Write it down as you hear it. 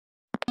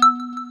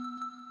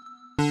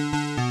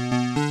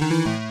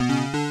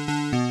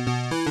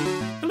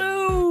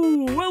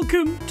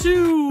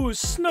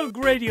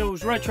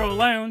Snugradio's Retro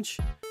Lounge.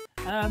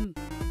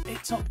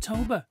 It's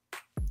October.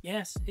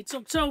 Yes, it's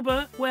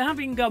October. We're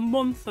having a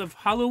month of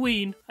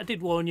Halloween. I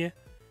did warn you.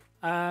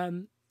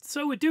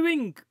 So we're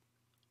doing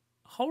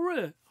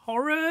horror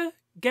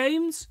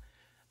games.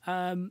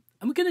 And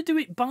we're going to do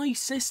it by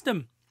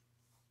system.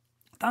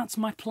 That's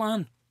my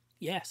plan.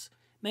 Yes,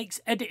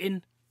 makes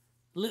editing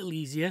a little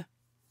easier.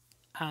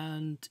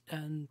 And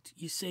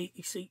you see,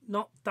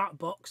 not that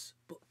box,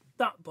 but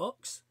that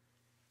box.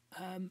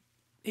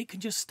 It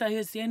can just stay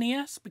as the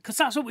NES, because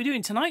that's what we're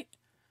doing tonight.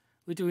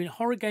 We're doing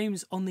horror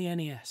games on the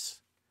NES.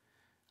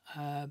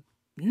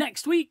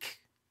 Next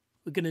week,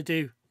 we're going to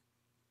do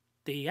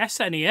the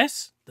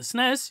SNES, the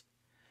SNES.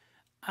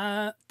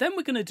 Then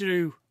we're going to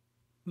do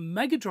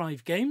Mega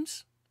Drive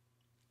games.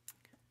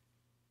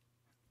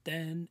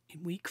 Then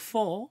in week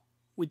 4,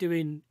 we're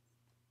doing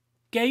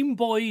Game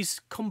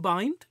Boys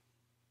combined.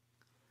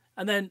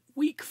 And then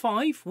week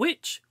 5,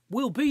 which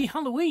will be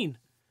Halloween,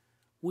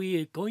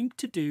 we're going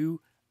to do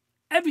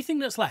everything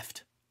that's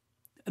left.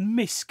 A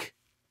misc.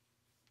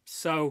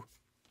 So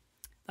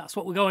that's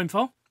what we're going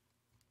for.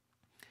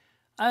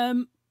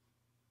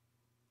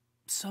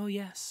 So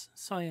yes.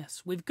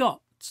 I've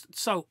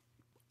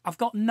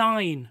got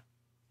 9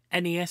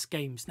 NES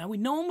games. Now we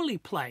normally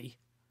play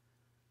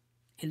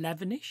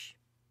 11-ish.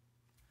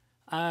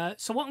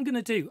 So what I'm going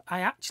to do, I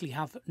actually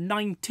have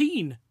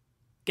 19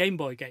 Game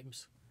Boy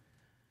games.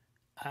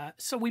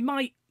 So we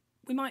might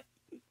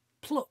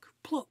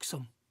pluck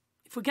some.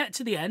 If we get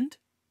to the end,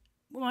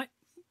 we might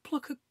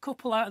pluck a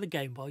couple out of the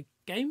Game Boy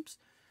games,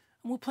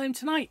 and we'll play them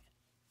tonight,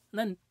 and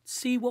then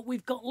see what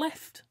we've got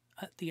left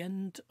at the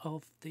end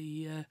of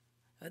the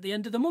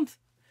month.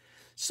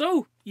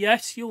 So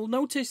yes, you'll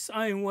notice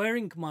I am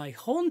wearing my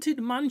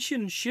Haunted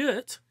Mansion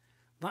shirt.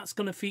 That's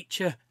going to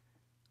feature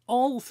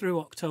all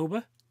through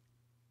October,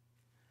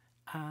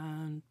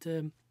 and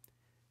I'm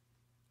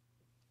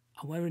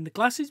wearing the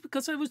glasses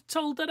because I was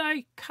told that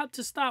I had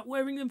to start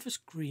wearing them for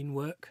screen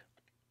work.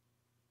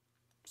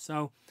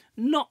 So,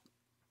 not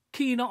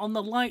keen on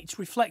the lights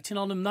reflecting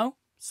on them though.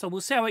 So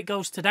we'll see how it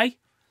goes today.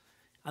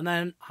 And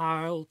then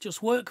I'll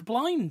just work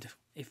blind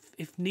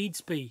if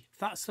needs be. If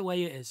that's the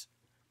way it is.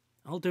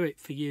 I'll do it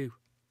for you.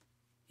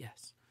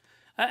 Yes.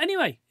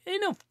 Anyway,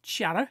 enough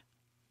chatter.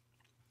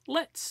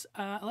 Let's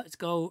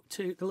go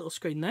to the little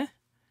screen there.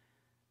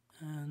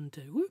 And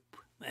whoop,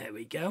 there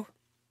we go.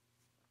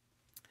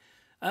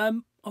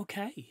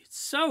 Okay,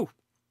 so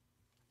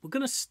we're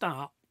going to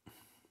start.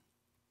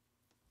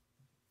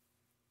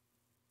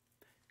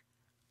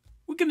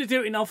 We're going to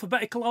do it in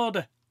alphabetical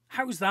order.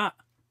 How's that?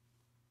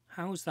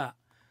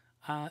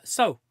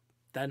 So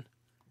then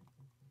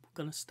we're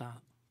going to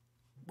start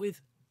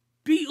with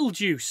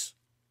Beetlejuice.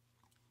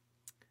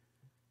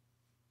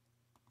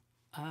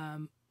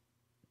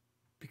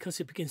 Because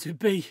it begins with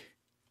B.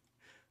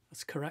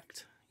 That's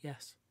correct.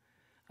 Yes.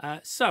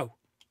 So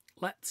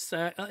let's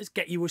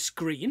get you a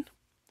screen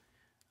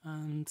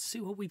and see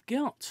what we've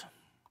got.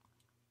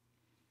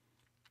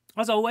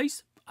 As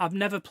always, I've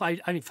never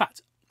played, and in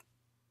fact,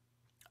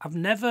 I've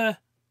never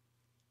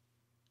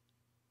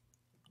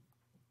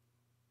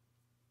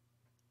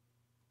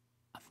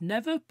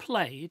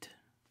played.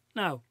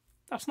 No,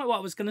 that's not what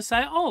I was going to say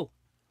at all.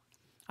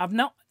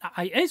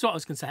 Here's what I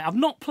was going to say. I've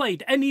not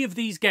played any of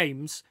these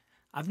games.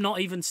 I've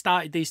not even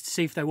started these to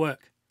see if they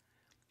work.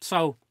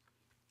 So,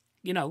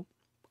 you know,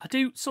 I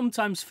do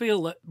sometimes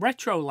feel that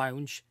Retro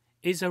Lounge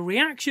is a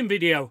reaction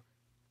video,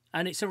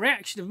 and it's a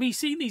reaction of me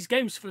seeing these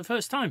games for the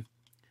first time.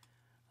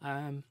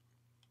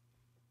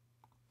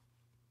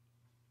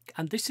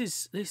 And this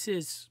is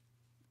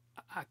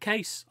a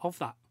case of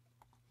that.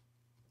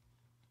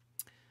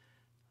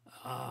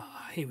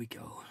 Here we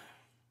go.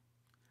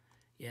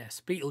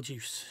 Yes,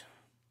 Beetlejuice.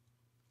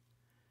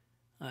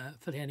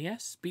 For the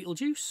NES,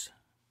 Beetlejuice.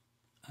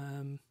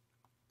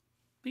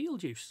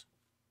 Beetlejuice.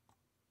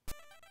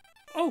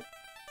 Oh!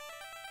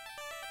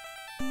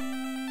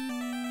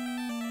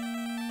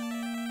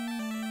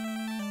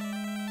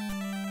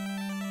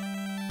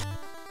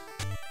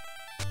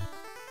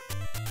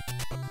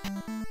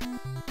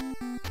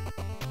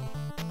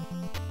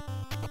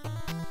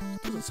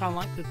 Doesn't sound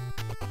like the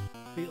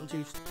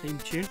Beetlejuice theme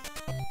tune.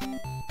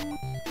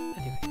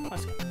 Anyway,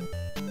 let's go.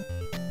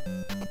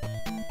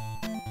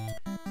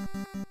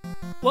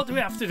 What do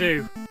we have to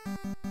do?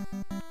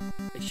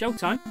 It's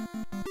showtime.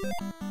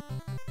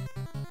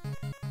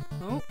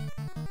 Oh.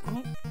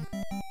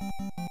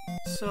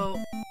 So,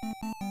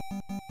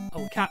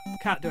 we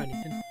can't do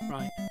anything.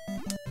 Right.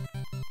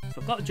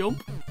 So I've got a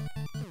jump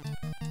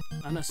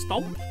and a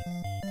stomp.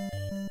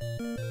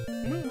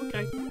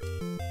 Okay.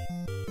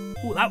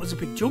 Oh, that was a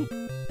big jump.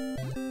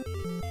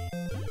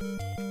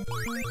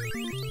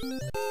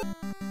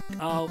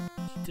 Oh,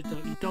 you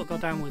don't go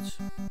downwards.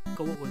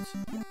 Go upwards.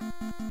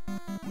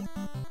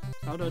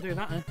 How do I do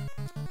that then?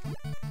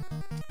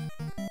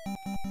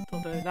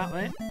 Don't do it that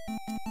way.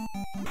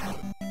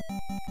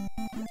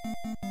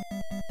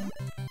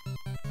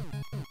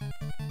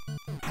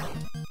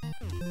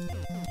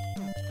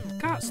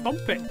 Can't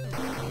stomp it.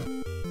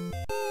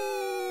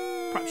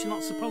 Perhaps you're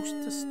not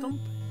supposed to stomp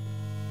it.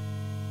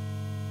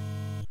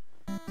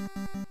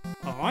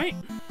 Right.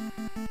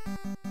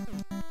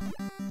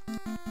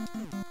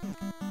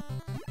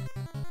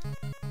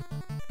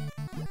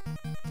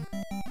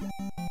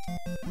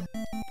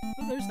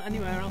 Well, there isn't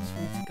anywhere else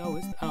for me to go,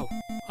 is there? Oh.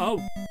 Oh,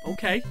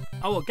 okay.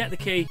 Oh, I'll get the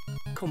key.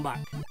 Come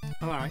back.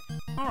 Alright.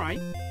 Alright.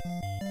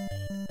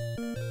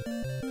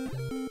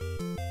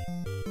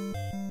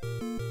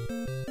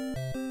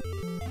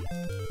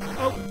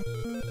 Oh!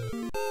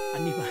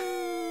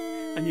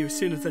 I knew as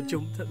soon as I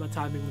jumped that my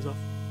timing was off.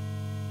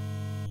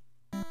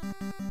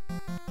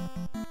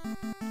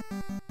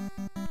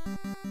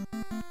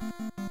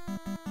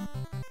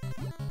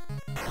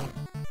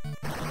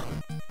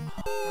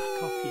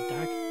 Rack off, you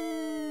dag.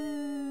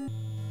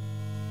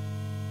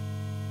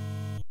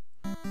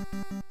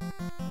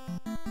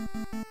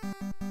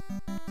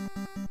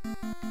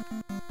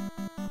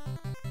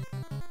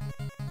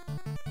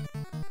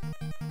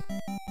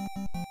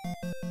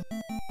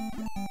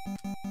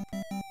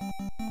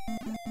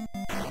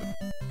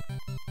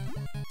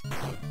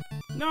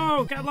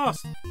 No, get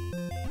lost.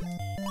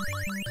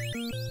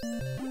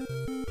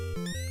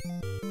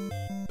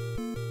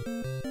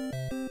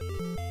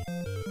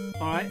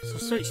 Alright, so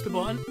switch the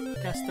button.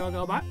 I guess do I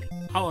go back?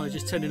 Oh, I was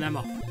just turning them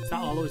off. Is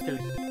that all I was doing?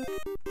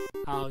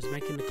 Oh, I was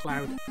making the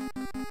cloud.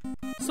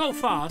 So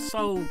far,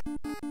 so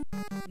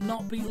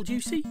not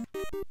Beetlejuicy.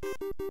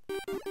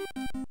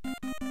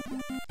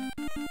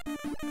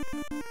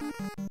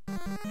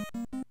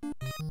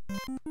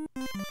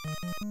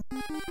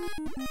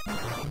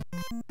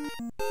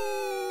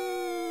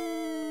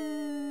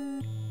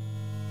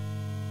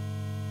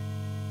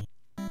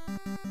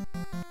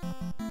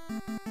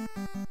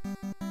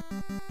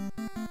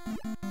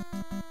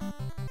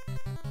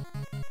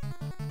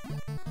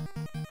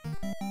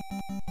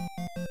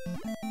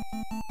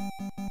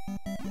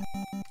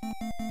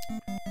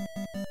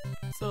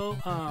 So,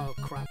 oh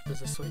crap,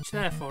 there's a switch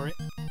there for it.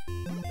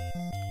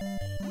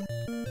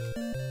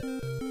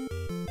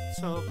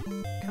 So,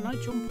 can I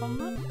jump on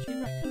that, do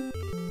you reckon?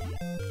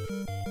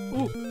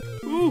 Ooh!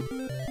 Ooh!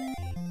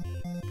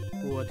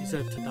 Oh, I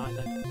deserved to die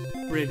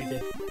then. Really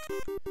did.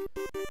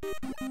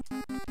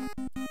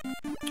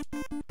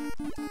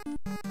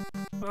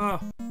 Oh!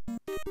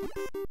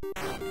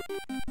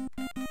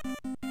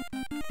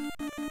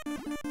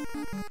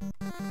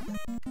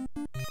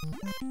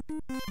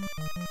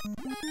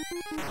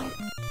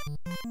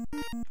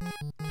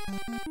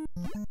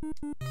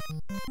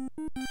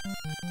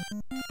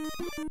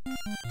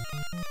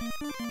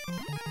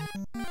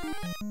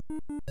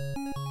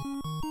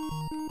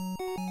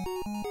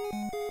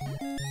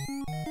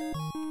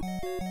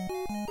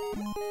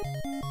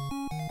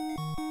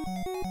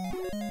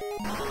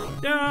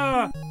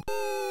 Yeah!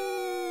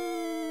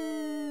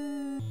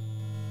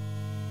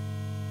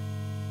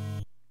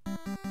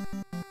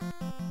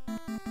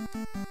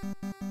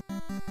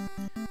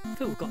 I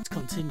feel we've got to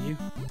continue.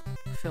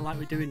 I feel like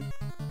we're doing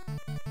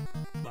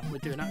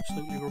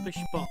absolutely rubbish,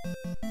 but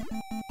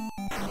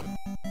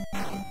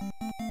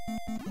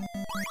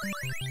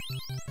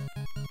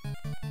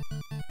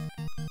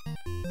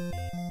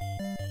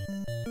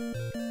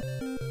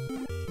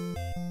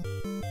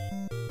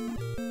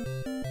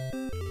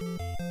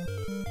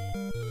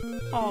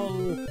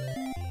oh.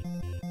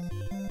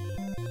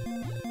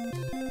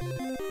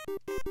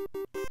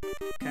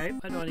 Okay,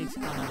 where do I need to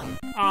go now?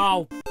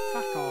 Oh,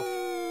 fuck off.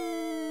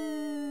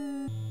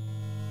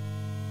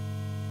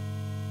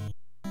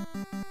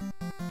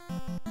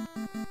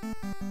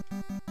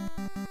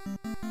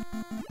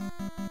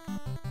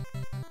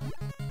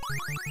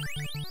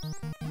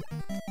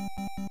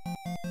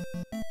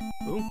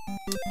 Boom.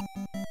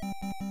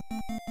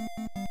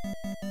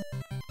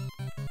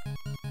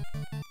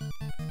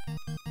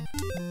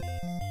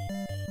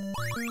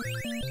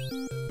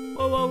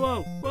 Whoa, whoa,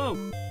 whoa, whoa!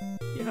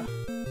 Yeah.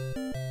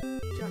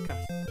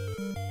 Jackass.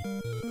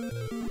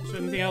 Is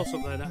there anything else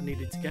up there that I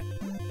needed to get?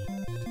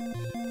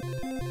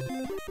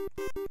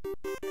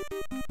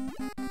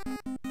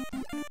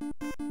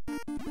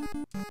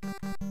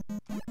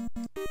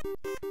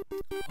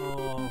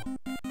 Oh.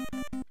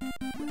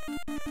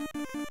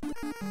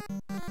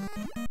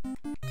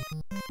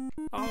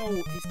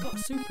 Oh, he's got a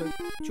super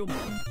jump.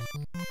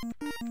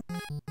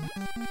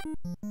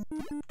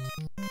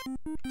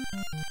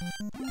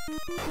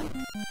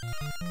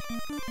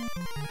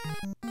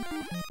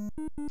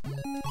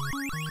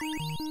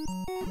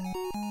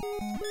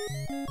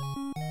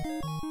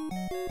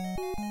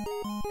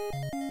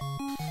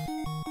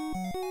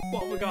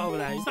 What have we got over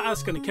there?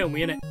 That's going to kill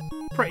me, isn't it?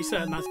 Pretty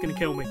certain that's going to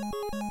kill me.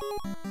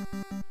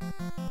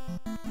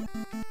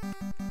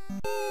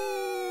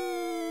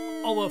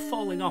 Although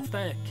falling off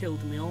there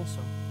killed me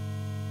also.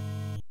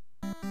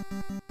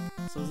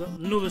 So there's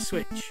another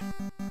switch.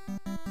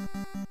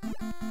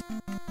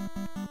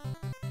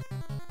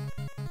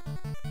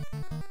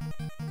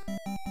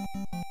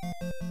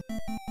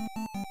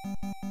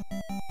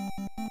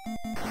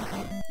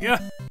 Yeah.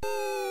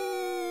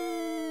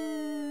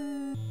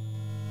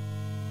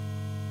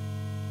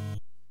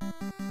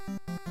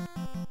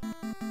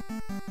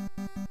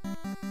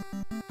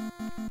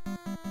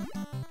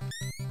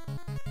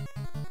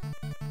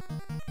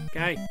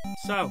 Okay,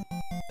 so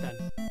then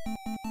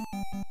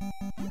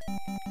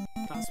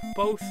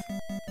both.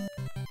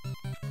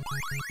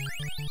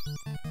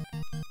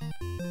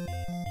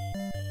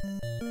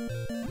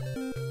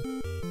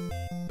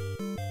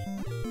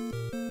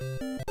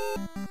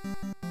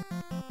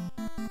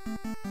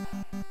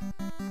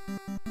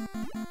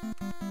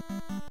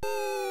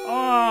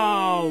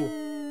 Oh!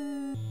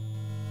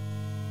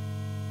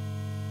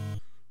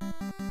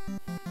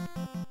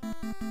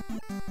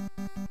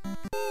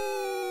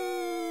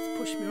 It's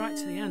pushed me right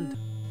to the end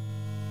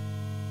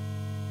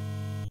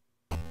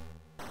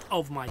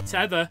of my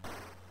tether.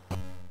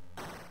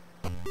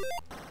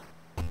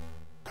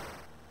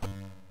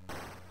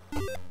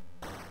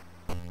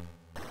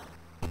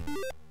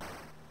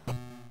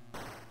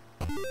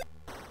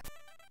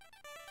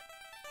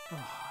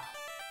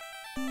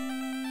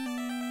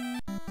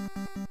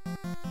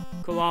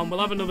 Come on, we'll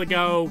have another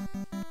go.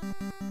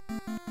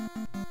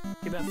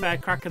 Give it a fair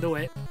crack of the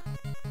whip.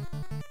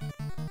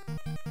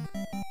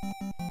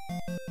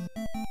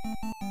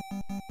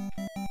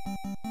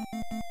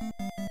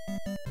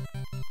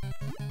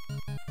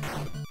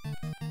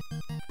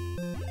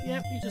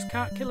 Yep, you just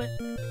can't kill it.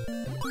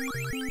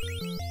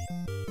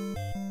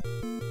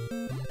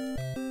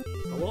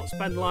 I won't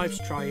spend lives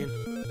trying.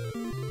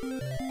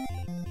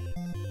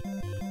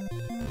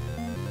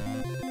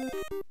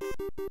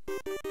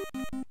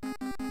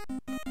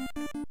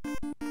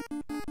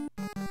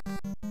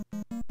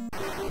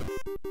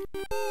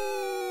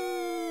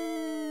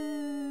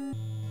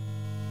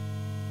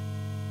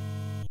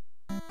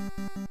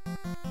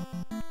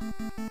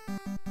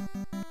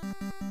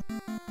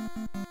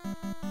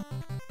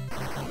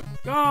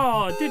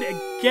 Oh, I did it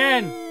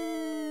again!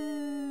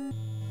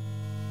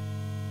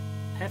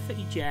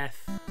 Heffety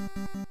Jeff.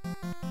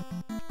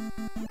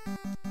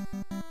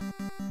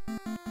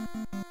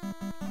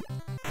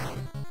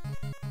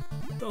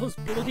 Those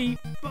bloody...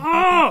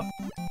 Oh!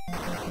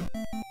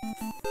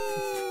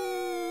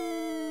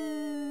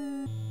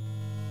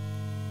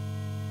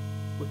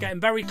 We're getting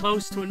very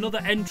close to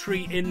another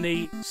entry in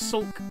the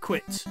Sulk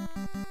Quit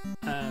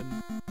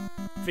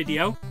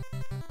video.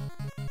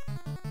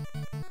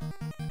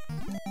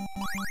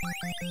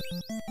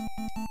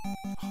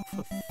 Oh,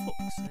 for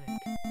fuck's sake.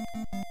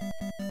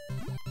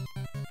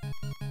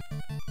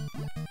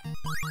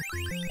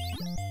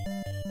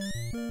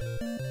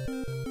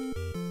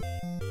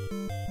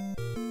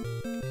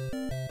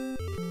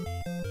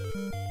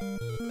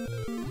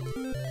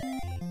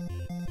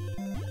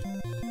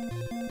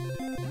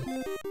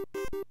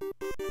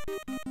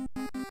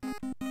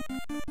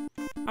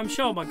 I'm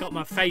sure I got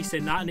my face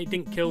in that and it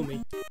didn't kill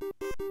me.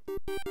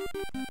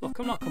 Look,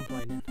 I'm not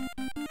complaining.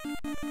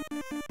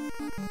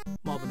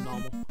 More than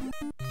normal.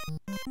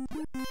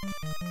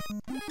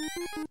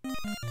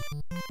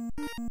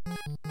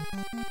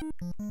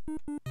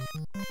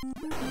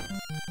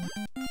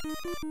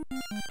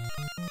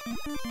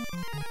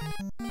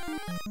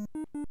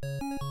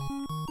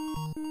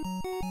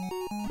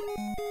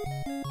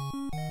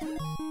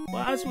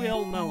 Well, as we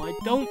all know, I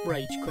don't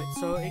rage quit,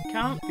 so it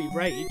can't be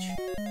rage.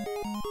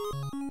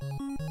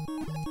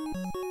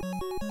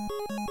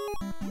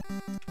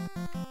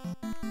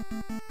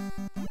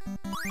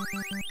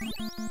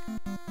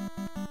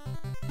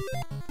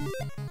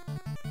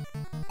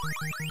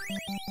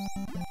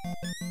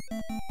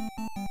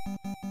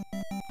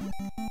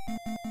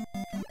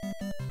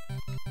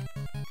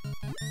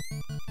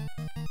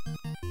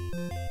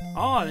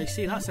 Oh, you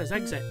see, that says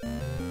exit.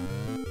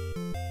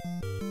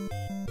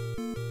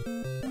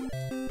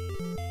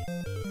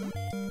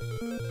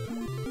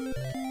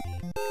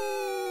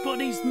 But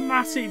his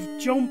massive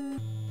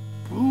jump.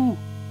 Ooh.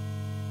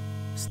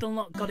 Still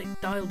not got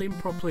it dialed in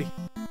properly.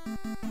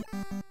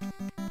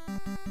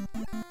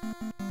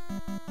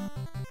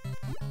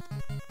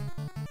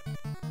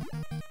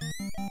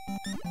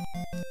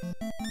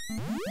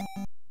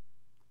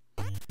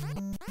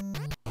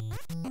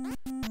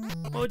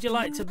 What would you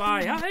like to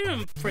buy? I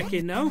don't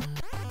freaking know.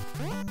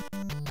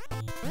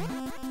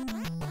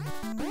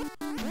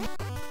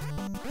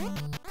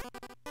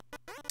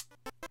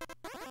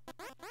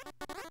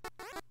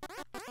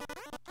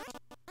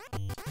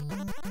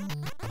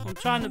 I'm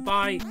trying to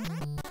buy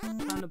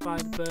the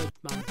bird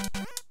man.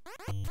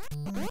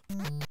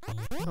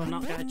 So I'll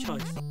not get a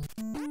choice.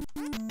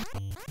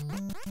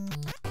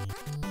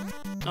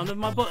 None of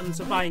my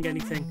buttons are buying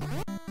anything.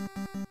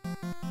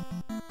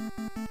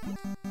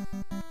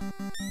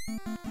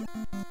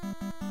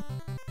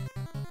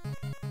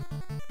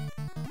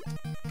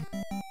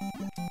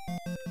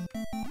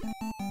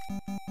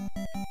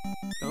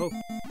 Oh.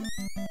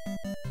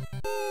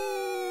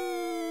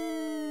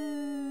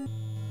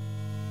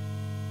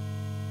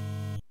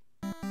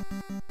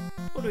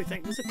 What do we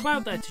think? There's a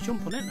cloud there to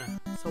jump on, isn't there?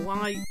 So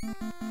why...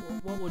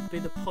 What would be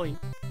the point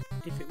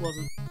if it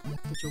wasn't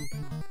for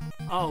jumping on?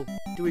 Oh,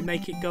 do we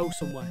make it go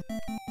somewhere?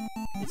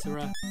 Is there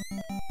a...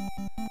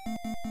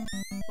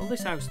 Well,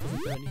 this house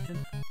doesn't do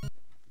anything.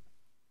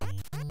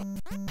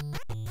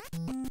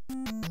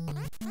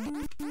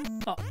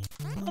 Oh,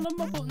 none of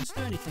my buttons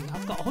do anything.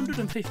 I've got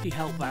 150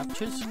 help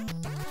vouchers.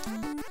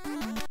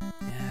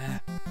 Yeah,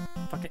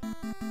 fuck it.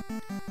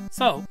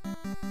 So,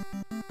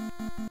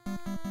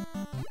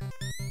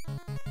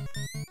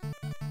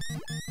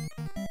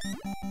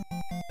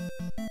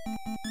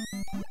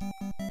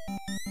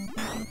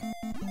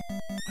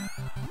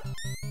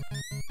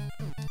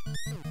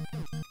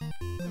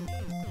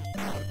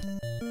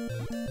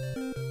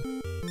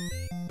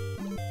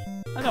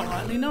 I don't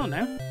rightly know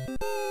now.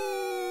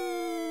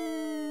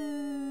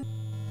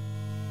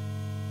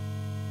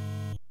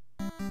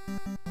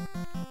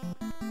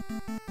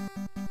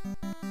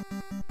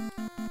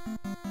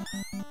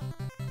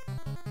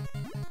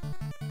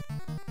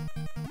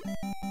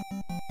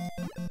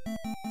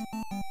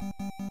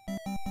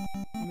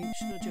 I mean,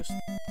 should I just...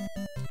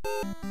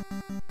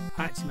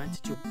 I actually meant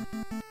to jump.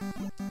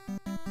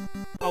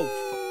 Oh,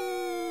 fuck.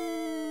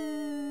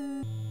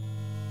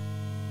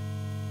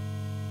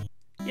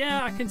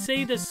 Yeah, I can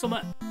see there's some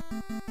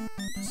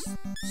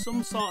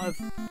sort of...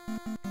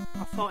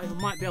 I thought it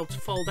might be able to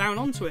fall down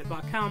onto it,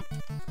 but I can't.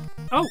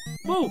 Oh,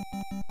 whoa!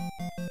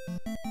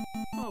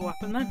 What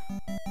happened then?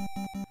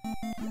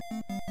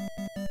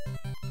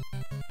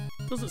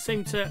 Doesn't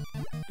seem to...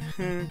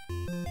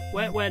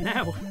 Where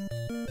now?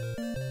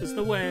 There's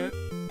nowhere...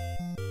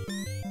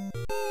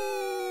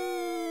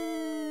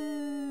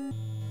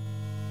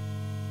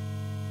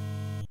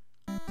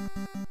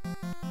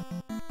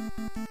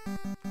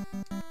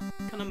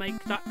 Can I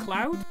make that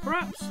cloud,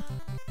 perhaps?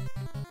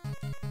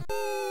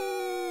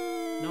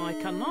 No, I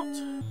cannot.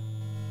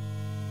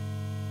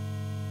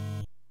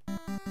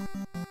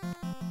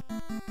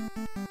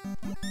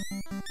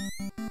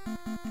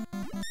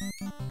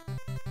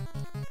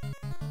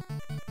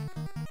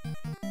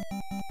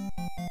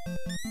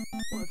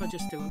 What if I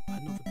just do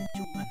another big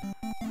jump then?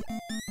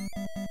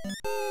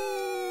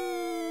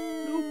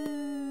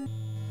 Nope.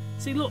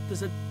 See, look,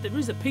 there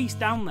is a piece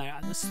down there.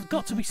 There's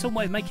got to be some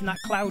way of making that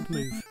cloud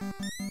move.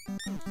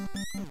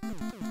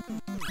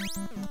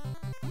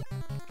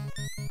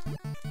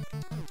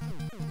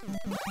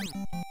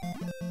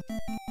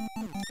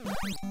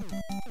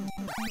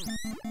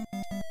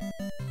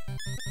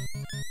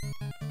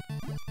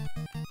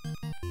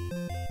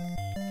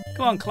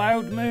 Come on,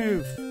 cloud,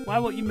 move. Why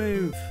won't you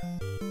move?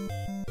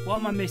 What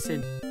am I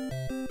missing?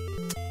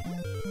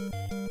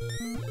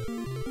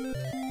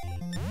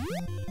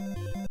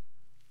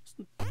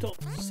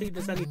 Don't see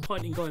there's any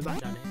point in going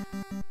back down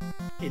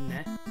here. In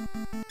there.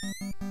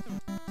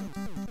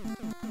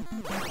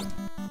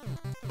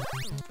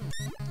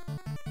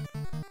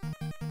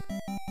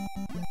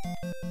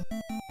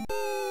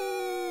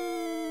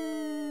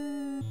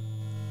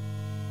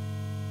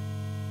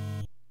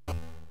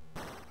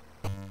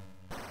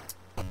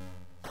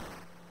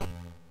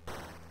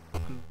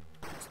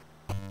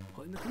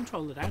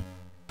 Controller down,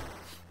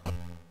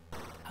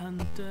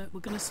 and we're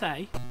gonna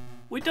say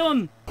we're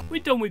done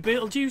with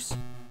Beetlejuice.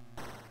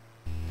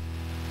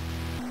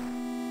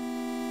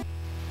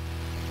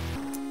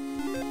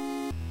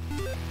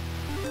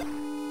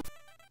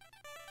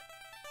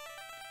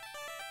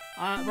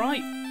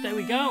 Right, there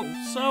we go.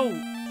 So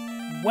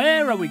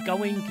where are we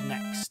going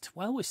next?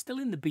 Well, we're still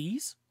in the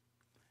bees,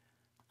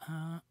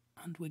 and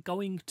we're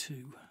going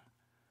to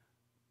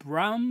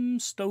Bram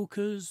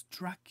Stoker's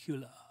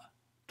Dracula.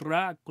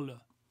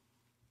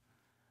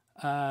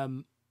 I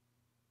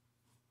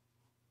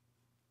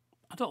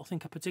don't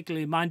think I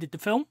particularly minded the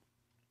film.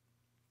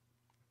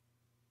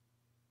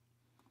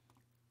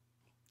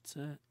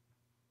 It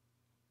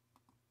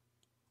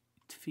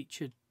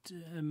featured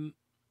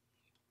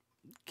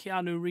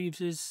Keanu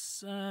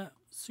Reeves's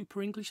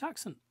super English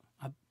accent,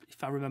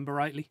 if I remember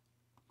rightly.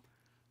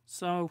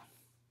 So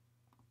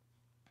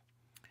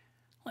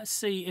let's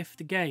see if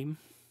the game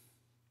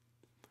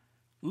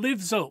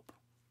lives up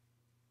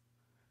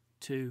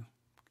to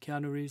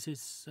Keanu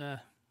Reeves's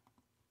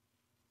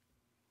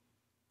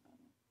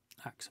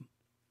accent.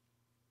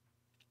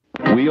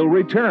 We'll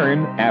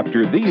return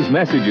after these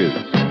messages.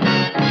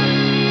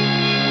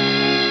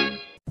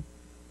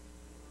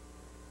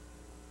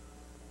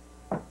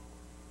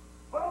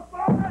 Well,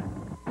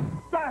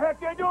 what the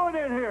heck you doing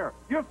in here?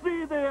 You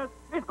see this?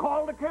 It's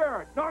called a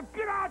carrot. Now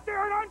get out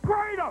there and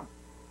ungrade them.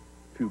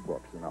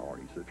 $2 an hour.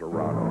 He's such a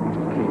rotter. He's a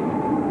king.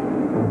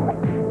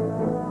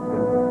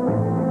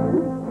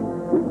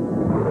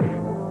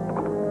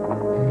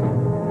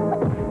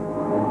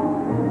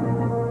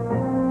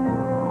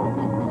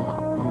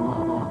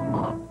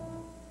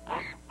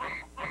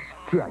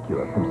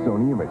 Dracula from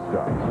Sony Image.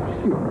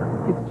 Sure,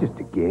 it's just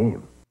a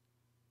game.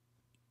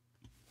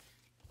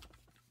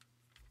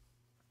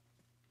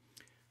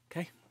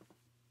 Okay.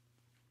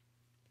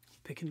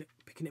 Picking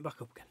it back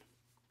up again.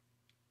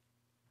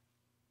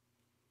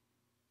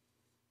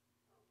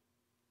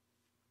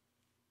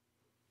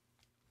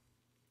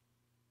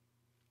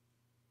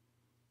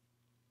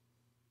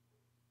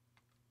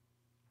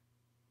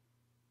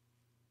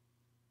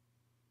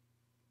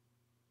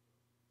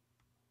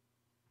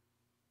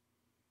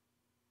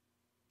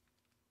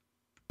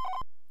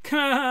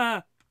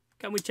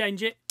 Can we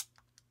change it?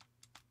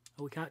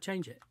 Oh, we can't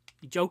change it.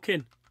 You're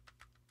joking.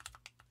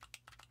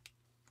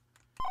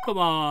 Come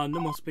on,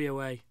 there must be a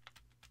way.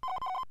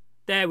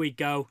 There we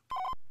go.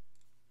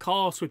 Of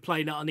course we're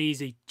playing it on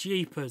easy.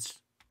 Jeepers.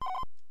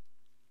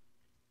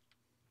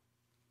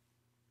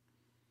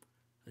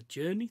 A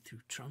journey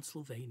through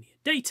Transylvania.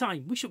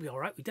 Daytime. We should be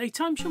alright with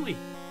daytime, shouldn't we?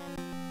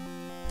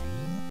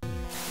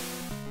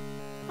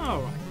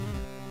 Alright.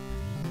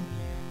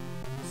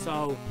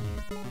 So,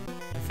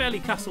 fairly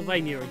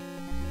Castlevania-y.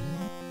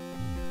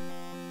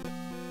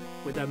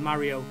 with a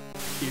Mario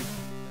cube.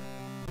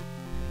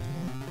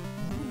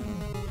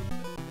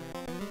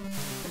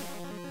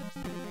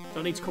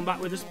 Don't need to come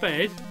back with a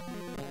spade.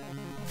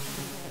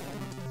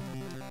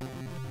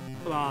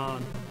 Come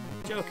on.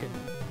 Joking.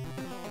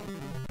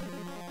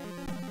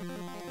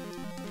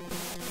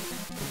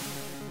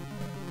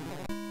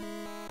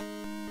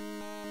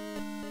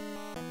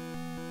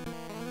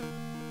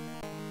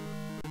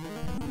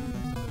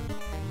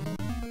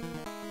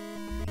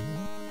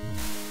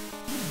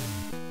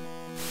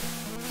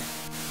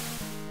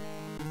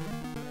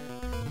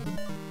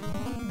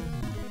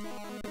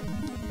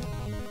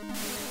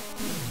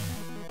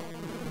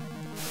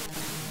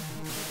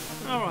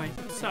 Alright,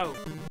 so,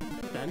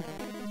 then.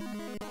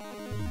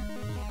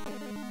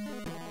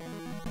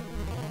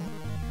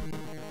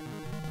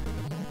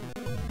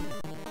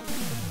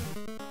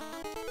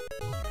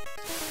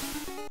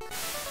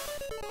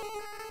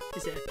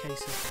 Is it a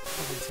case of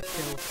having to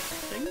kill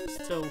things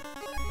till...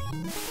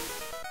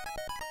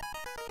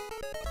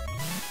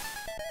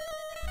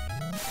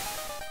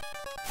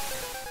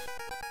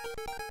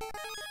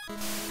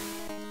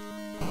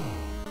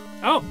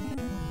 Oh!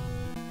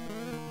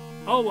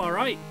 Oh,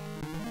 alright.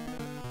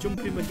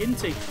 Jumpy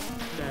McGinty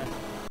there.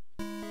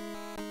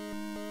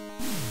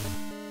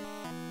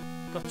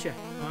 Gotcha.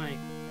 Right.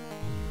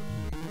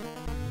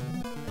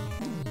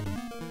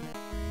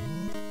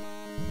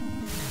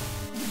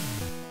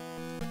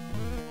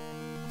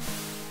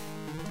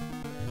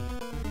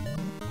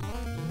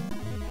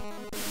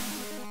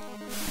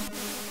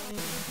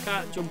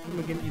 Can't Jumpy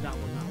McGinty that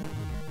one now.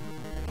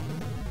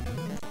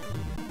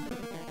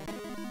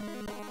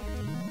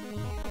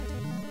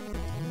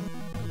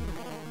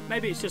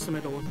 Maybe it's just the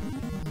middle one.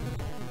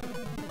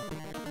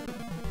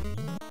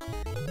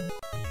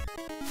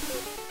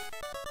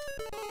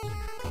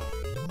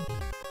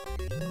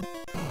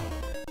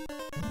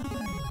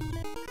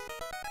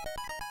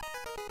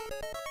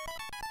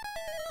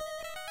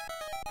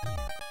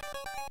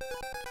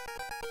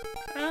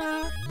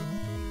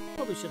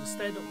 Probably should have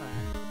stayed up there.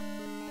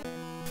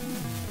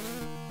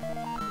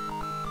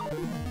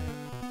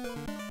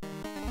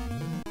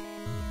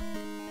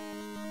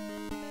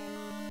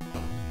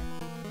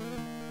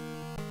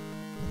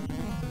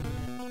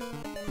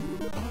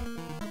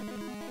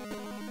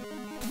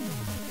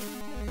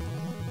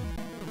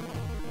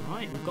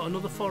 Right, we've got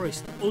another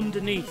forest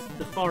underneath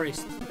the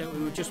forest that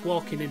we were just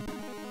walking in.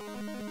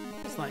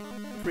 It's like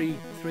three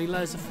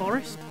layers of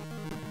forest.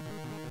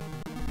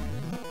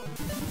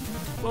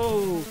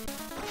 Whoa!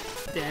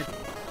 Dead.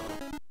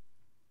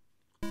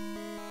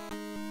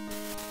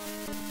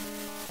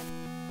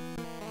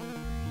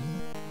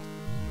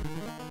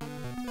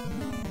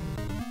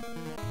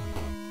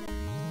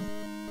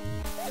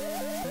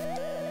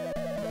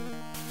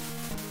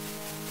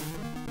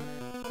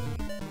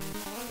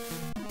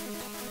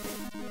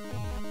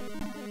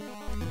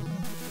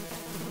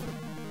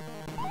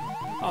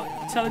 Oh,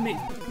 you're telling me? I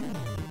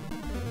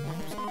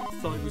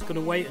thought it was going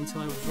to wait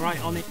until I was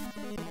right on it.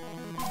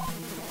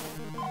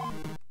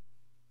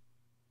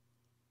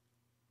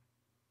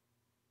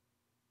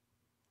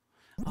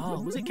 Oh,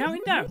 was it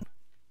counting down?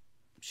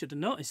 Should have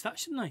noticed that,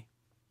 shouldn't I?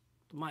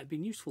 That might have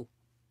been useful.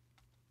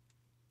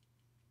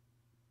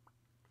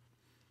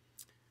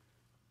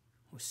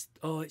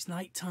 Oh, it's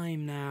night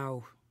time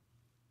now.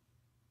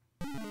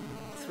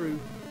 Through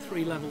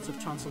 3 levels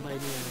of Transylvania.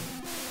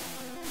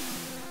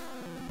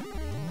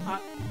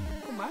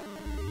 Come back.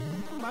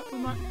 Come back, we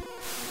might...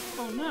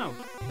 Oh no.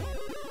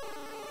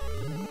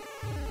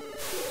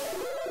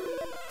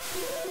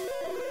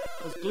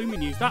 That was gloomy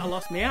news. That I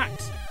lost my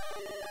axe.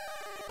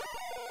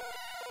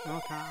 No, I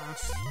can't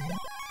ask.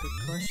 Good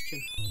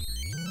question.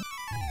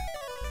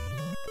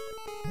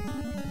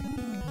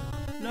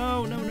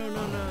 No, no, no,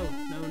 no, no.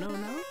 No, no,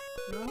 no.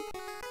 No.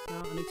 No,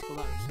 I need to go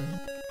back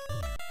instead.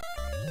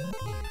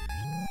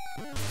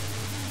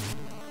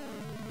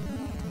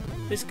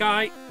 This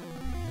guy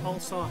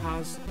also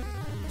has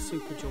a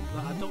super jump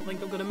that I don't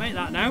think I'm going to make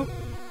that now.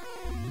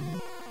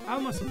 How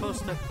am I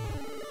supposed to...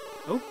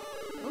 Oh.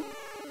 Oh.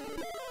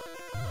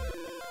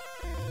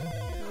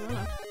 Oh,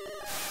 hello.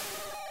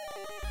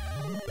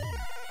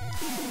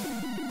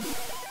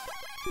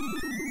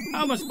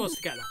 How am I supposed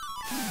to get that?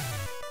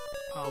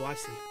 Oh, I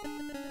see.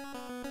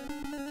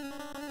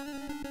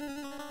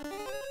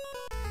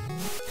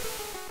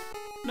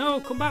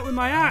 No, come back with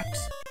my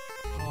axe.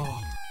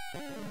 Oh.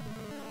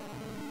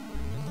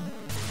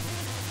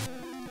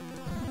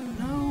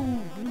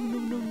 No, no, no,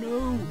 no,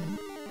 no.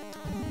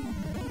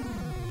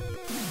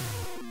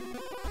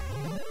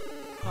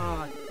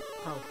 Oh.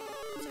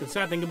 It's good.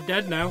 I think I'm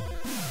dead now.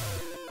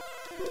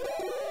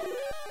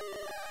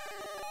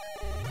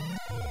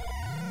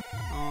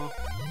 Oh,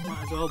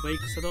 might as well be,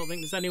 because I don't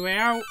think there's any way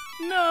out.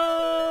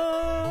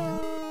 No!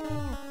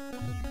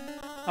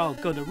 Oh,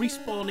 good. A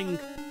respawning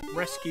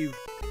rescue.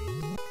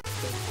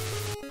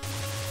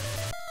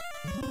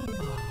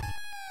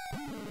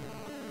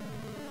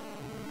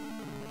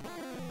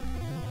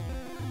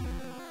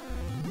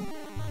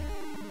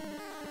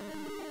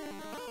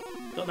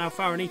 Don't know how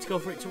far I need to go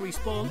for it to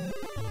respawn.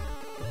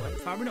 Not went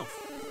far enough.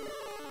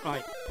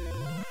 Right.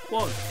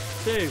 1,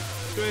 2,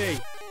 3.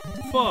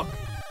 Fuck.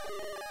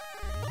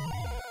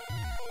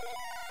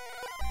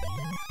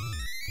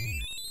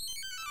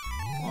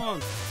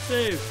 One,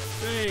 2,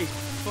 3,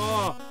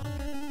 4.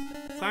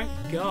 Thank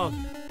God.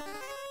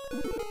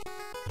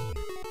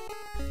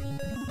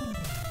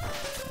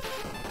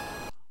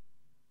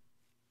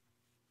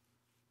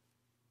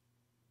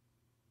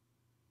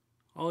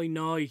 Oh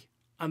no,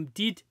 I'm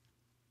dead.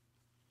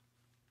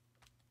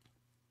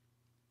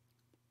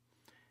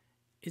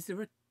 Is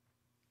there a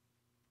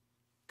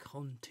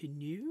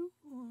continue?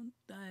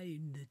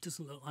 It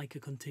doesn't look like a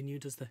continue,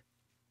 does there?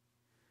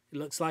 It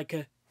looks like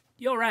a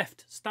you're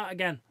effed. Start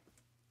again.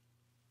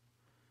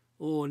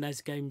 Oh,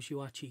 NES games,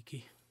 you are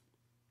cheeky.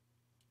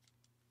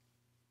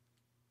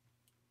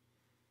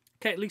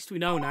 Okay, at least we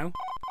know now.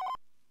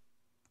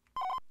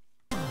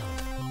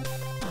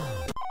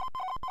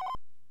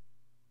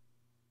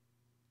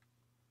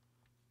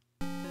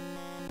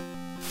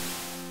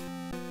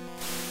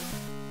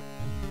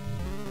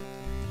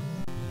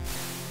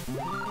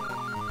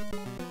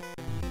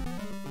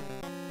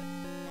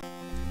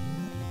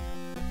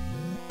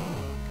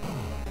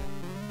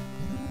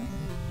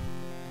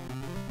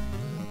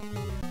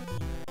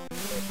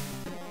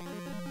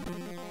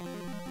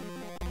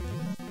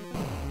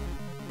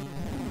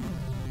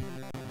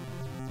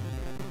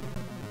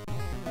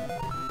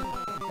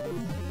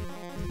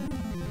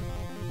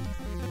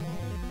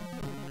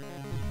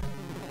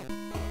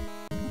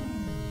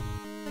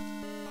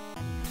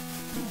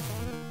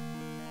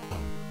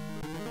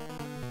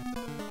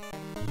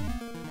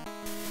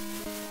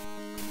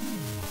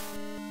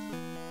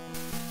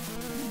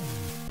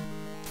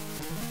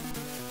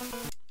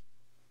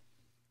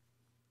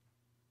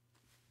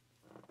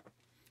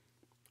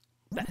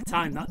 Better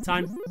time that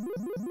time.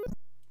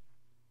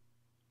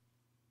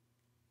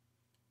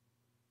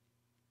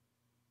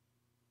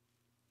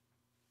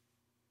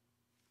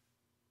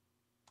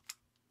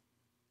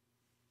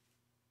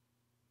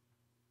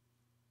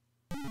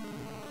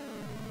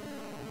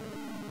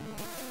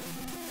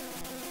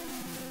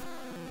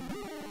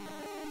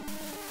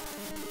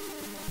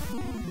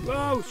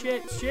 Whoa,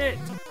 shit.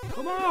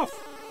 Come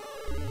off.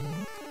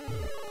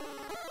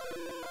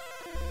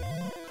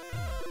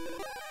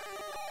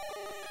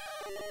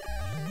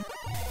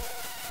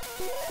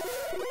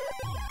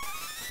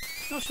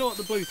 Not sure what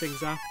the blue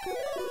things are, but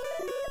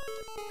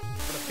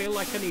I feel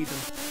like I need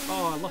them.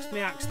 Oh, I lost my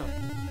axe though.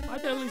 Why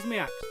did I lose my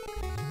axe?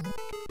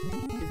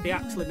 Is the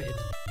axe limited?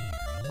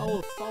 Oh,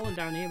 I've fallen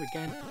down here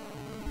again.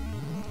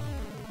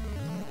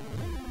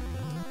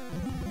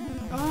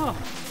 Oh,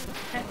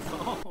 head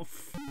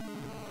off.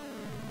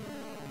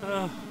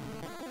 Oh.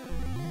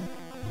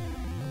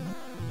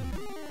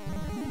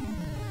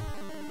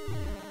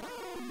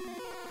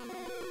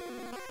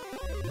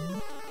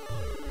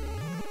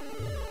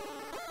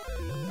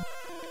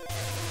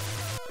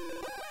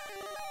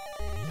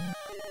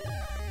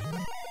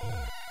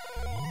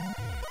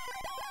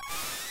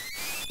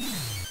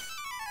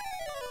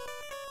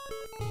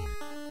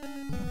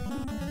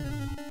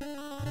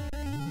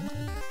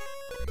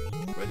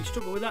 Really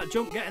struggle with that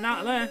jump getting out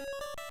of there.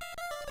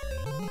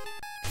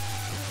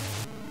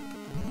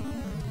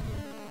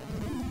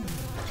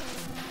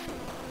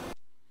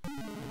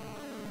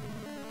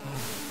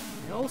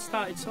 It all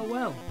started so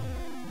well.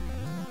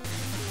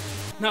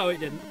 No, it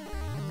didn't.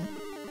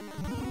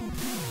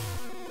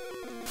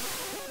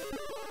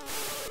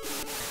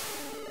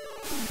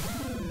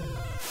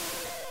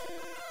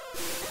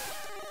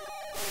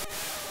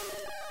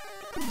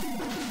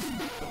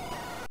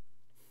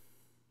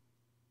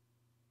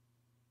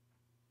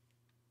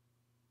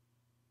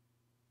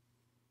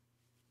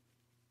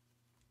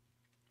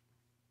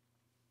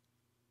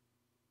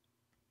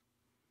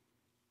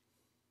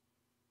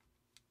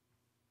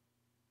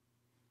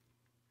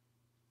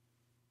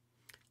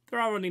 There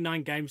are only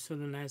 9 games for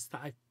the NES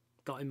that I've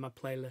got in my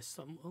playlist.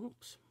 So,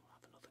 oops, we'll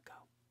have another go.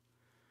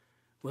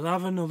 We'll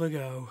have another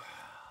go.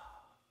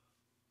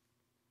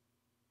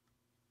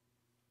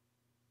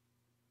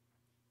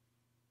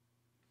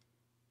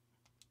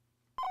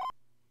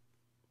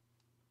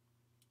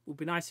 Would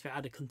be nice if it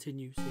had a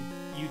continue, so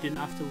you didn't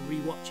have to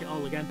rewatch it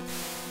all again.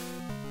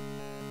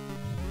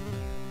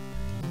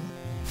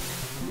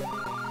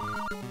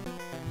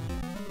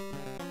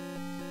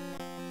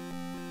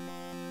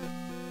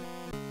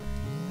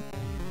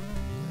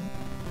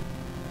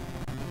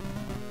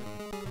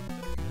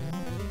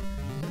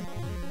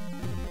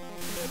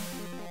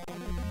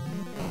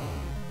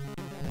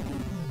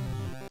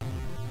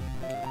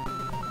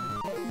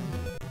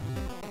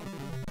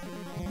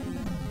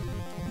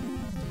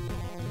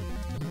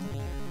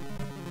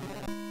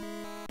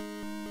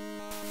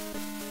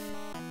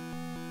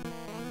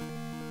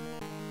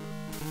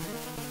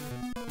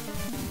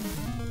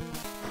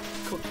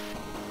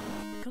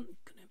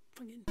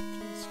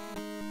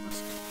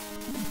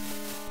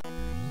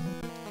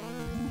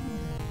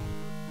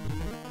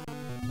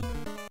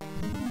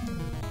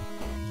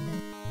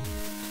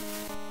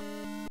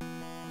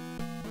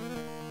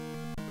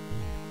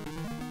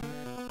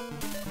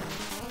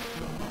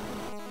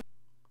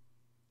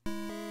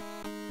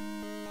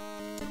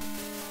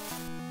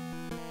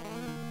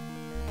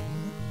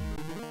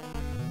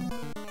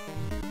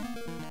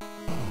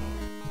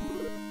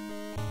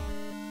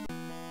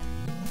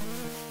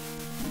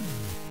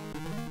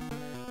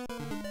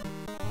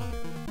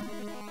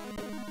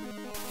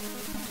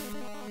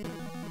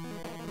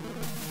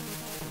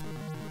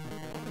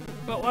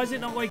 But why is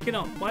it not waking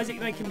up? Why is it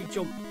making me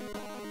jump?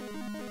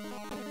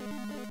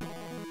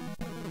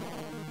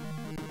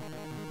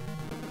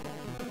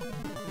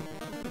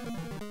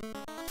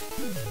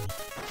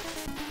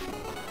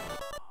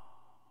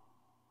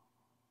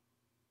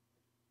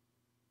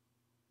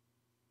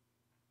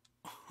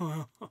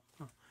 Oh.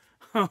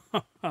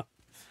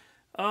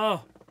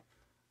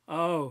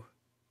 Oh.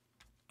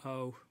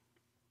 Oh.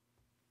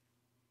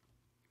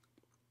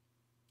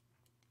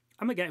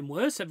 I'm getting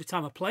worse every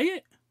time I play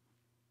it.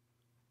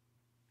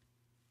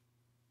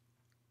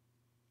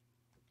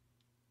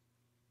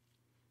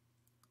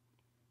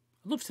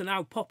 I'd love to know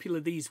how popular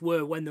these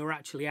were when they were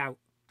actually out.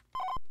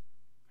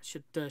 I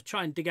should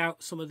try and dig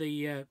out some of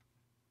the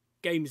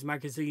games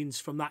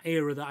magazines from that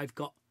era that I've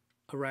got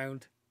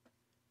around.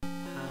 And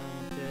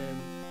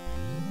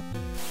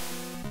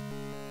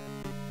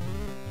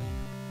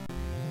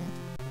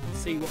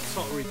see what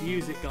sort of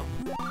reviews it got.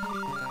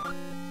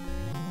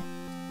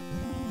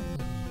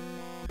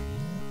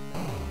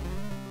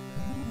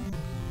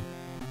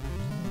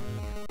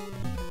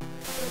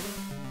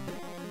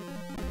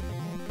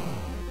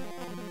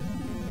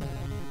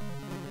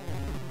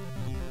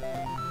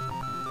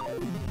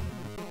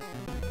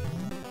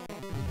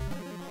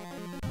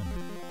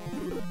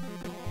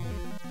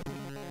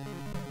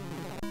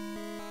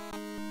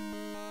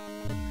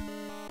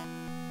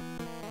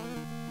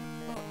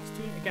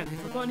 Again,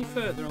 if I go any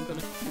further, I'm going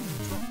to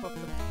drop off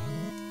the...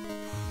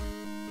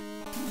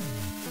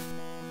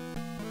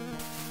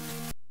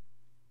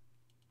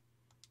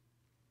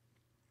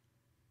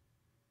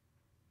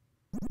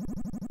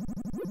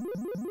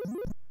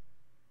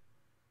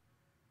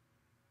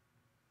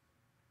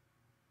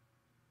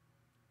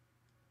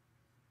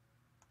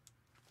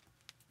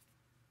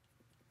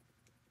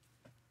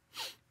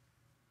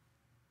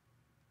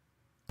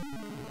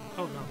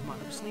 Oh no, I might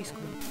have a sneeze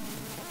coming.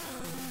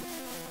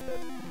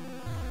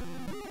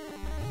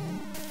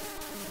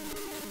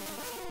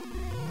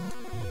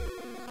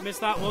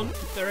 Missed that one.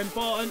 They're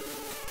important.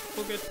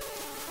 All good.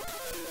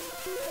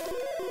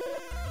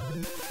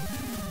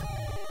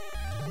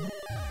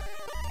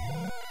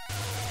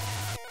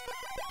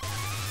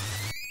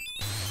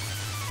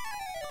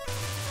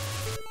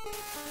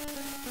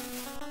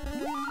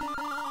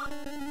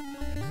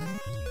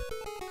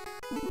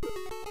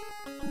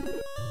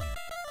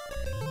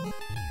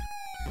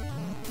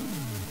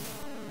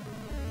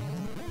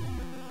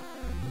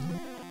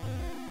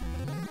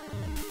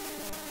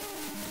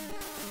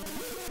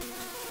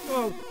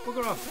 Whoa,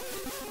 bugger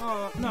off.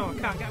 Oh, no, I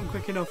can't get them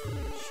quick enough.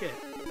 Shit.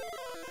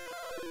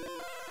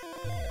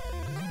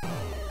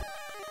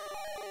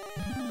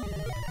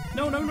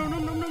 No, no, no, no,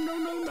 no, no, no,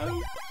 no,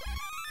 no.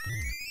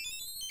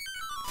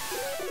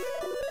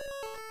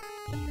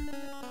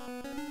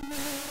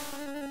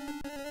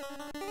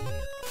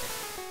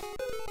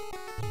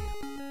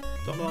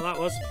 Don't know what that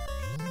was.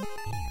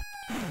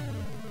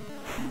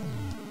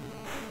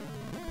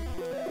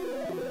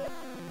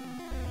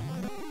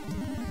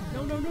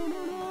 No, no, no,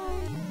 no, no.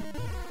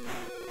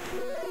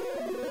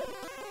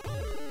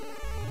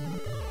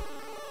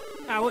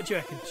 Ah, what do you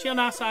reckon? She on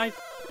our side?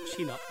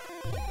 She not.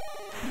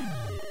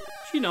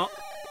 She not.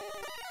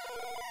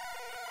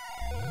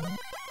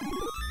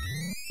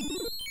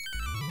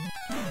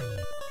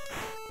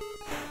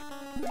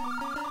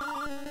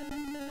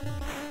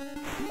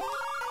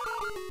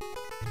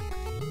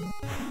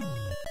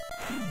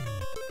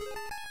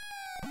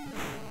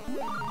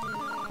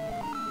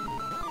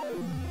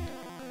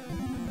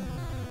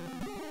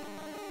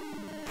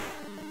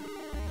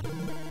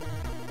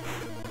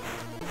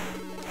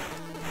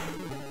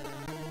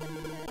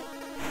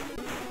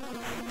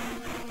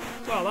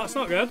 Well, that's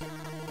not good.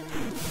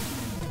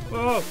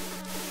 Whoa,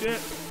 shit.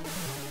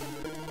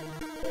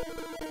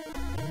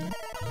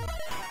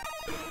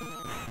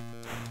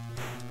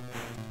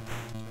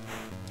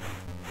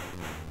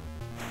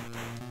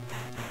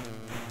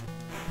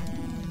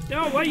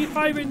 No, why are you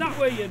firing that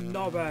way, you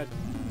knobhead?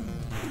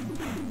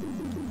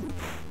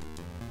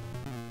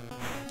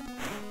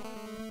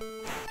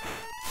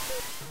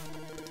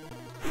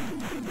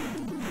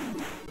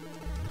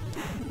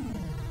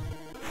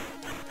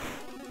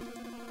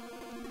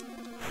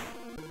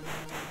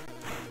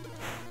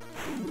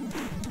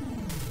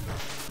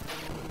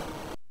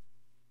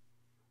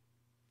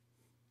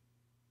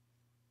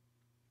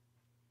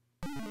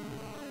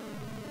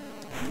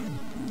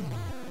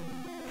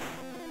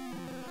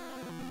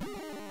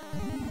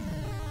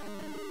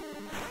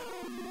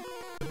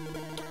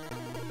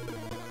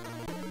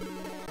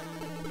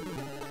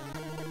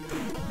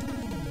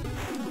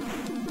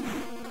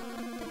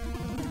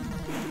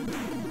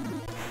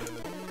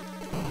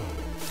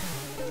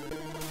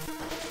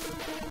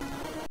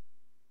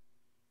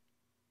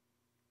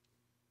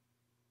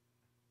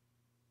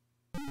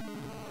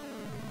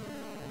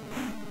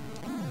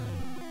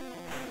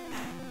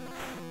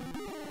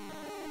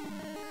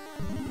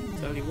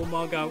 Only one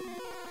more go.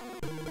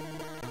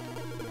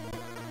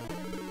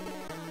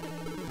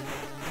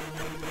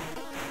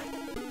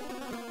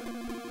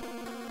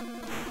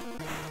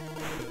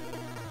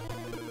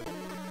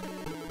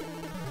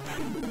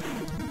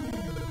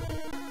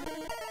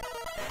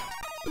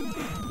 I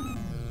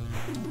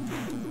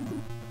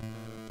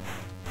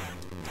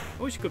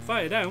wish you could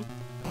fire down.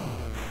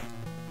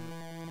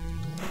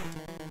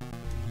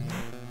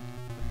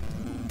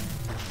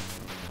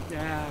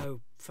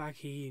 No,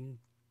 fucking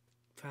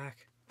fuck.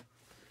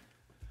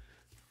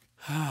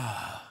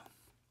 I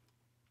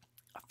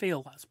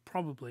feel that's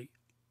probably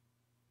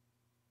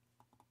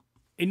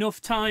enough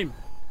time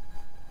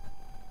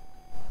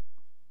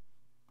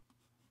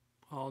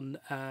on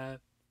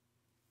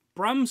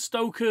Bram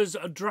Stoker's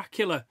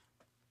Dracula.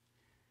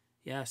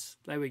 Yes,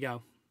 there we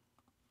go.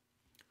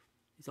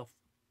 He's off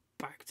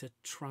back to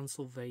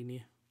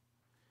Transylvania.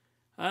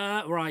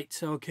 Right,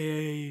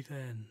 okay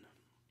then.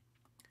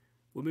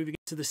 We're moving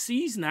into the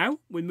seas now.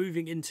 We're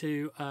moving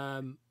into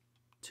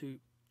to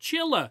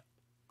Chiller.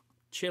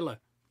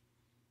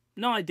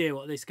 No idea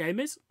what this game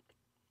is.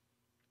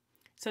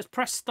 It says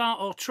press start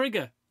or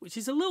trigger, which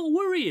is a little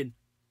worrying.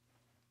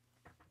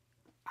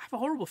 I have a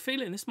horrible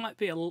feeling this might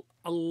be a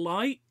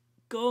light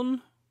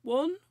gun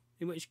one,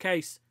 in which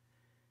case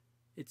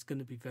it's going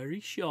to be very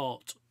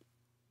short.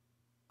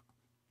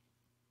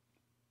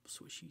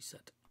 That's what she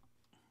said.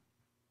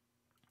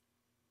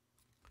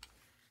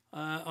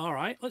 All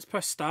right, let's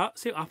press start,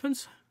 see what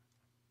happens.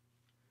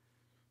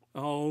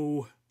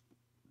 Oh.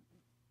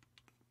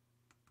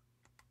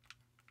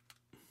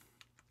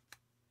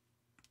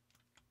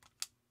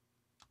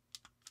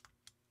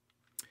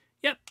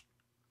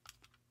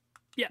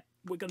 Yep,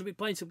 we're going to be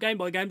playing some Game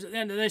Boy games at the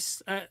end of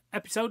this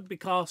episode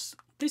because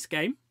this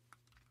game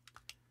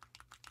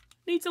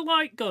needs a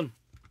light gun.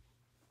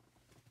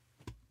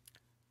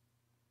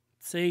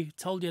 See,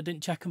 told you I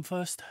didn't check them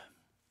first.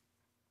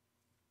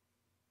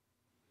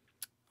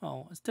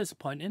 Oh, it's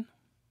disappointing.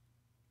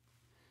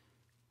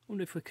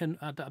 Wonder if we can.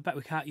 I bet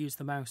we can't use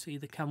the mouse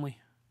either, can we?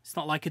 It's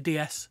not like a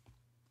DS.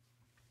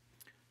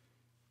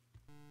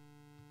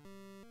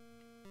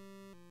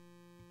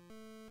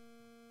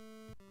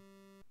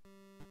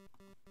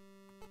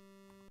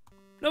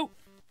 Nope.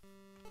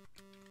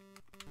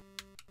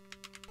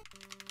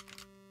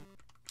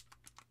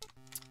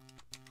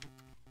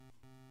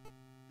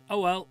 Oh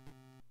well.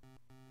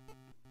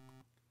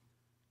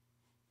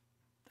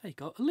 There you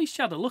go. At least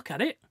you had a look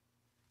at it.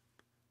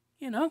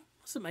 You know,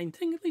 that's the main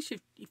thing. At least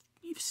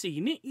you've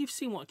seen it. You've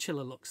seen what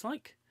Chiller looks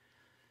like.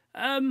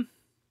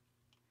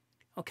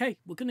 Okay,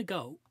 we're gonna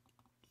go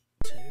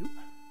to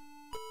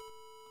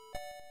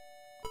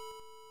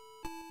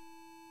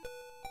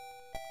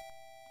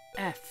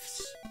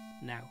F's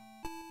now.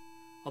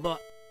 Although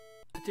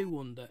I do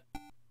wonder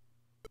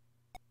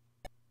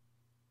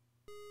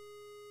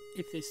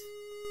if this.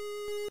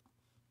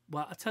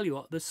 Well, I tell you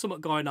what, there's something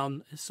going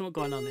on. There's something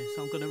going on here,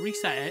 so I'm gonna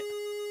reset it.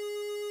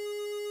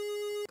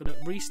 Gonna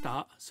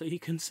restart so you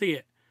can see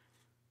it,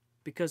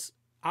 because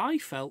I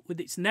felt with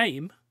its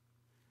name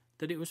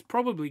that it was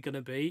probably going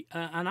to be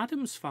an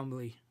Addams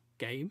Family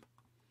game,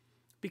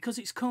 because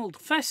it's called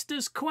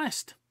Fester's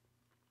Quest.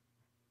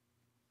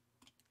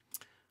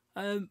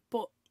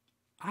 But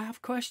I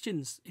have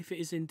questions if it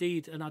is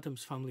indeed an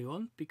Addams Family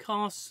one,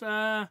 because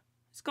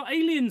it's got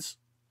aliens.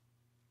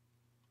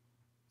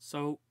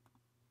 So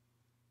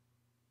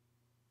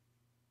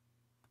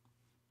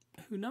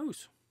who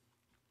knows?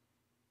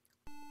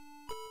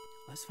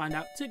 Let's find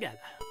out together.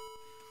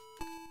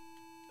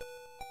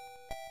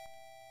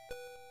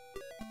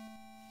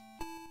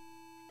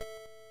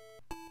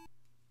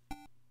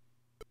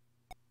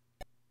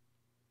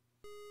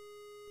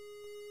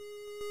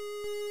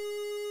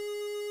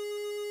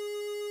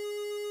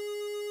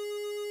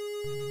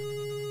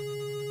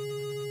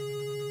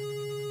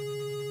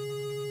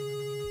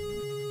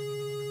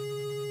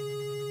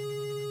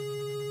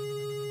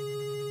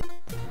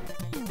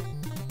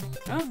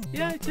 Oh,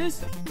 yeah, it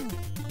is.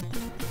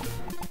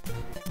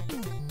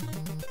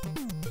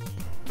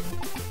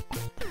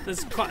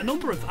 There's quite a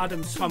number of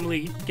Addams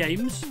Family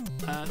games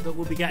that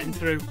we'll be getting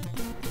through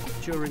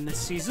during this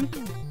season.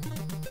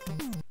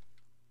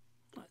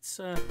 Let's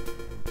right,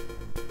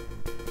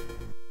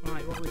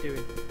 what are we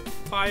doing?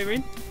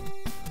 Firing.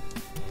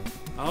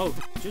 Oh,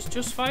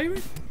 just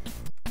firing.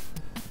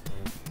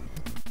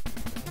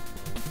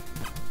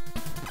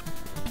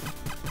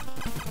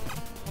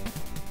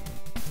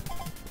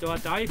 Do I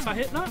die if I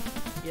hit that?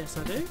 Yes,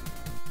 I do.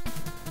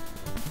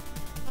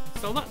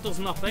 So that does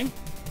nothing.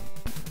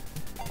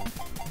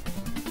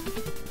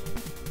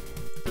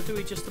 So do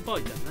we just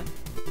avoid them then?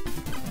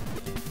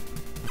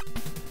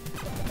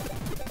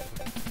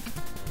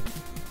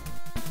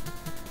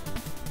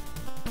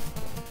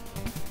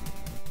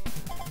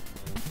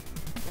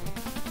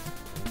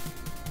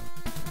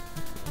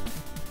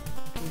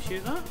 Can we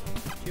shoot that?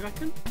 Do you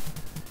reckon?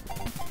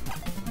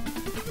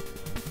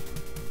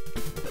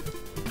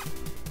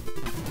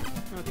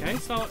 Okay,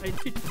 so I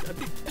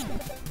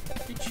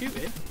did shoot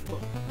it. But,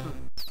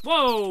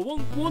 whoa!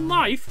 One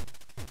life?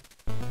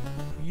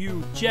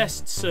 You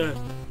jest, sir.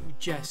 You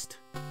jest.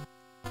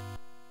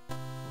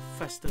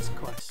 Fester's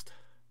Quest.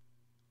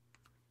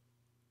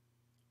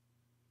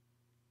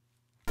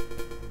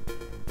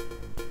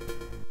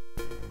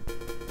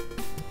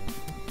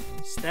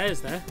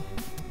 Stairs there.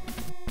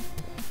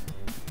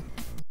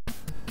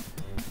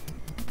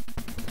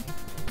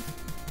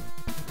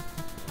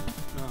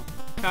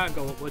 can't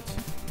go upwards.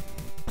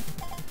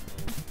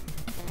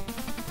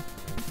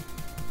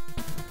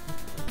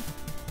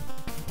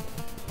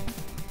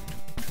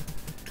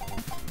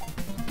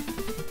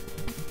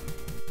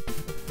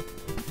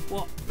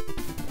 What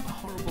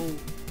horrible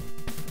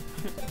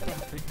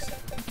graphics.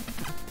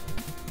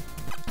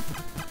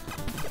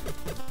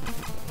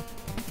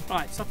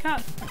 Right, so I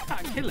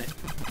can't kill it.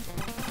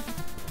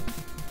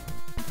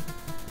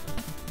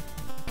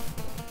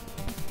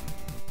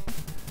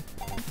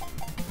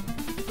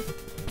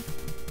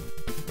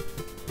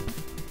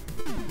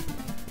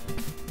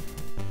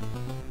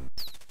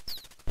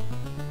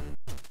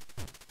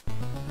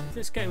 If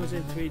this game was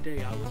in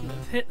 3D, I wouldn't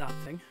have hit that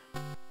thing.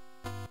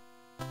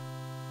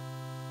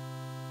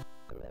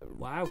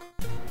 Wow.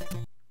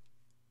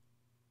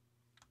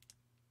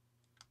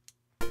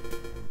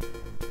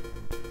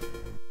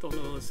 Don't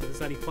know if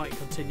there's any point in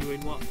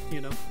continuing what, you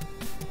know.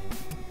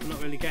 I'm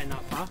not really getting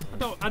that far.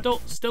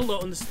 Still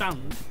don't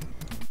understand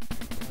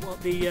what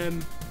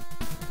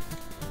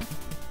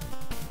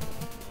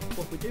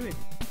what we're doing.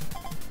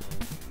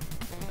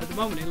 At the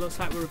moment it looks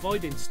like we're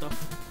avoiding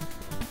stuff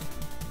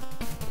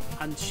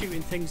and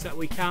shooting things that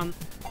we can't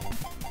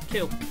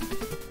kill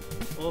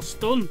or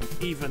stun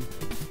even.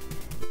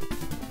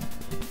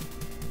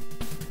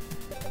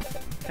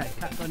 Okay,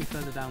 can't go any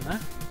further down there.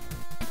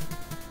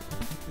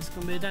 This is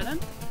going to be a dead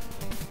end.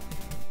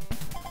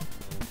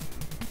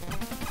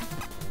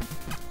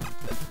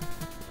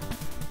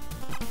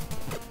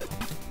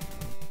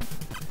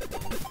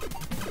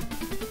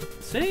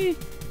 See?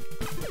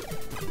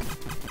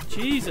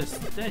 Jesus,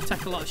 they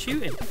take a lot of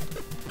shooting.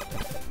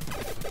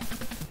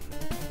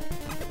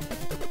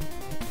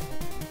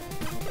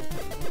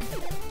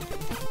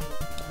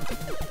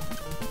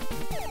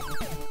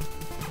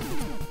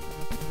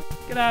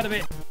 Get out of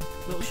it,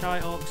 little shy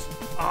hawks.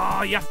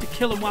 Oh, you have to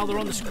kill them while they're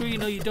on the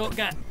screen or you don't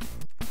get.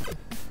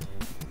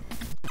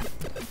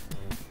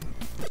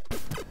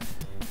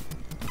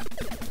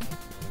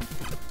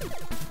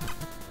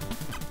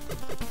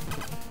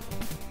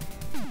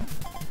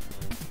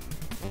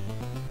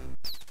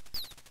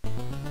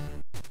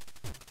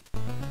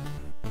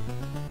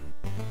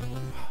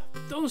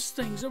 Those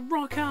things are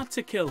rock hard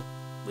to kill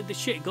with the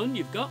shit gun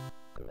you've got.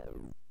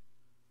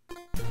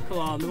 Come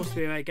on, there must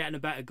be a way of getting a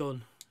better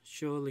gun,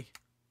 surely.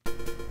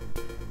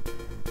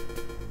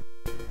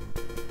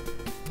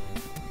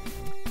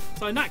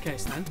 So in that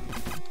case then,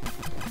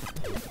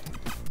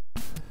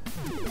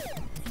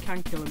 you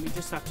can kill them, you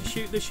just have to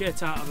shoot the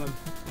shit out of them.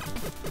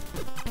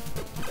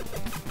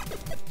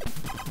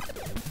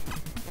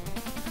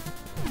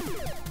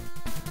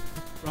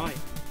 Right,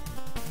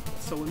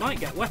 so we might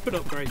get weapon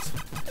upgrades.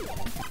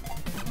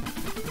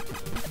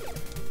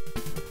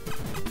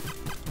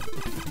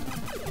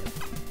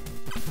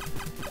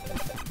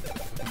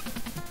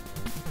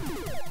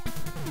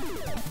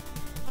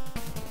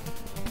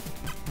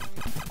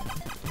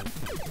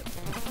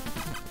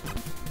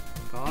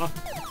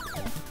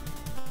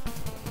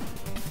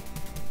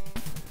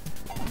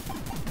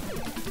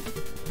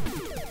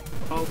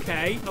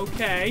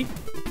 Okay.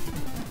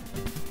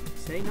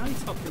 See, now you're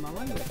talking my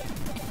language.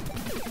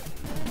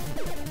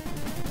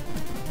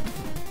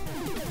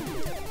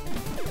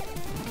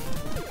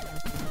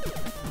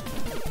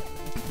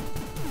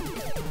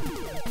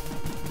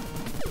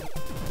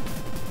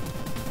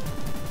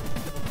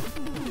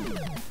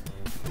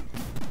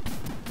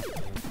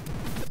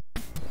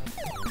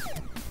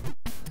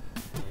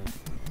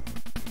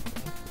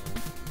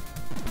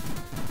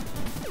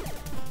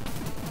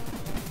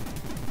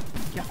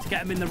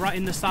 Get them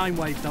in the sine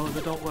wave though, or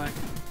they don't work.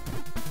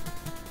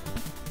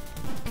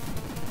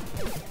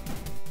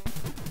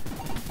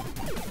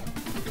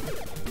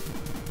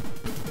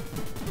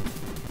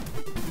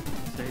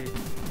 See.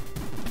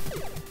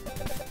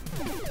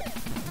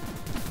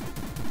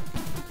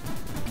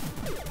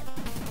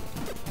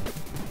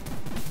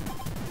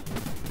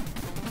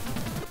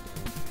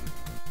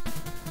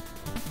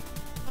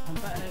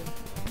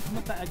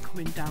 I'm better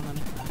coming down on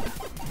it.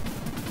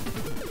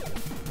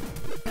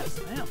 Yes,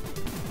 I am.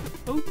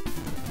 Oh!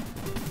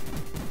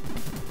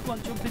 Come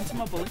on, jump into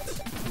my bullets.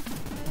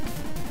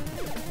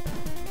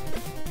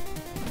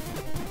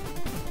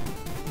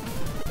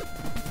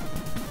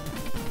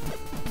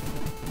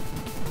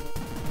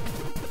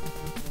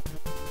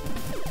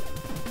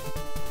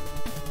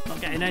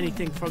 Not getting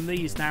anything from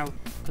these now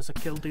because I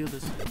killed the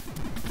others.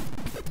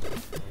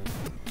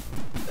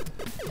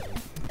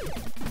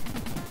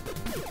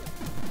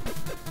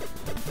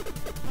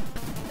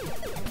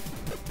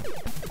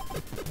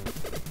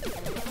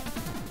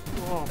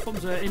 Oh,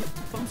 thumbs hurting.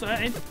 Thumbs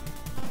hurting.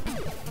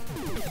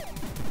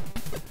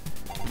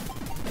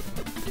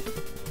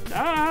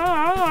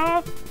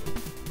 Ah!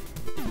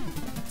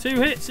 2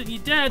 hits and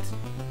you're dead.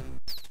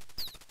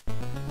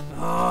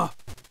 Ah!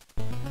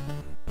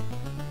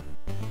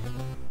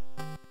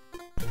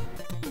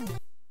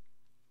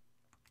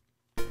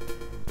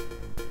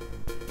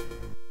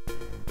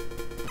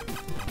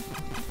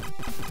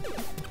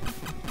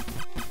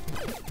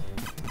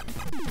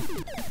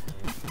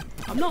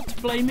 I'm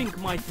not blaming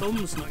my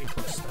thumbs, Naughty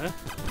Cluster.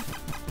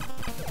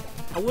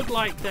 I would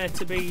like there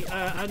to be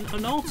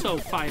an auto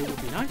fire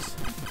would be nice.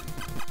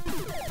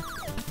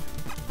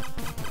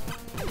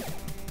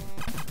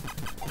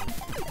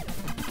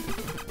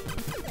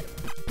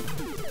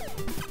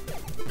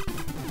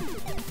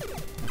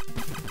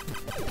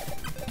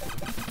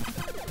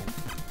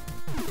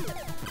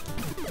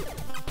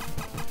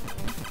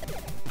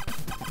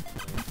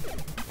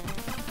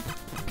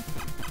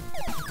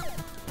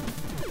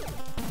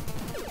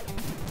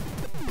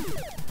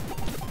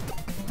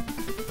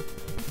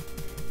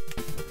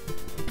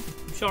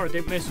 Sure, I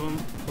didn't miss one,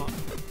 but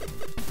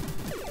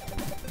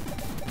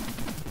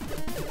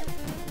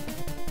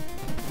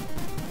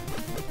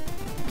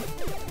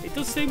it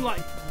does seem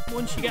like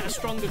once you get a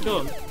stronger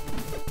gun,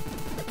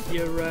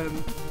 your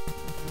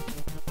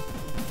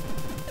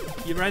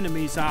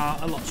enemies are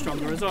a lot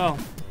stronger as well.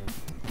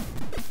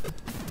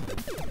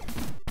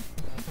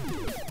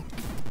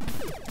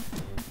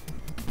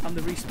 And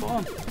they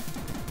respawn.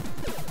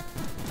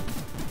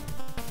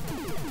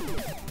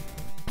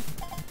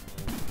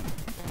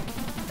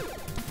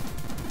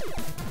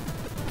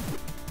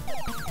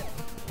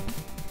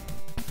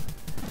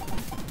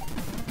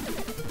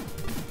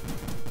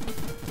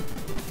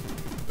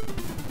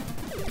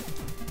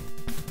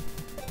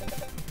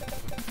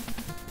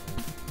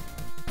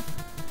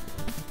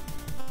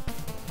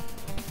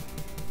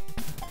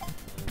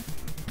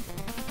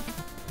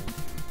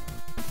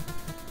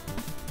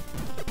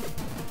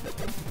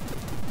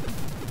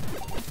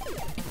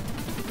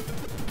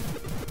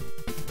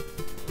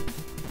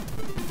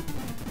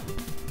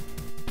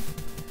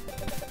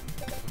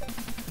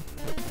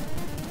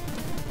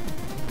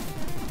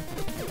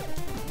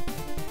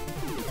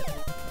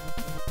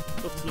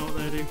 Love to know what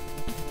they do.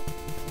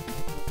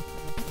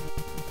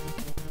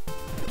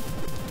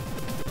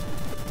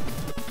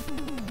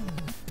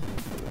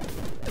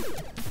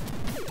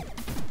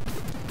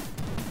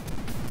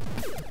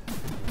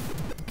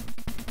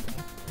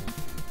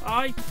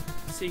 I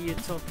see you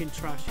talking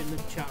trash in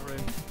the chat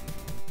room.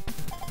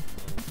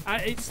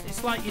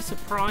 It's like you're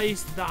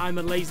surprised that I'm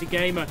a lazy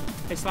gamer.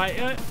 It's like,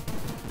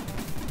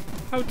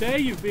 how dare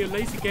you be a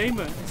lazy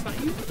gamer? It's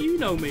like, you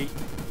know me.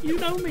 You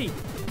know me.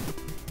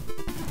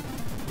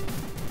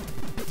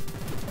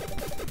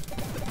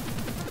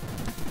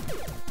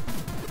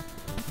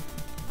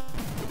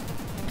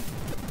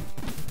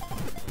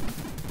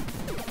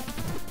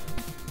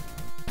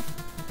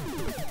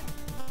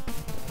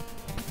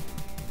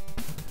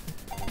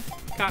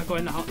 Can't go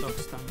in the hot dog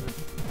stand then.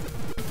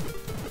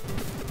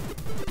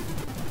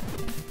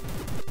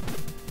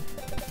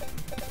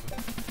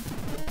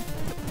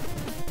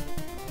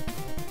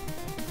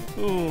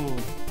 Ooh.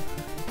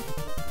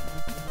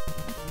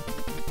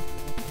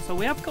 So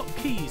we have got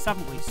keys,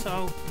 haven't we?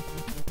 So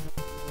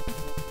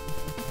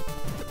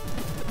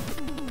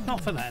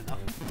not for there though.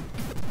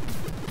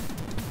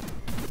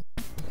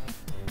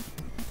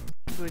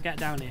 How do we get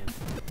down here?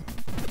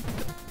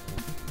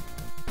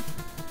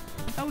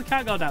 Oh, we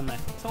can't go down there.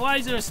 So why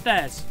is there a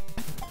stairs?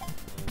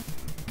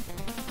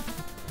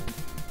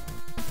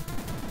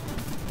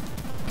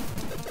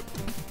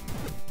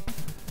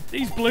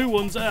 These blue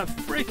ones are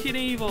freaking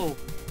evil.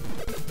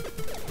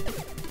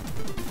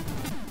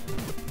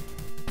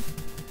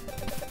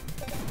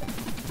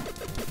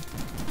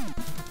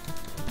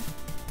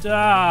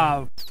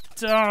 Duh.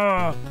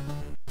 Duh.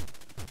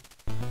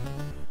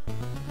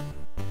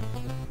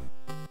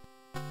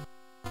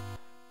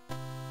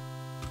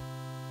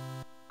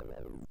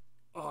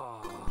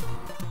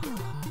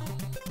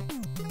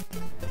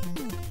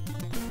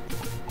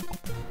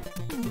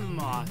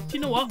 Do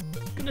you know what?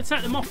 I'm gonna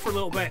take them off for a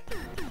little bit.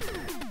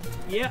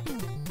 Yeah.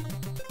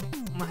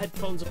 My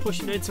headphones are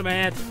pushing into my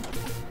head.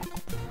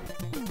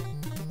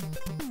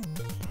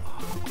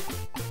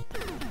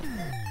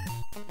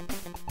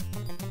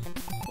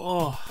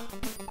 Oh,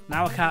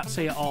 now I can't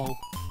see it all.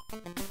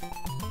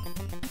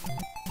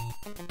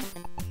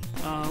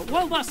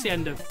 Well, that's the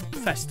end of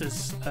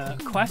Festa's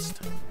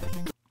quest.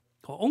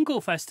 Or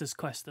Uncle Festa's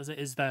quest, as it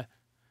is there.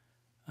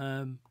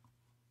 We're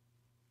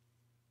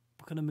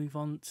going to move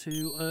on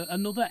to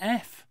another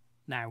F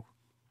now.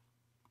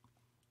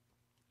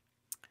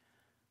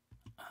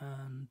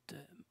 And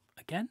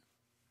again,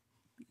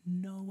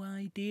 no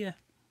idea.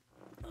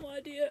 No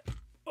idea.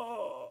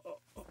 Oh.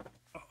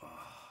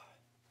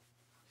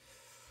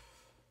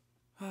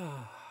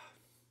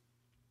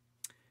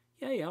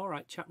 Yeah, all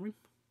right, chat room.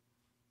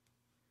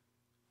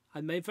 I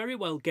may very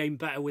well game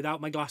better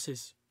without my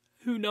glasses.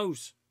 Who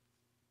knows?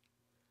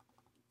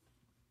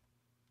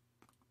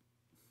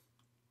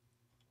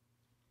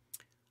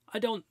 I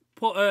don't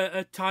put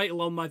a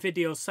title on my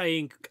video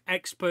saying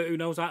expert who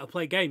knows how to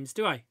play games,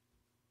 do I?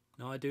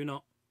 No, I do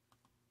not.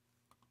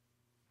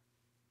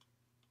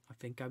 I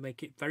think I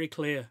make it very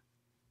clear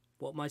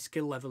what my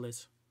skill level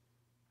is.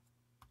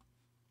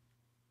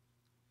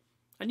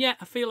 And yeah,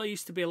 I feel I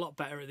used to be a lot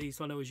better at these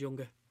when I was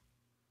younger.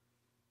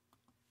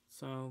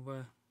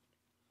 So,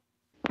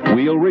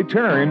 We'll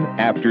return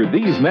after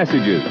these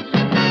messages.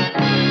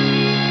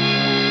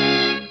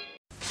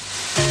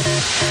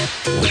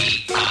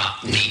 We are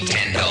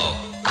Nintendo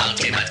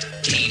Ultimate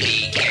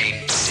TV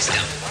Game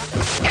System.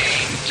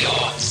 Game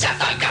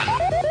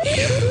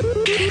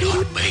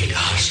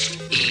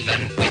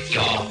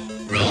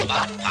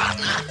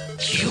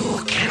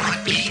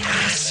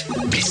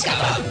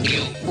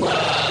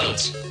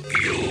worlds.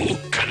 You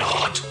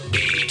cannot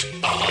beat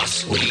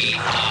us. We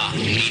are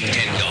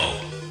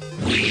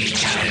Nintendo. We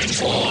challenge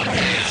for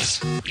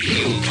theirs.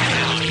 You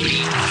cannot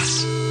beat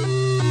us.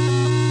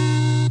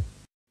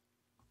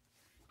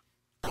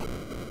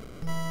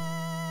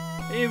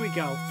 Here we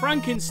go.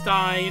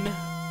 Frankenstein.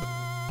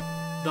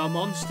 The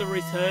monster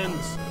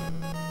returns.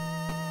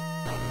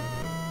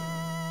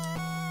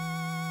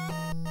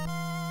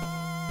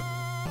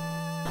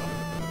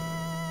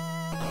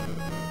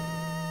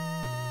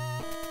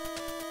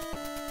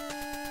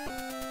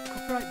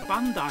 Copyright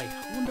Bandai.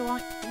 I wonder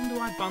why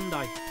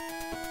Bandai.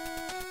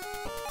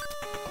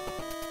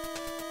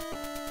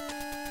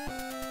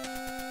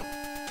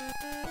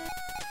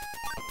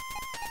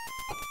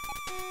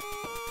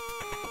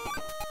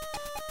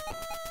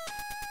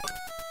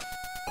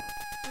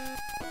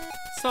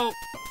 So,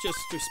 just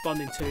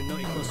responding to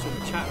Nutty Plus from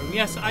the chat room.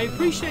 Yes, I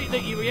appreciate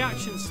that your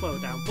reactions slow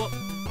down, but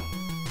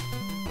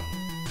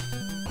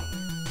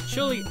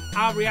surely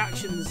our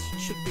reactions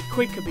should be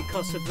quicker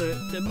because of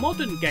the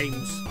modern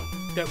games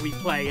that we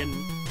play, and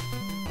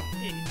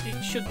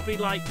it should be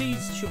like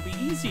these should be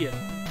easier.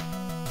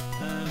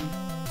 I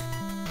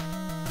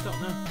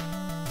don't know.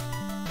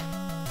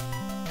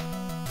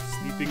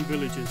 Sleeping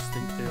villagers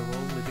think they're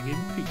all living in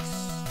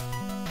peace,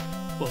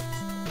 but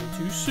all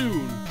too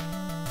soon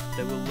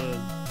they will learn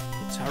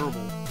the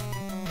terrible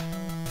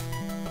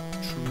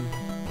truth.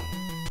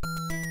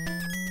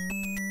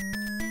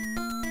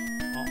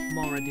 Oh, I'm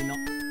already not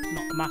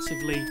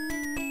massively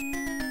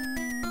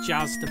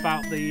jazzed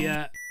about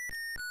the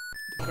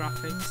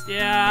graphics.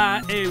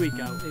 Yeah, here we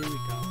go.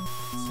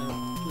 So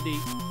bloody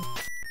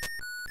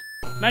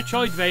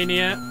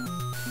Metroidvania.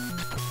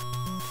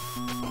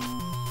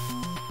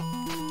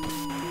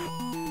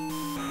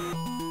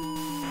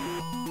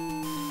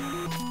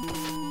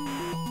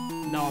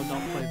 No,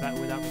 don't play better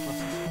without my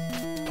glasses.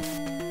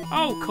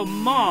 Oh,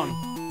 come on!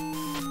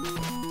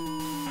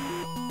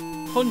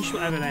 Punch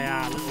whatever they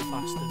are, little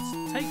bastards.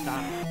 Take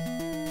that.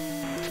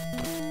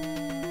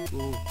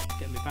 Ooh,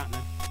 get me back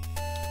now.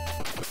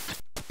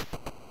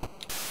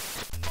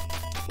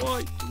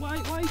 Why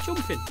are you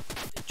jumping?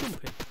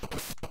 Jumping.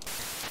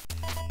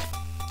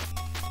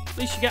 At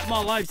least you get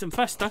more lives than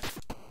Festa.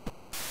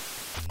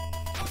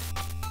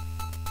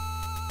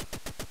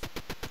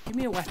 Give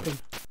me a weapon.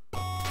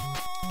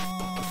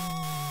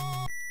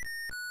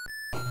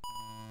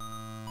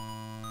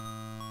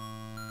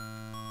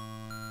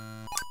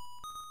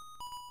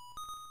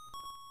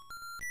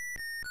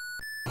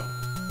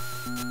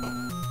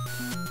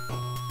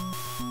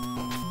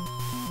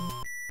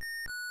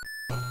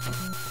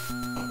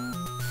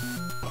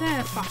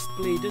 They're fast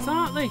bleeders,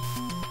 aren't they?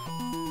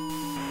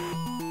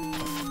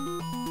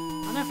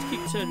 I'd have to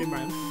keep turning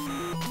round.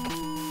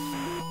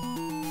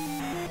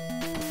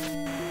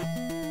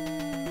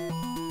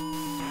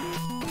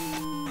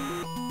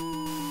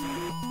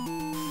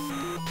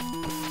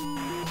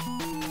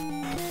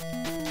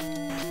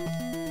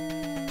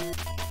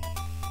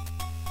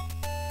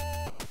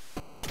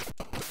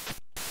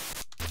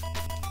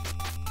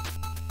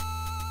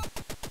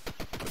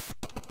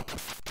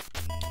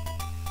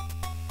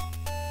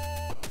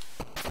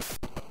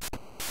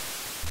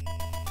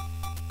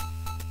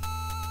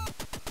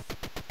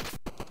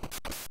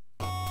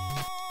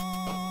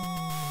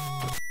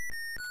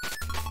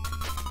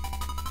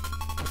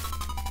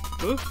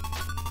 Huh?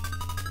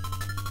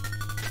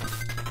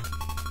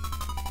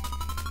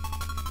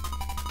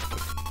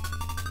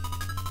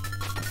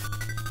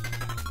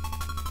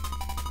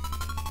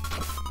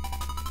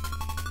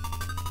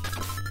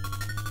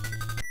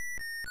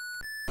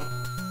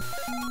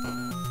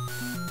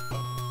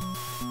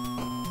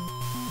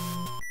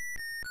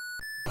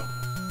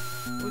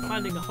 Are we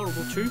finding a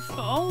horrible truth at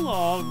all,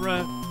 or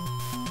I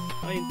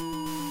mean,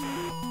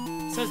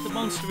 it says the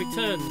monster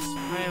returns.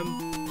 I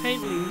am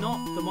patently not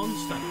the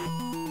monster.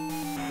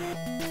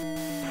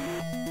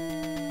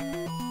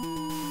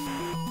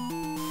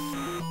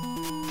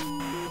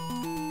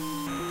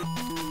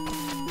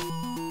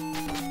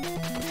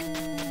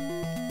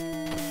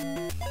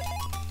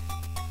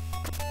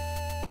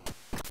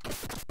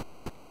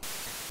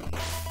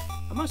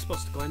 Am I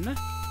supposed to go in there?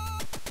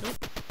 Nope.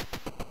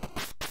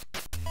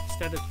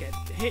 Instead of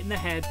getting hit in the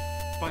head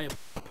by a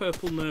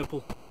purple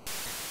nurple.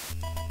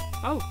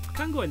 Oh, I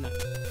can go in there.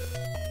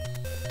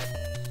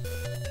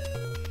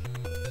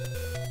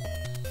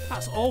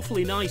 That's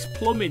awfully nice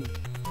plumbing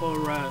for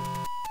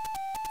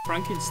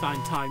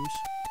Frankenstein times.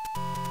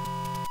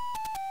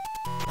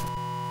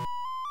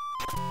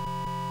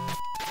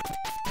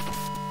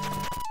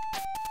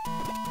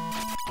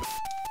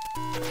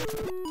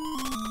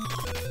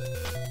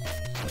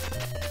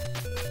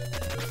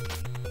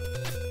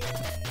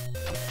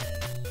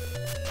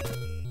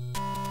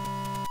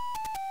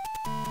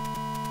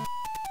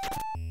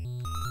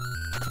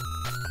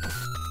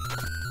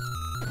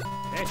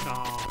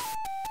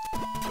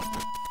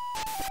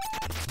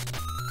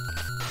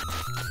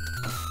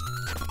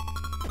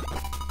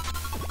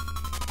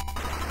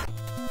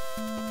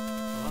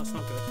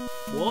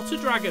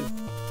 Dragon,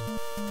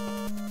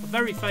 a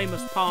very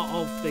famous part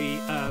of the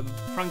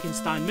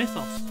Frankenstein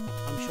mythos.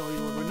 I'm sure you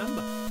will remember.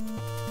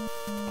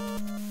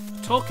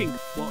 talking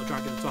water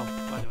dragon as well,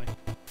 by the way.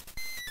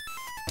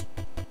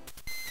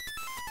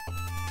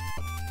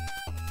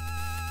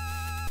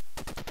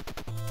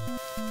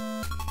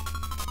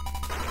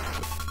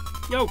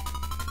 Yo!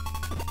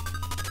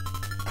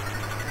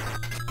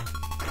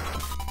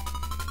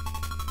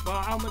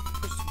 Well, how am I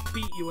supposed to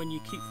beat you when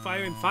you keep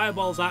firing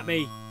fireballs at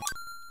me?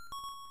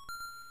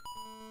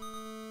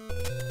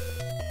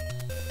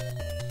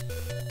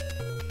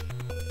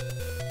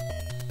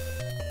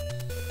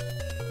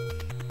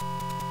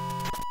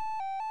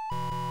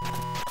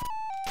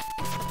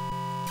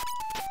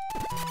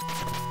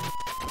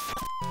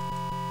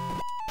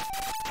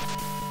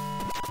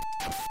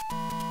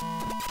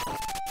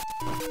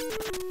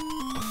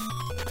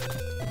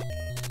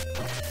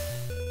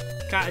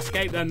 Can't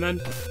escape them then.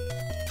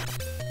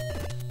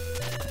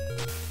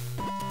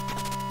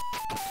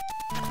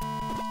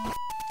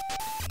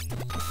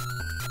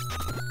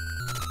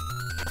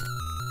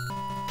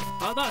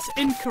 Oh, that's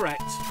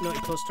incorrect, Nutty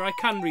Cluster. I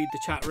can read the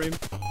chat room.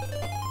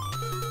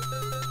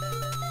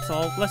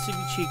 So let's see if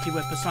you cheeky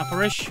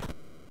whippersnapperish.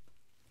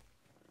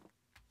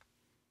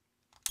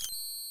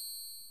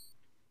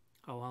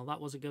 Oh well, that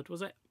wasn't good,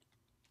 was it?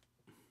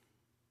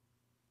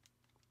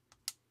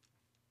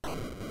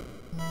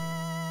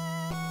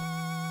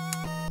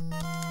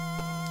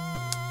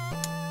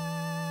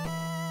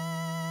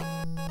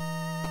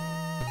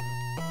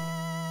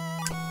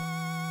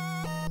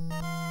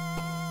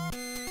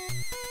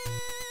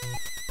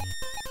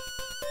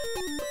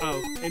 Oh,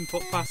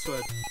 input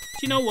password.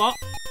 Do you know what?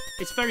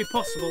 It's very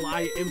possible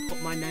I input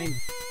my name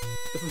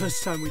the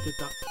first time we did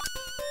that.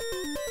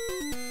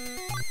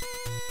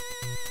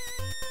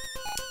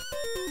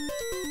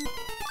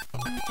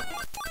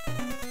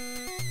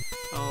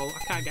 Oh,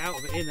 I can't get out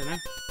of it either now.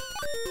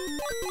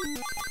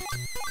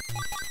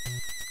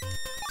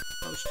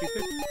 That was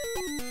stupid.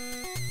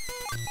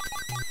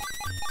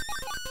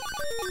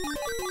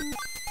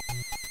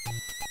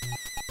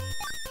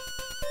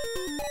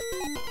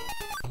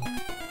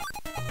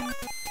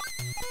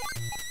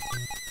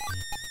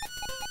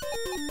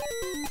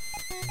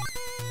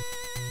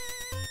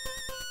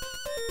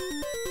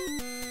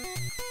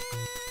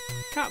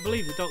 Can't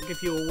believe they don't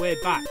give you a way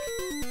back.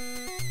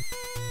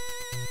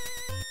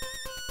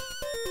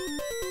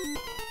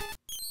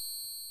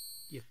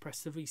 You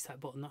press the reset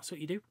button, that's what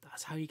you do.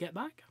 That's how you get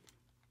back.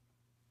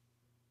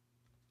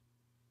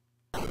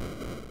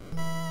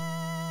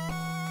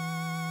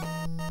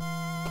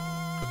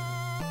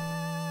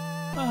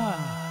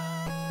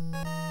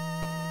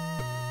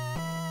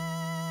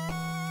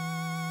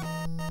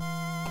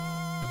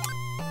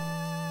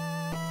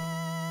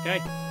 Okay,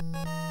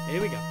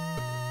 here we go.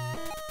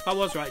 I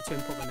was right to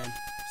input my name.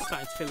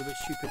 Starting to feel a bit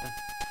stupid then.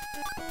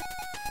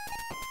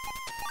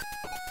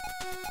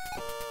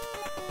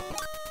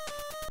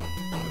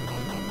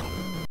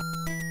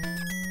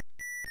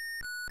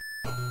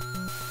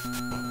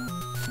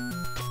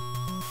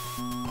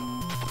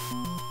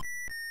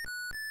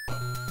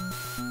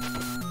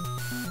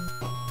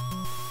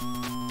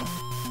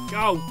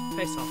 Go!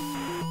 Piss off.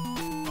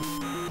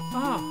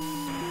 Ah.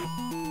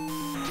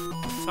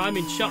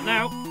 Timing shot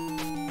now.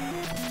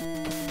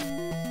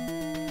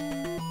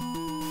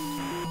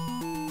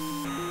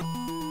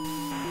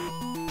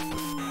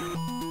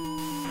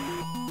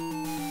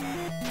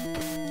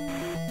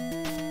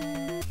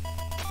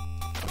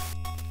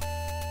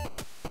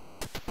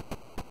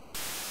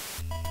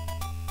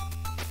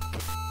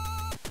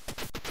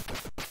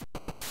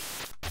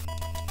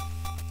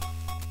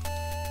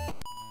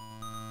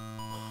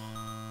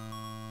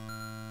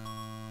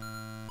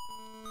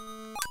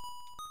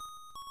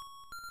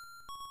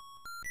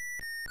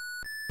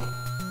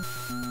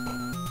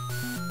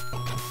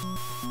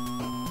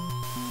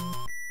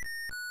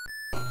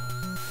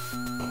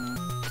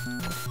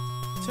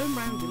 Turn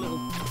round, you little...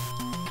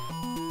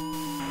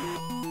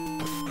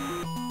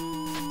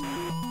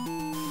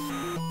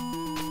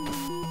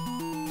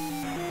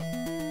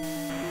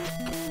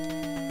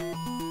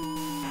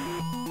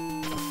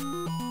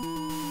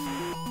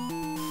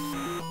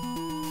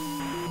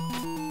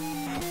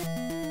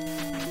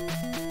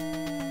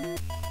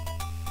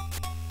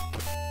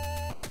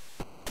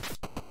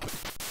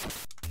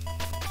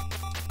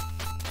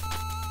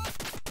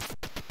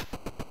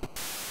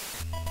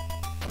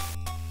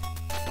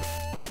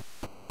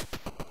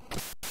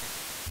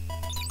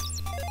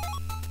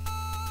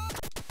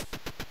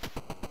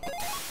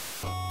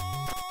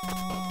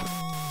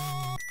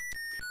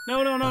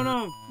 No, no, no,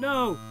 no,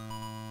 no!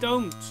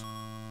 Don't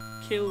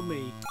kill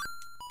me,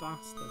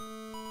 bastard.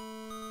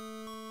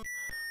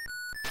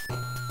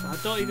 I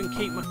don't even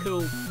keep my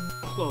cool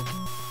club.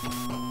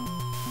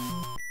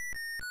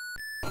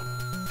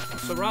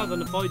 So rather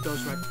than avoid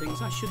those red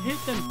things, I should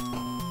hit them.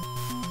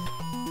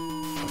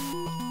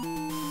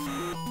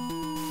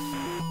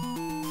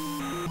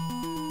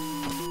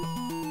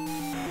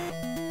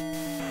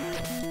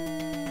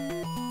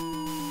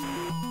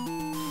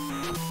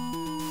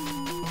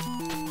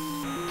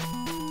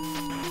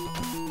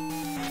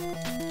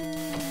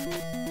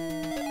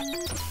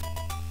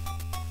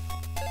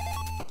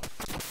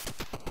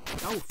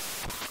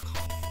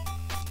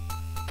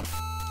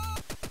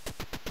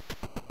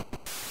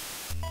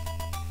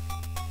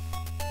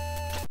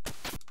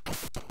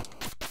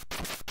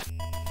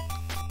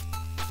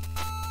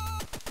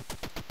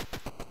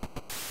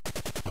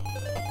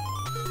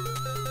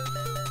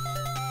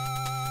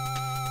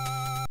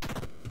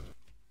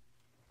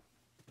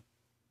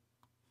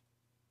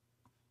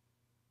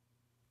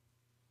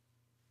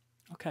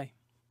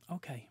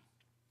 Okay.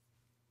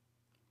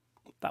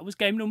 That was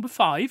game number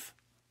 5.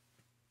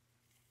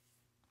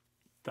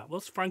 That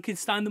was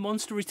Frankenstein the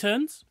Monster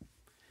Returns.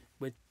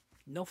 With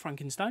no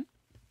Frankenstein.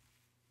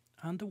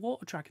 And a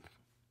water dragon.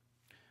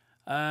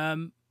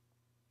 But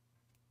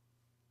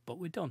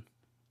we're done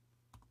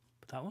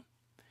with that one.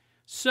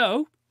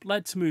 So,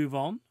 let's move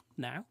on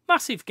now.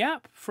 Massive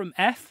gap from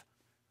F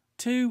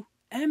to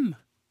M.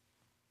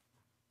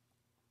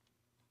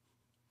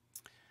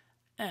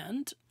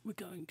 And we're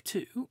going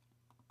to...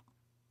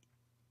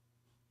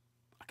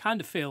 I kind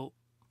of feel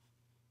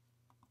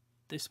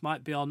this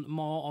might be on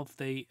more of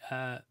the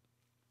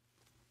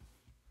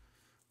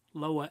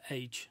lower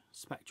age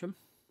spectrum.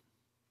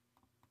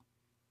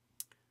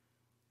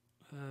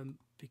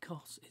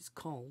 Because it's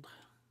called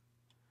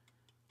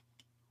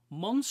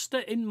Monster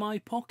in My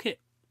Pocket.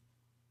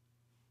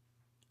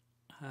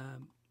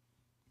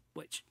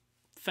 Which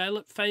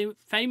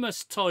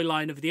famous toy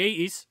line of the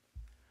 80s.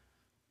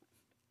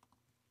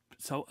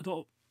 So I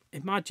don't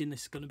imagine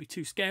this is going to be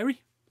too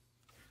scary.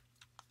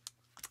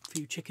 A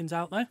few chickens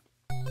out there.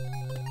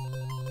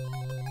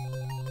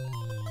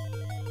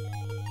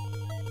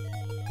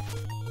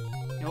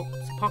 Nope,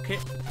 it's a pocket.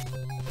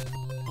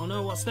 Oh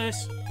no, what's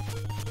this?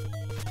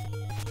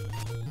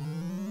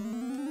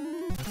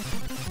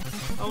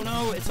 Oh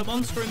no, it's a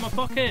monster in my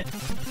pocket.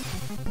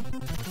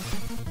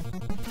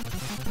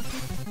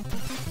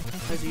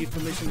 There's a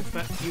euphemism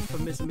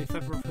if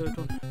ever I've heard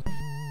one.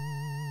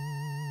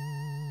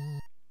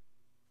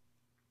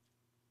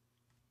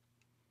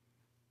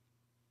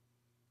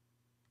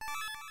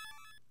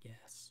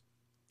 Yes.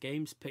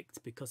 Games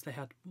picked because they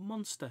had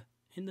Monster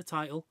in the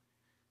title,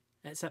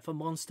 except for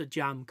Monster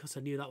Jam, because I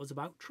knew that was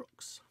about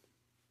trucks.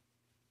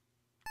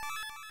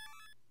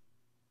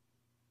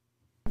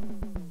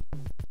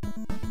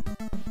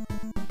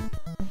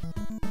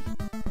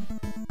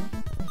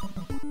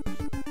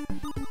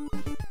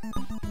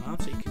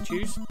 So you can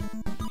choose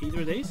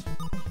either of these.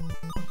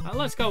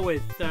 Let's go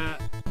with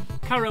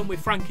carry on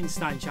with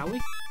Frankenstein, shall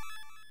we?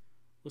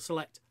 We'll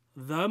select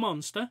the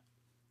monster.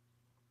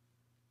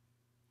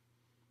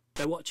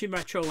 They're watching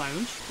Retro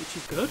Lounge, which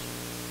is good.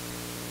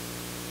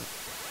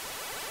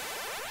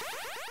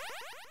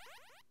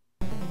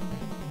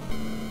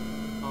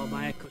 Oh,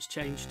 my haircut's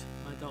changed.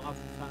 I don't have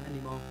that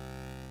anymore.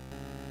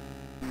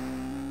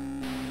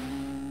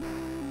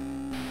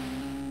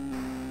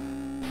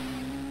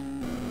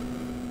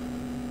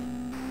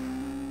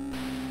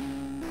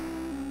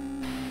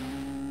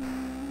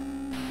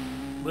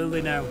 Will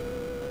they now?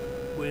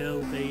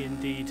 Will they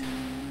indeed?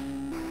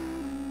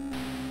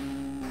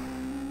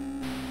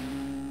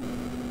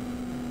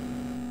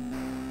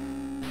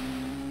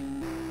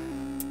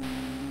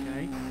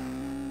 Okay.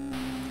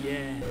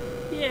 Yeah.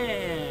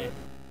 Yeah!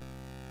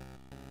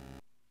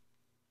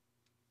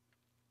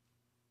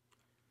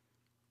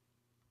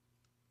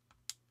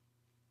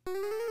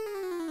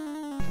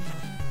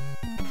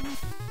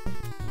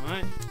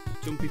 Alright.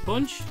 Jumpy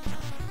punch.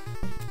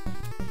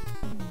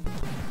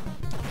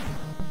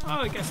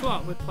 Oh, guess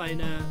what? We're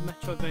playing a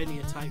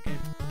Metroidvania type game.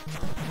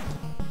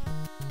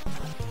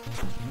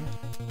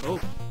 Oh.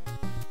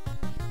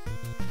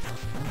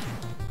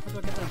 How do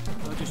I get there?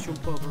 I'll just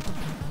jump over.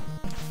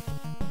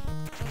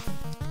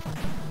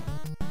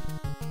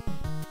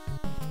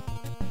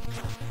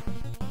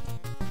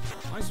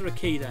 Why is there a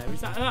key there?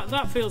 Is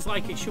that feels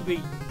like it should be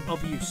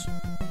of use.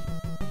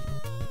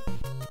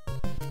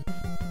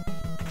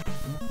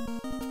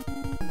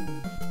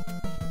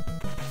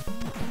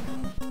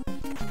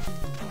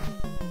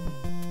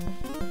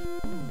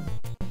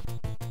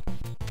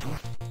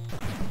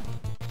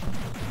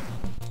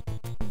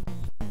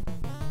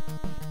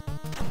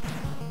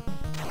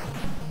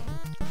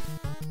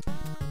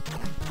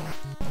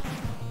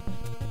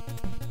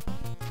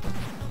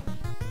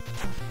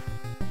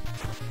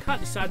 Can't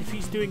decide if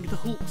he's doing the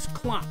Hulk's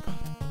clap.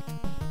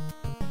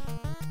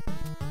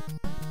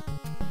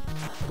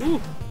 Ooh!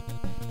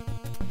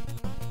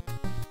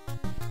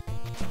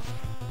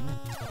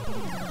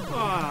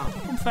 Ah,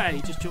 unfair,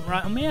 he just jumped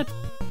right on my head.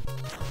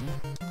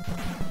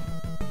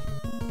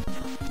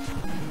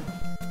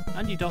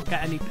 And you don't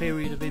get any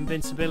period of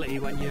invincibility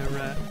when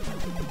you're...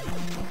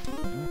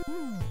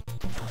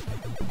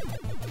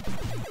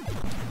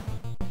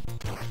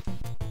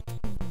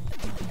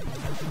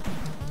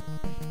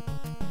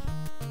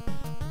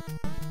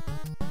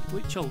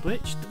 Which old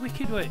witch? The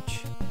Wicked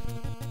Witch.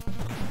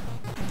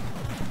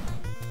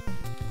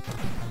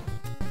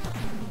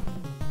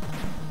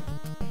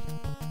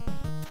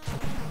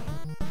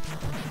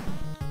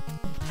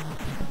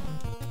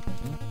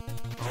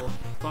 Oh,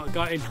 thought I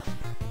got him.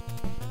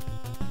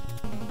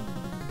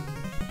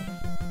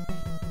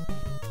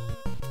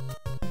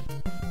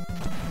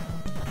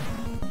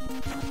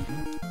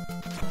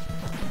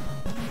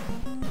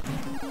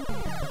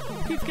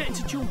 Keep getting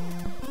to jump.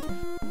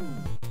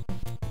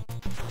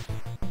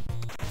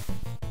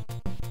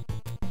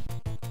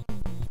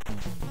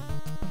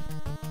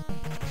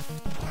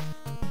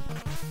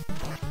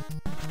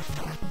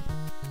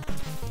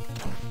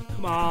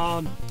 Come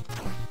on. No,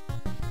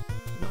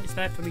 it's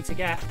there for me to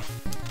get.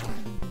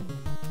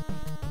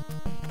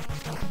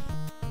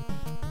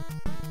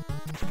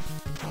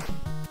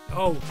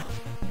 Oh,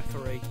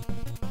 referee.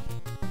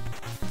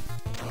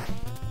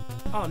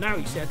 Oh, now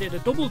you see I did a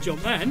double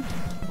jump then.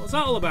 What's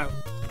that all about?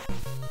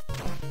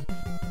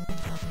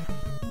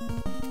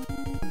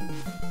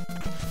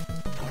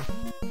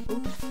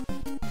 Oops.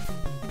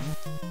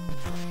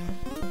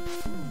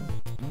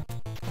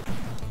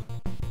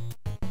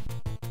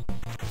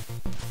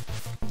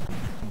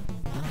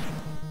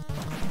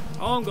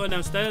 Oh, I'm going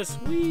downstairs.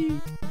 Whee!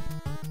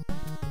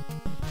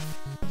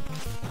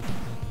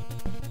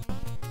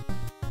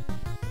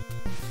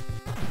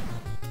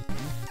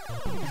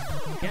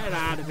 Get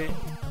out of it.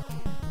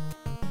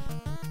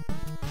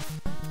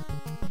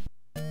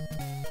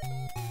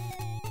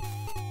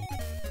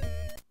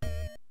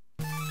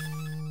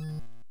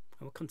 And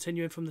we're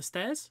continuing from the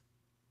stairs.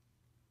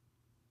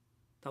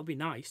 That'll be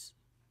nice.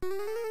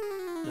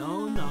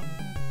 No, not.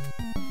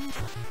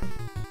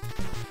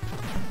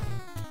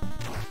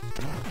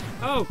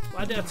 Oh,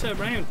 why did I turn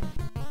around?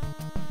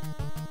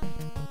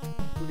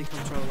 Bloody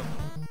controller.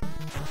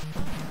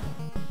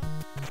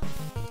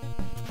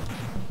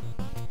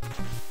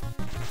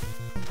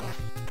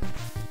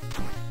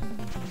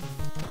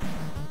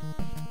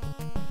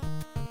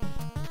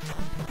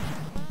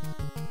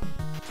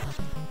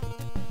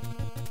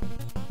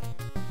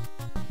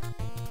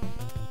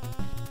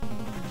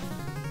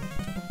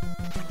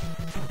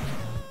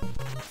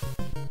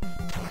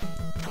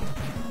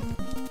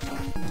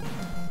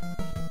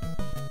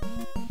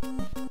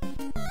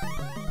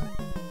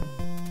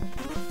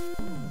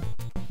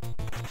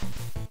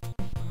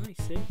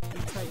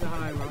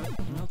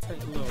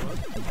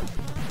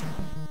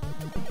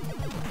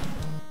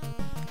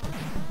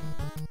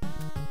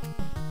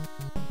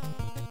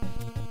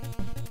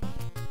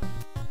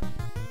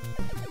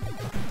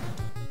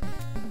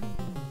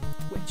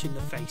 In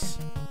the face.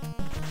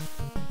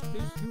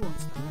 Who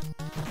wants that?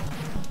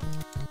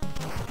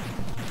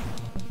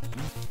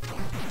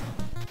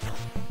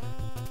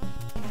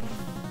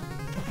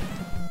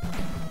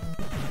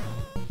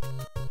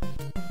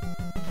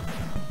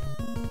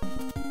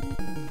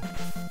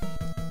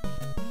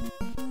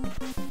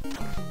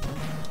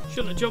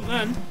 Shouldn't have jumped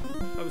then.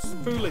 I was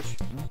foolish.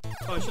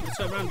 Oh, I shouldn't have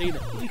turned around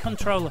either. The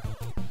controller.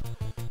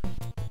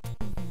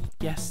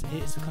 Yes,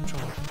 it is a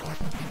controller.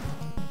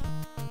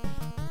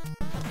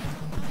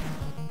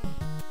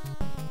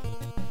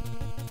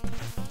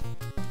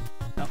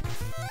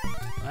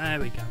 There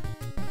we go.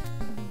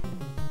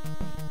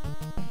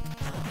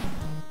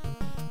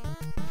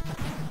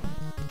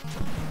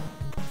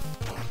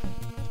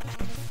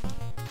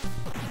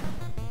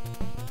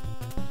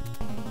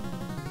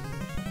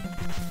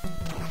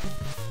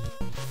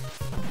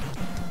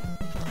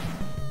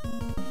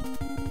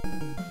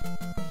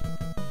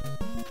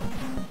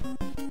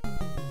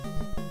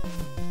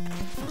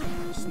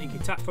 Sneaky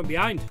attack from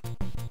behind.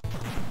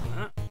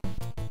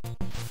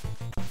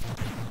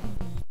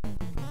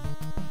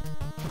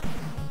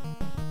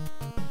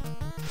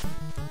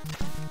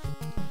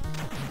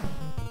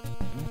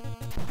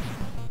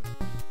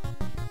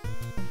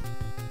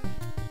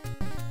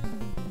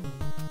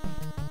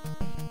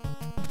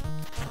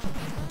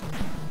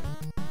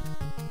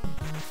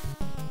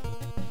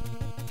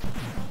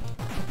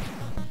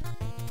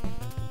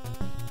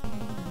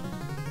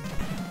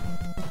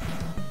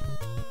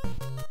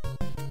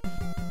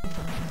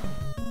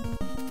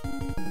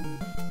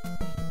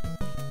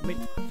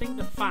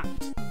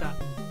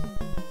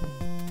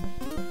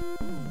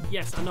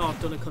 Yes, I know I've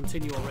done a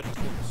continue already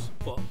once,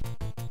 but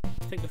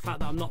I think the fact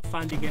that I'm not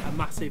finding it a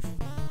massive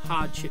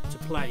hardship to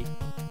play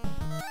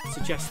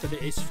suggests that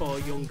it is for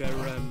younger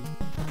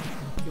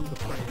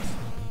players.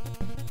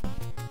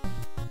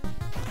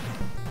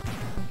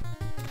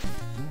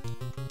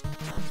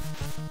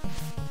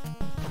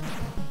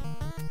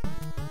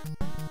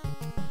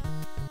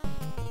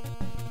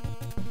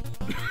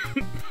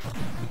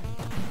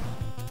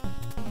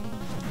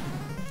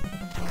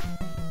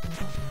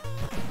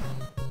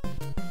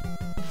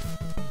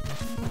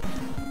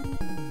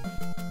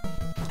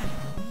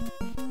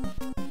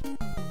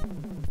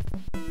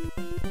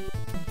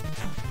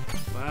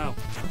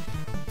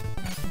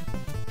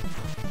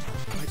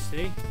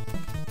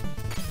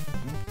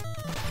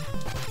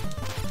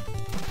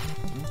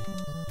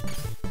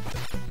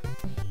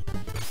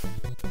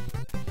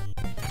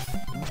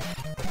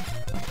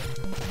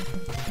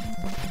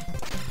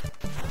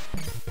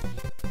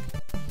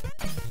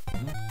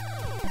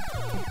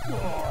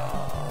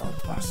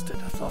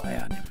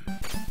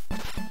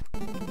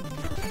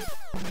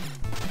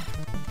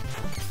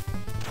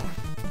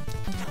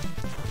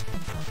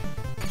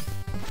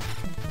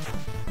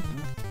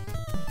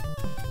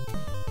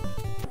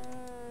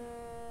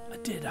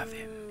 Did have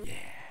him, yeah.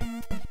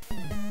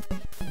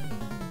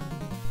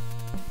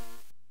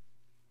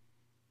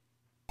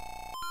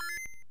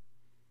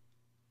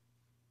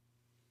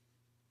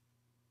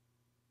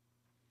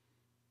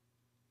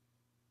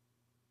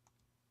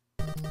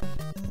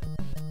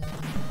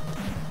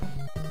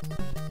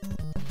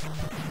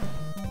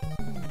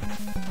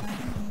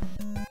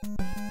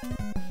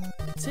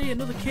 See,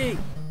 another key.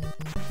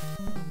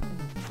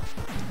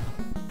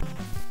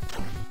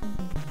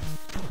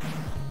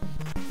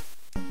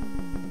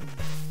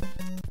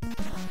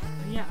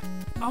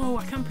 Oh,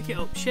 I can pick it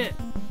up. Shit.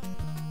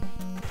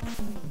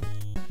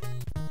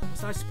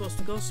 Was I supposed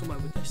to go somewhere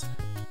with this?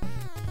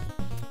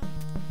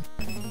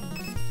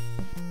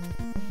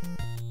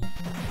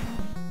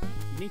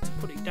 You need to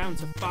put it down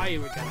to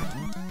fire again.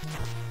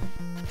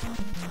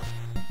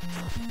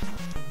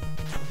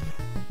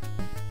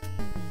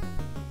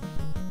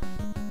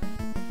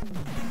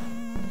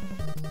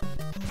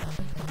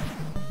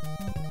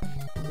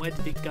 Where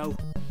did it go?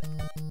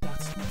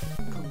 That's a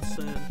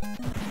concern.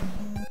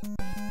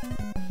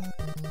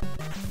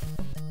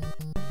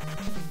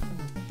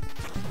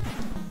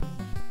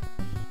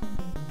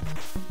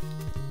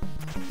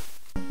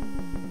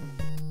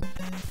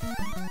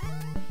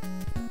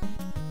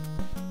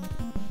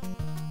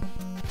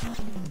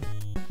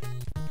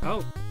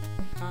 Oh,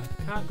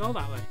 can't go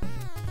that way.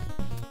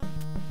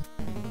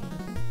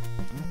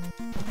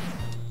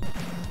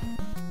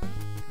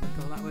 Can I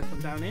go that way from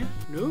down here?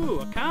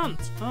 No, I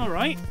can't. All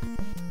right.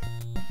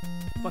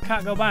 But I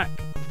can't go back.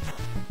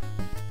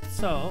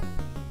 So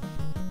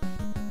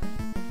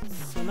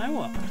now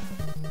what?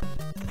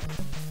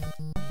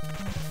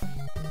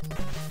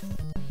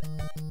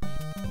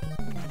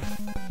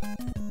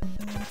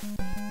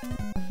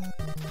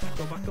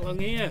 Go back along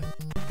here.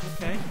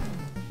 Okay.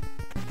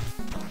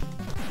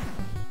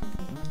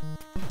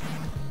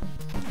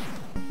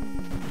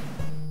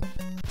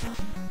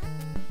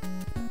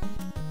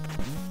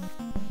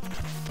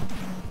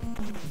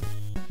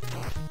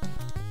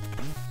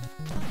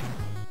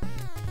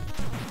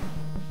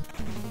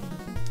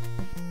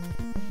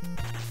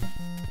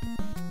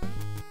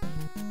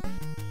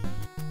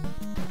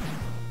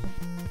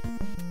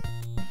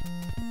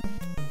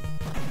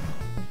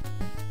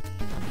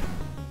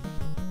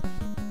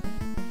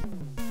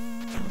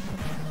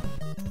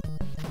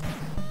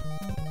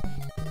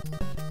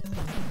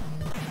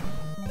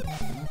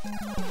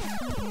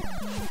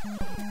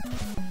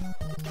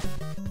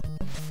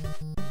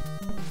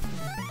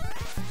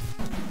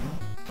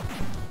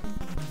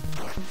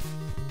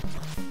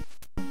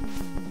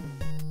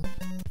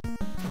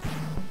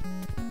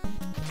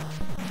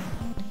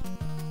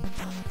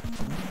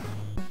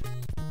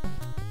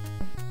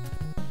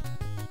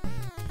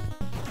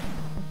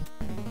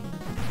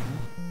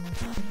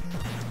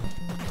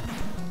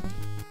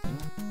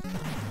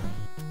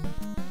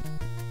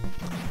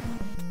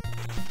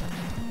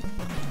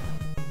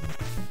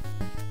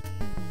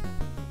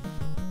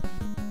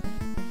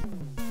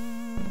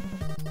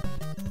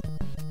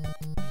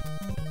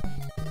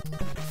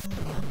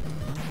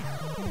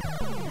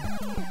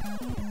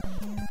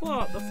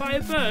 What? The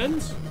fire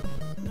burns?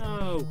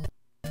 No.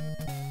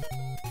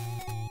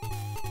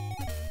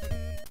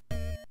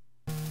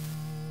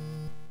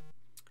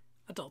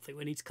 I don't think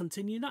we need to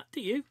continue that, do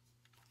you?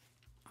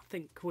 I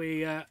think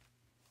we've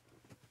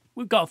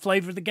got a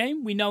flavour of the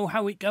game. We know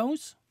how it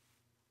goes.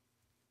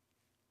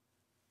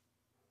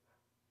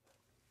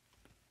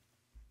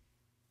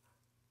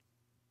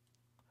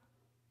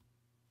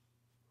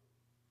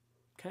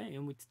 Okay,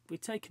 and we're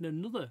taking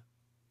another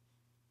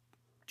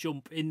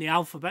jump in the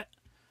alphabet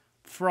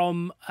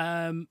from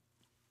M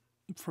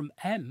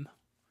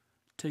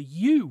to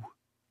U.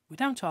 We're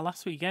down to our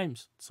last 3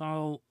 games,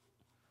 so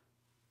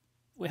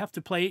we have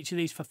to play each of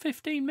these for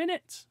 15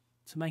 minutes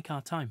to make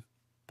our time,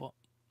 but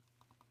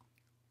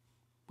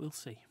we'll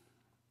see.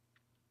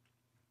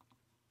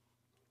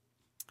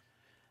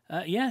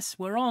 Yes,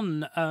 we're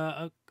on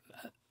a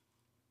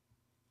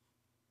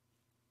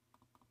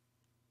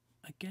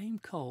game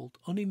called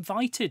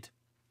Uninvited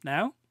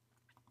now,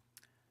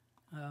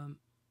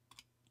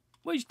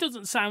 which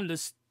doesn't sound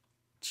as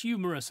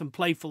humorous and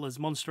playful as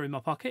Monster in My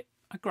Pocket,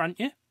 I grant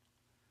you.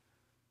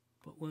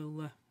 But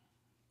we'll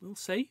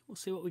see. We'll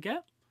see what we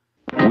get.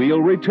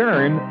 We'll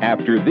return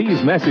after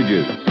these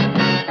messages.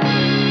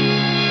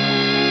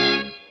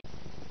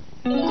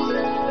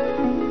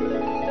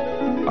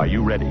 Are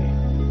you ready?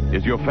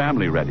 Is your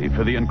family ready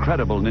for the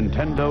incredible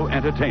Nintendo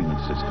Entertainment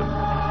System?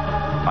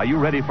 Are you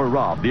ready for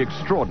Rob, the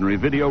extraordinary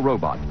video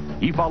robot?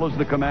 He follows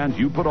the commands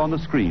you put on the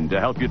screen to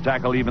help you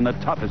tackle even the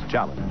toughest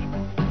challenge.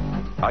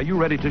 Are you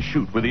ready to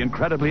shoot with the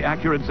incredibly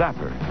accurate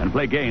zapper and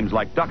play games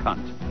like Duck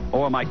Hunt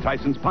or Mike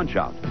Tyson's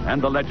Punch-Out and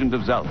The Legend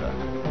of Zelda?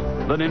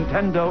 The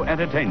Nintendo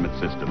Entertainment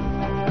System.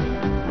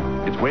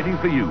 It's waiting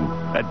for you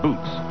at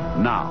Boots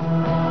now.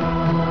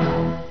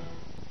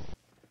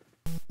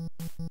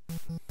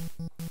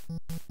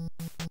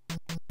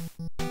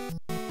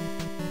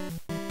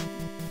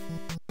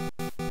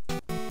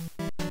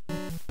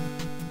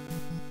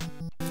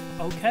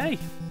 Okay.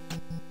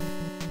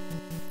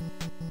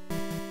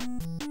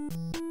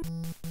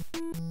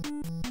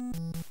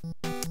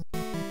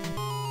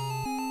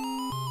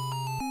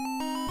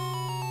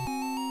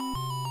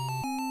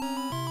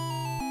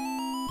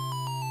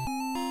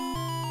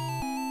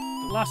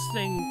 The last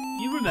thing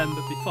you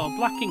remember before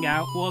blacking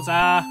out was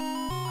a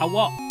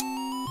what?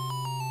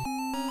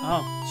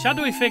 Oh,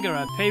 shadowy figure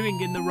appearing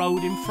in the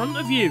road in front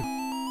of you.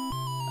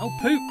 Oh,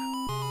 poop.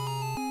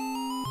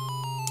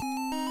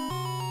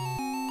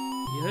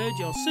 You heard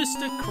your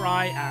sister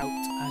cry out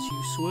as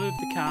you swerved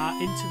the car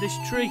into this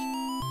tree.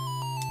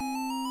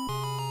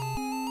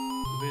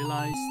 You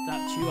realise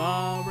that you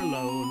are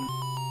alone.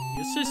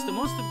 Your sister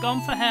must have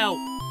gone for help.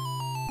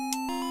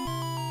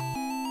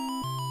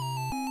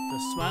 The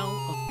smell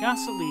of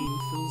gasoline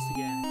fills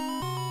the air.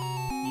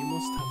 You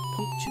must have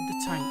punctured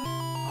the tank.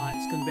 Ah,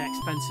 it's going to be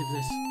expensive,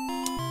 this.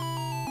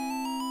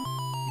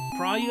 You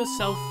pry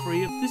yourself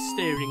free of the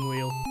steering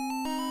wheel.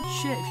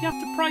 Shit, if you have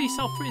to pry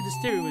yourself free of the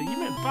steering wheel,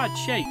 you're in bad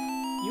shape.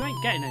 You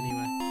ain't getting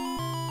anywhere.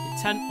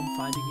 Intent on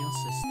finding your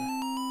sister.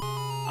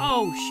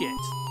 Oh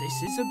shit,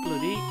 this is a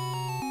bloody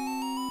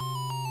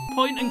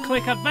point and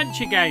click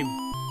adventure game.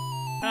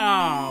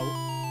 Oh.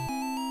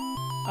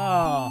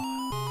 Oh.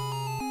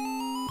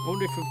 I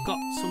wonder if we've got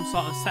some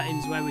sort of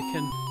settings where we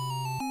can...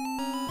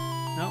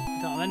 No, we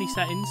don't have any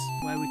settings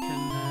where we can...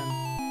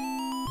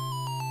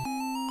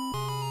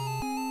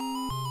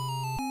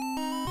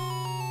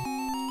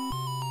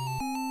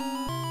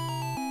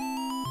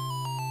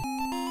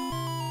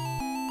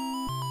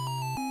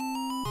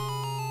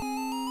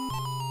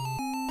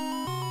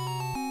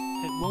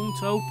 It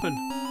won't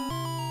open.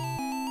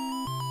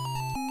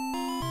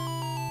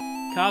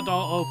 Car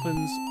door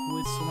opens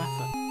with some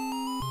effort.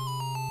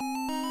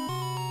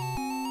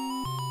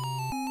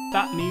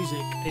 That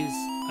music is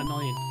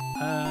annoying.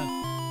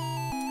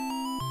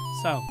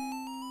 So,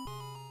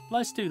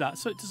 let's do that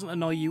so it doesn't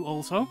annoy you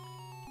also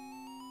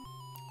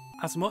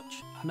as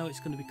much. I know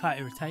it's going to be quite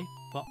irritating,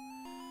 but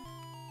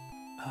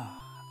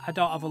I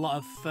don't have a lot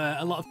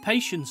of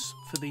patience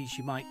for these.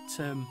 You might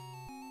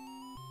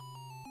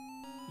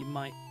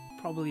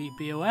probably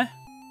be aware.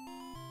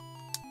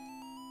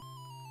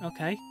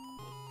 Okay.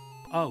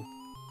 Oh,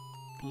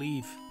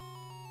 leave.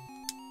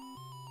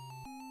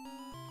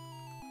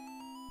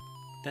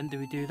 Then do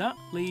we do that?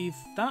 Leave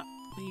that.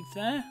 Leave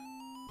there.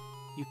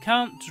 You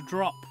can't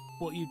drop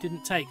what you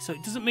didn't take. So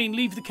it doesn't mean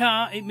leave the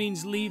car. It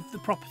means leave the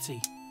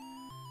property.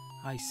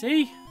 I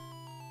see.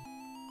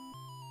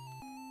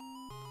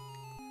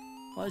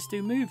 Let's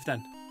do move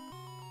then.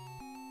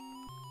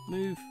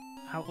 Move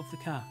out of the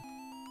car.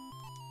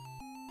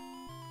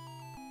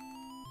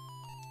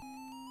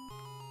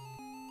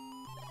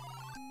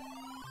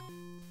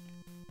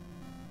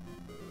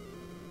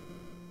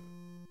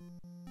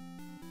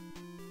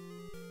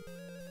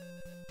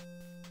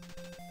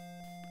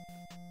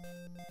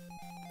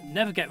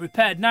 Never get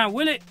repaired now,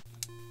 will it?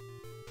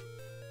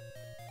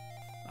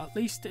 At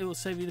least it will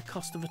save you the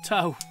cost of a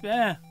tow.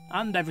 Yeah,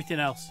 and everything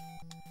else.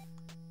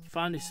 You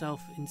find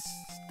yourself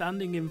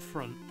standing in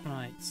front.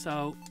 Right,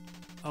 so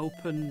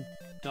open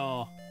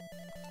door.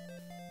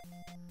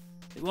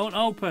 It won't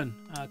open.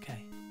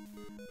 Okay.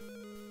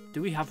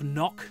 Do we have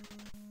knock?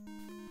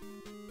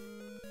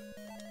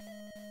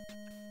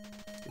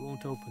 It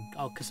won't open.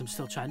 Oh, because I'm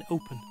still trying to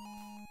open.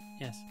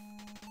 Yes.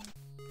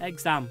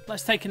 Exam.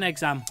 Let's take an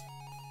exam.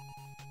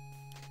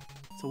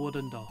 It's a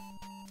wooden door.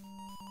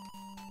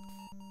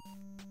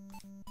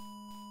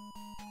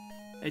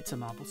 It's a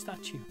marble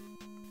statue.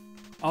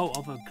 Oh,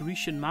 of a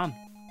Grecian man.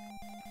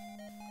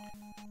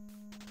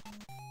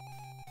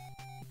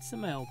 It's a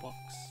mailbox.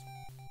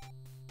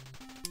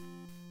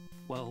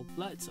 Well,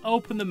 let's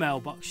open the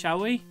mailbox, shall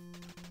we?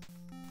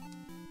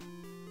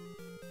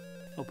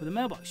 Open the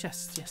mailbox.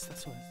 Yes, yes,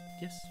 that's what it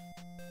is. Yes.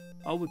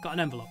 Oh, we've got an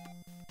envelope.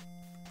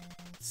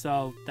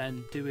 So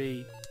then do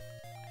we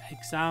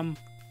exam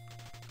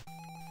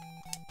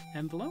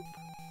envelope?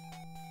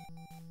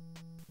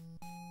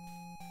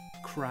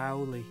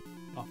 Crowley,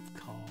 of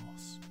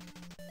course.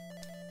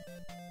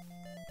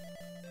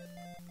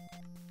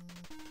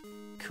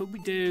 Could we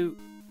do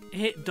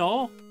hit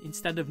door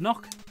instead of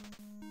knock?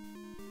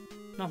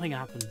 Nothing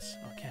happens.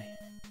 Okay.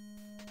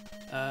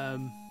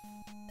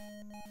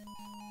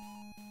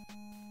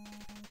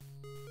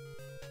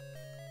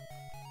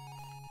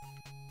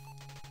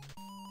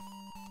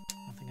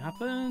 Nothing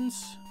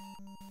happens.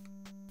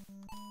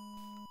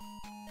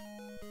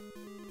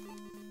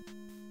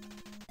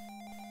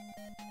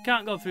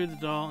 Can't go through the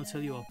door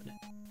until you open it.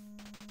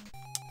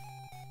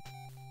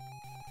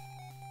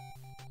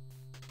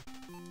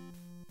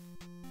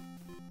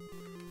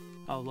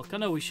 Oh look, I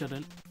know we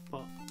shouldn't,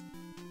 but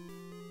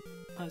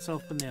let's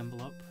open the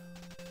envelope.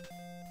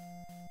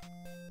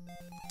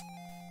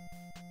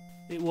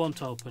 It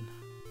won't open.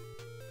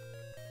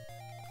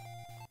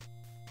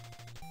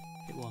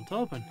 It won't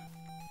open.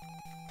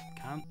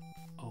 Can't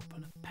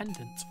open a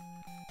pendant.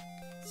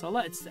 So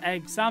let's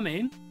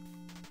examine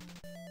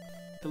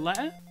the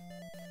letter.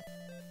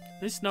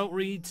 This note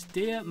reads,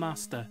 "Dear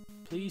Master,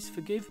 please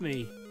forgive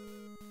me.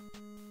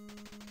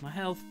 My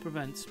health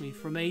prevents me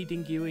from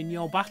aiding you in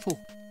your battle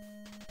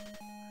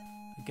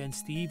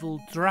against the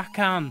evil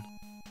Dracula.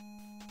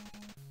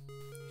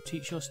 You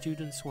teach your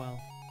students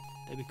well.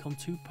 They become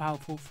too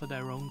powerful for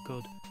their own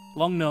good.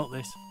 Long note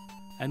this.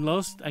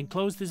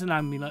 Enclosed is an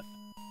amulet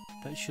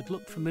that should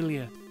look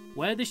familiar.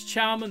 Wear this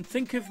charm and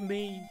think of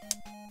me.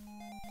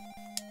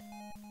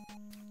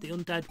 The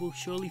undead will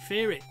surely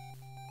fear it."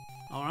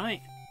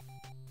 Alright.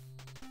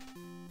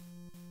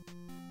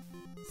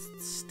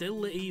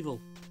 Still the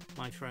evil,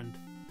 my friend.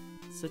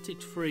 Set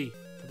it free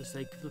for the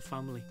sake of the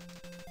family.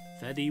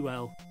 Fare thee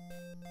well.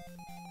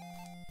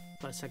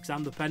 Let's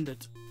examine the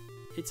pendant.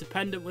 It's a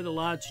pendant with a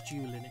large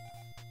jewel in it.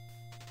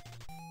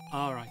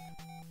 Alright.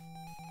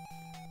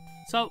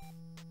 So,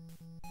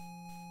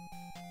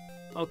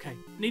 okay,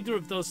 neither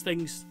of those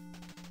things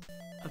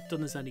have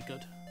done us any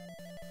good.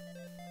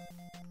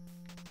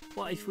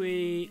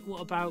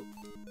 What about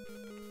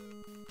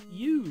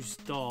use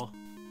door?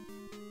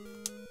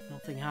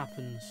 Nothing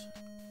happens.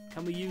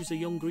 Can we use a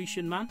young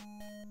Grecian man?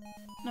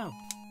 No.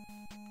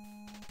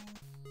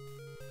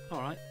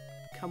 Alright,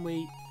 can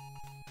we...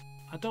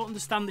 I don't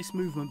understand this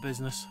movement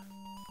business.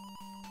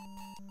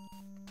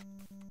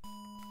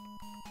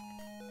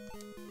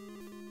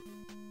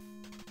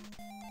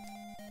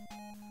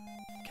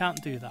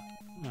 Can't do that.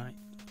 Right.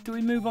 Do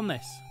we move on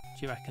this,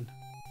 do you reckon?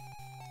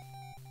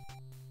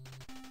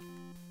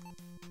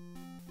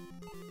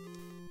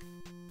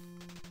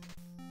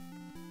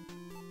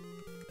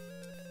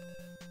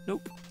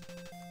 Nope.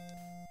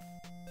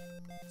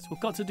 So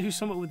we've got to do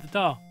something with the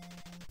door.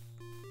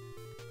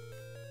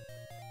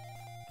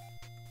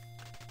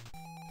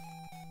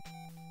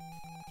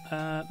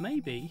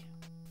 Maybe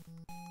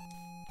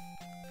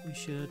we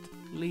should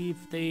leave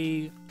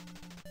the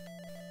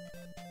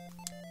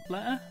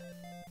letter.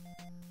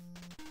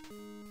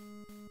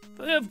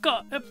 But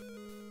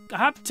I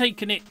have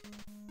taken it.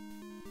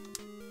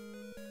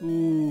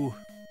 Ooh.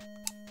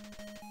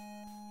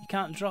 You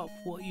can't drop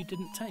what you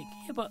didn't take.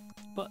 Yeah, but.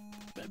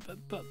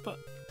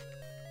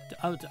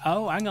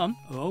 Oh, hang on.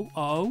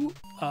 Oh.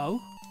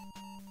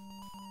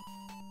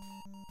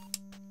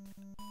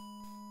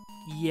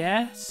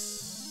 Yes.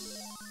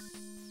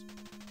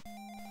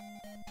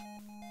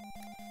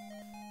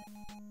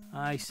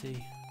 I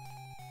see.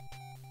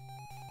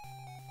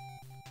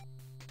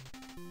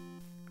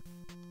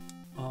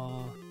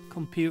 Oh,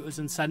 computers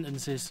and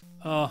sentences.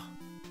 Oh.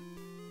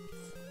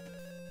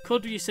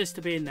 Could your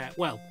sister be in there?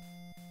 Well,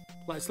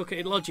 let's look at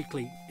it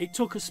logically. It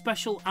took a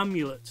special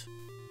amulet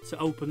to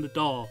open the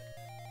door.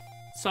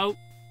 So,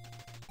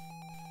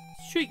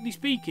 strictly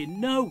speaking,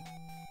 no.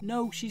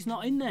 No, she's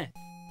not in there.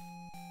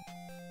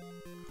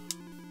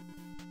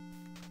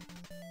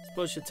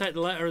 Suppose she'll take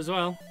the letter as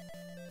well.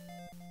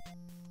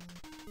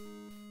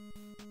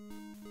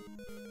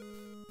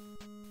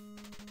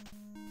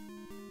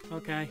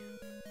 Okay.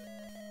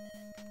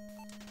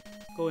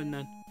 Go in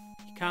then.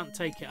 You can't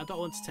take it. I don't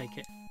want to take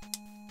it.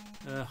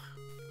 Ugh.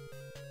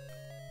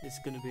 It's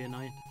going to be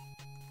annoying.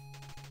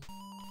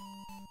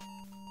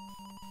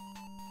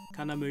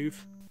 Can I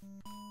move?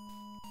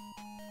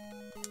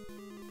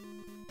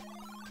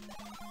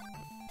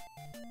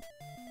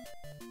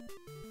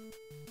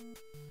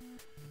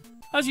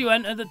 As you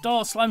enter, the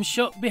door slams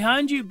shut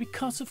behind you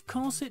because of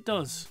course it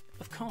does.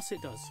 Of course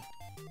it does.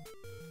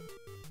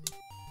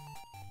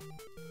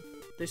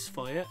 This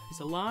foyer is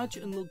a large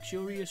and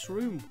luxurious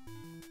room.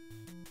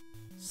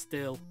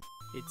 Still,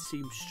 it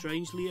seems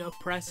strangely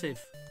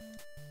oppressive.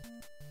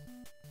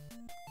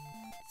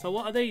 So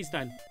what are these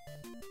then?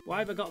 Why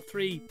have I got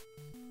 3?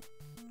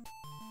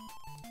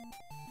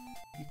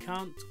 You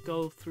can't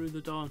go through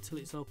the door until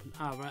it's open.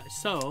 Ah, right.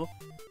 So,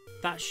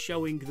 that's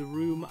showing the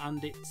room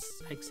and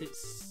its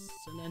exits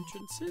and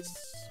entrances.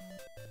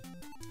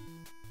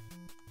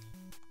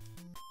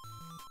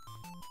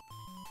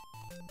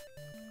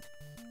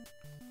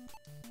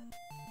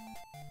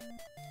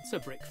 It's a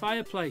brick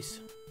fireplace.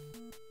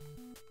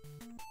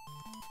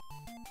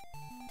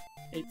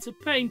 It's a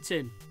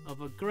painting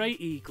of a great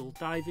eagle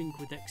diving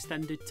with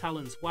extended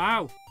talons.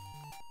 Wow!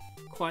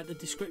 Quite the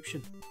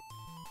description.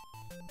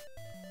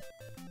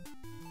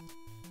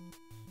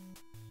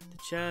 The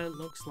chair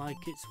looks like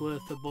it's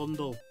worth a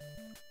bundle.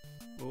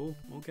 Oh,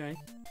 okay.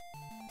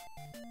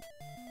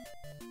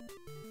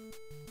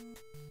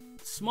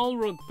 The small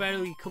rug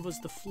barely covers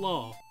the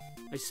floor.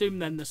 I assume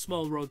then the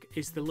small rug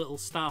is the little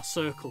star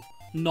circle,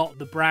 not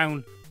the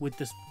brown with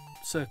the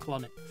circle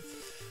on it.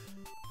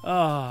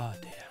 Oh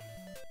dear.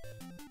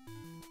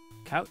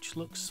 Couch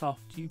looks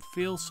soft. You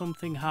feel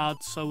something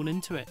hard sewn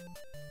into it.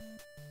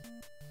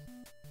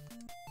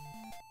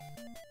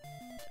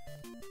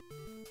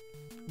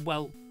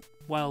 Well.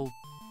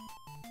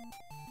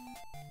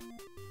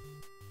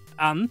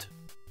 And?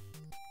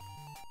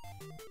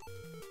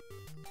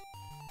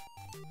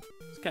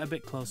 Let's get a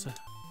bit closer.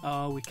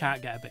 Oh, we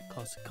can't get a bit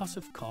closer, because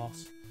of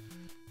course.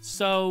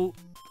 So,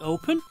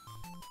 open?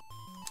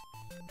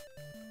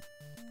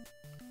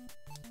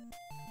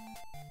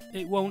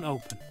 It won't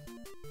open.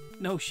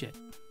 No shit.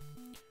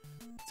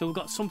 So we've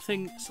got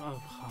something...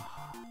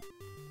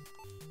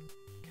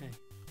 Okay.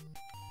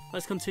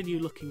 Let's continue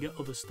looking at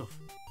other stuff.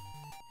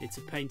 It's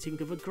a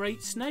painting of a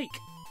great snake.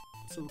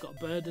 So we've got a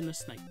bird and a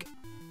snake.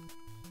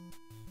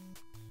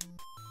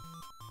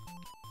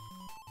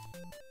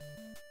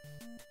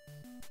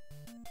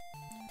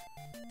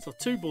 So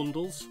 2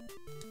 bundles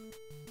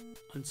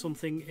and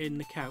something in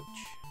the couch.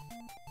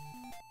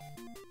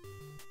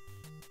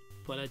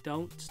 But I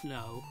don't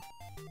know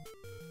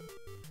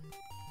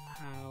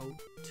how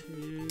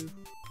to...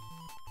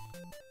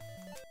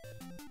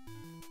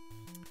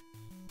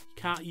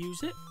 Can't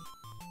use it.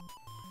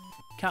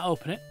 Can't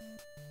open it.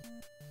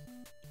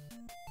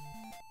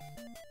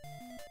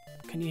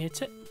 Can you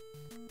hit it?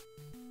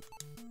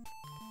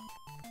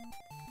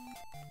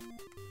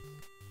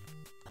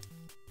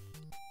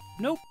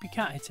 Nope, you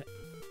can't hit it.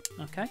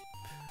 Okay.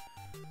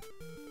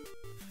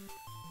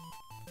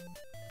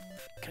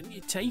 Can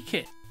you take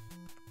it?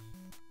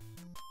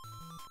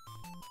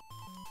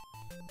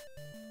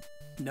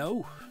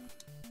 No.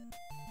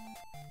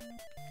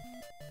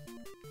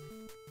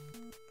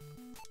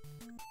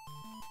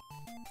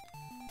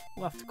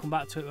 We'll have to come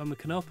back to it when we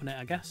can open it,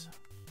 I guess.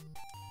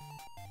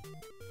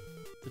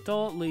 The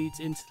door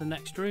leads into the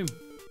next room.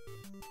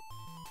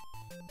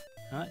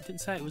 Alright, it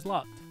didn't say it was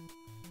locked.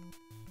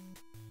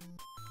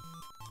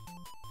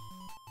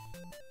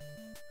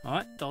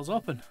 Alright, door's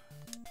open.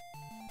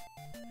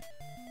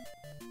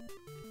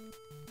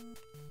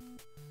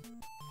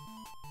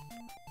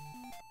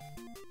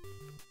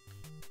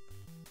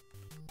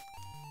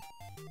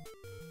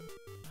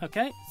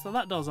 Okay, so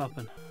that door's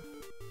open.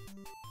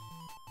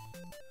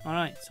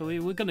 Alright, so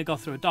we're going to go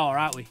through a door,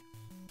 aren't we?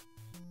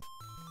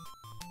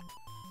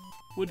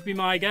 Would be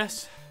my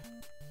guess.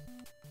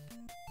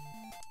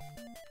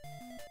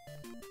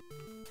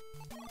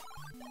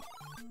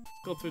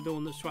 Let's go through the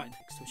one that's right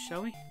next to us,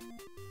 shall we?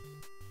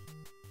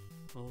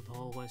 Oh, the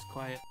hallway's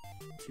quiet.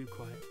 Too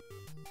quiet.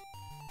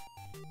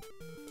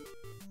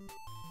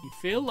 You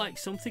feel like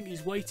something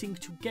is waiting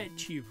to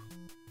get you.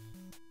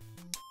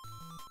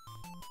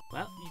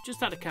 Well, you just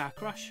had a car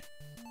crash.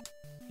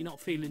 You're not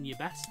feeling your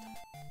best.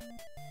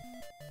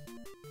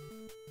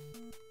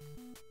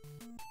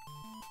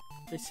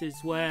 This is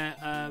where,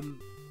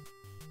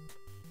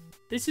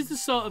 this is the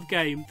sort of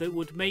game that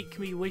would make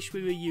me wish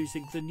we were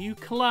using the new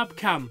collab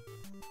cam.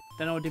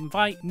 Then I would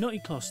invite Nutty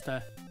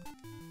Cluster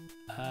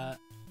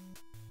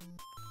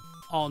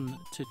on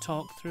to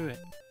talk through it.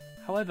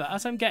 However,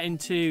 as I'm getting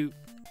to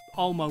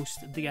almost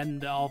the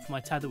end of my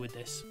tether with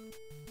this,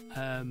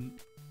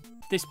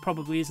 this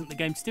probably isn't the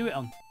game to do it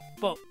on.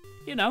 But,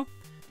 you know,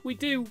 we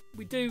do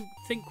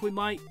think we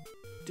might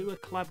do a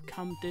collab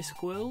cam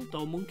Discworld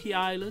or Monkey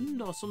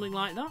Island or something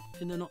like that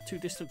in the not too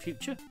distant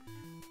future.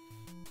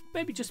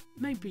 Maybe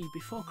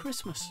before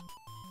Christmas.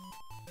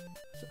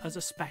 As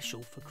a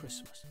special for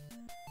Christmas.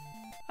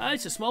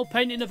 It's a small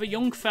painting of a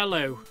young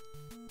fellow.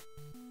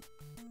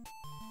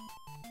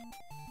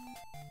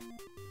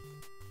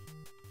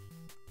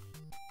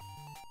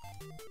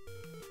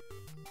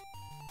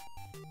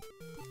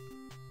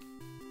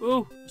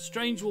 Oh, a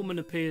strange woman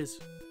appears.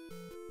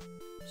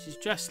 She's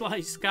dressed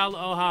like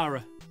Scarlett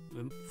O'Hara.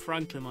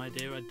 Frankly, my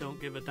dear, I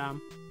don't give a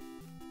damn.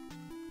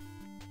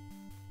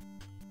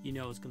 You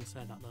know I was going to say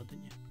that though,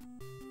 didn't you?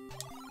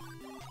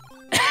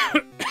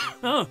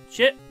 Oh,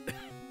 shit.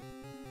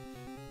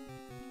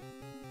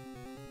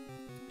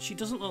 She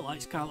doesn't look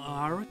like Scarlett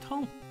O'Hara at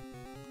all.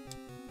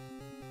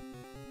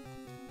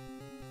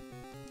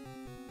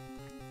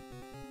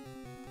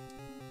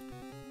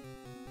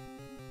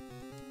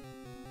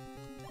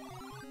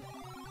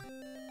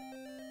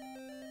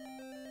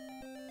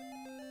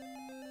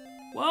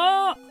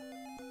 What?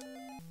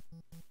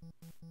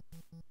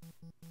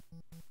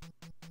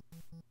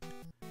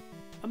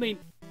 I mean,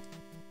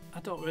 I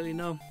don't really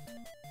know.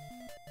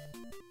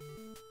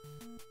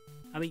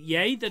 I mean,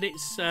 yay that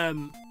it's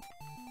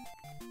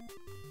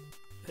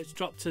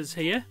dropped us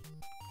here.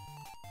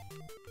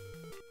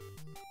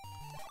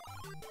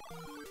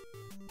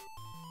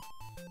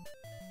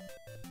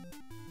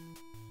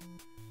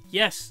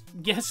 Yes,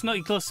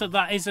 Naughty Cluster,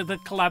 that is the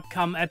collab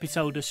cam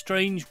episode. A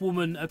strange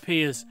woman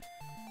appears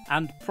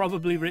and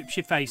probably rips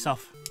your face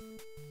off.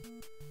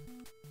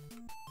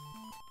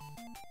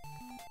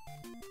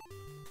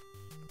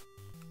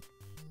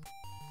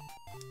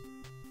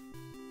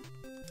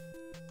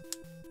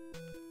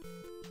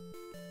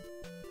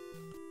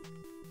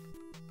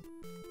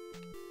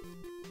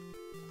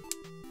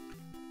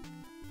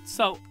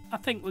 So, I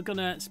think we're going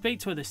to speak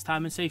to her this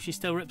time and see if she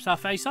still rips our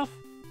face off.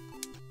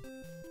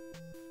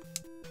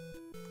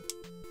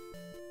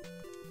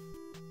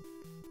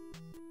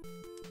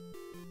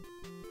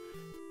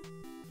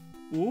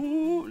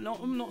 Ooh, no,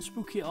 I'm not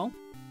spooky at all.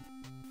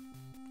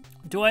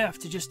 Do I have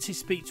to just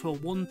speak to her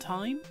one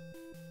time?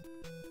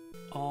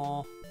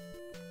 Or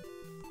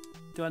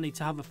do I need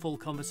to have a full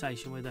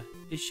conversation with her?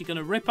 Is she going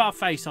to rip our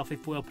face off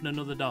if we open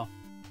another door?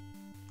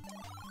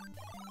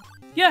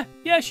 Yeah,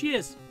 she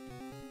is.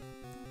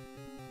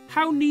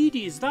 How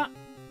needy is that?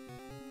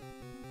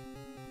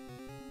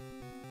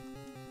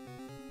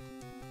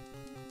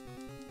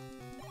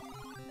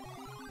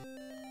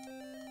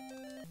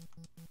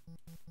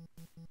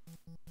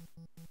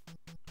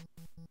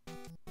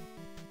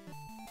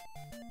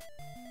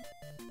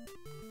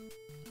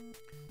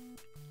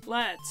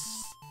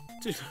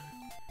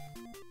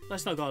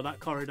 Let's not go that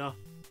corridor.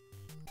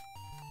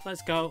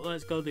 Let's go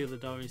the other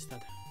door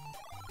instead.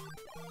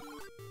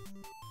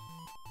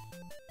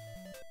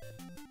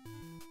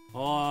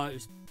 Oh, it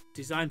was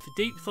designed for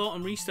deep thought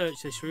and research,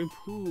 this room.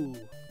 Ooh.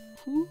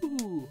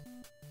 Ooh.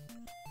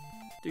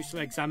 Do some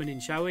examining,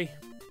 shall we?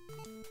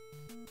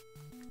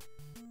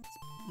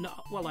 No,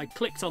 well, I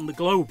clicked on the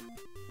globe,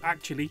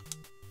 actually.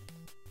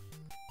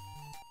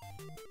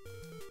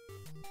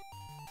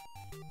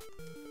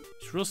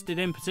 It's rusted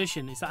in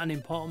position. Is that an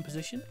important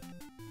position?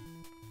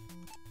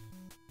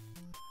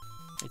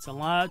 It's a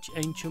large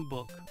ancient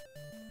book.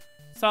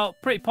 So,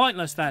 pretty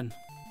pointless then.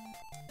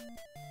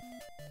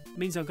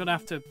 Means I'm gonna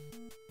have to...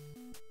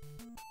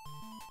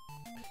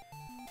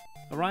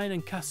 Orion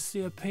and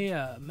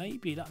Cassiopeia.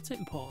 Maybe that's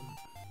important.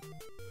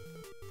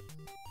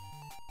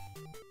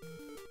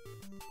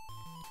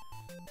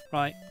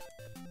 Right.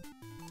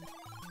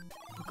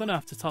 We're gonna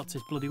have to talk to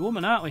this bloody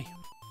woman, aren't we?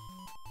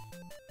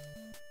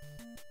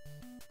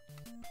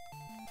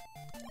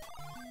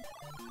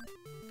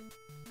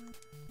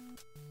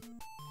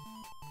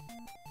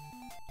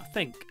 I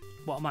think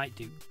what I might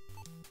do,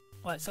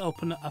 let's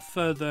open a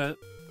further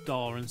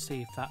door and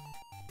see if that...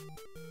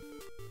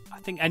 I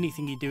think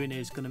anything you're doing here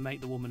is going to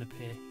make the woman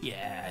appear.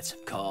 Yes,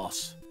 of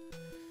course.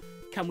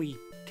 Can we...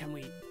 I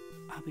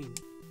mean,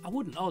 I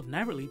wouldn't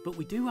ordinarily, but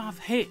we do have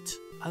hit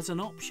as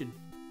an option.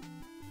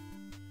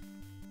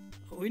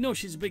 We know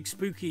she's a big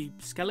spooky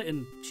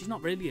skeleton. She's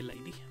not really a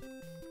lady.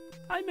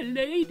 I'm a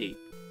lady.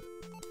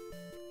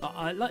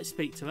 But let's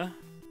speak to her.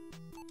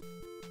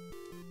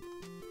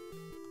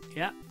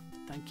 Yeah,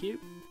 thank you.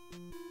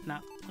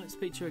 Now, let's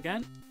speak to her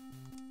again.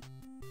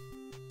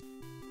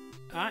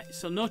 Alright,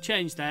 so no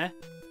change there.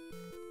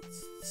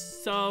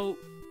 So...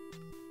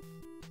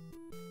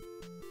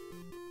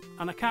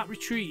 And I can't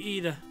retreat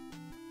either.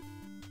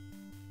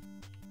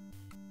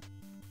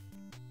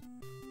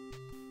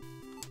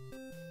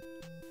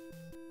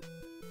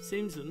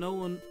 Seems that no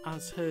one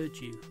has heard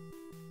you.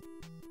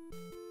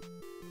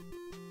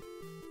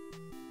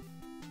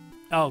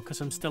 Oh,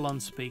 because I'm still on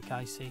speak,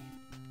 I see.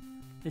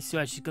 This is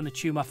where she's going to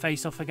chew my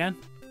face off again.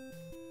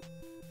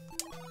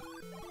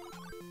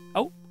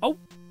 Oh, oh,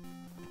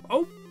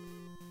 oh,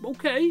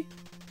 okay,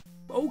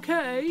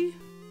 okay.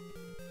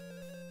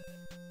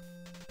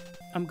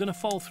 I'm going to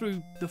fall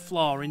through the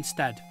floor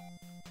instead.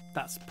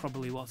 That's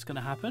probably what's going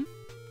to happen.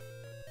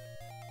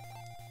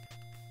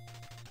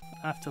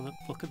 I have to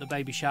look at the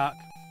baby shark.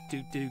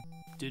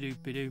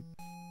 Do-do-do-do-be-do.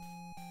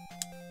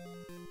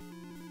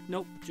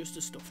 Nope, just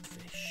a stuffed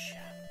fish.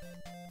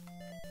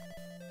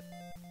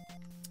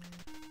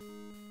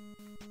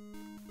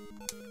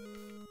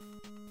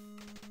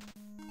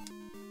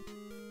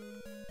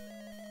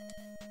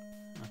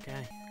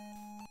 Okay.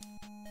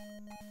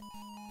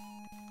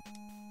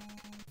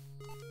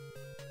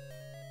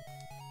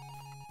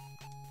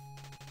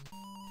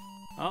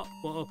 Oh,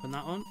 we'll open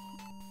that one.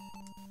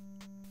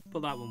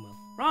 But that one will.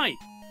 Right!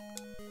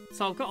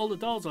 So I've got all the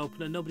doors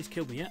open and nobody's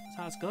killed me yet,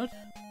 so that's good.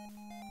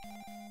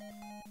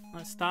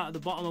 Let's start at the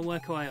bottom and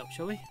work our way up,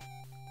 shall we?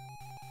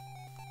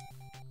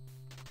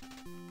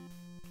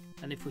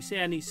 And if we see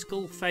any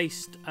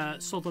skull-faced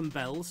southern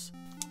belles,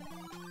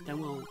 then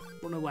we'll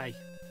run away.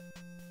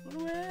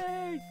 Run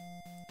away!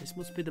 This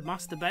must be the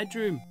master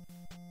bedroom.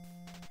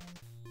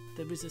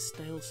 There is a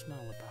stale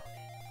smell about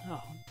it.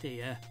 Oh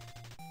dear.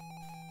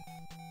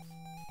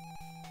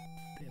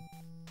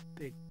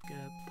 Big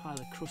pile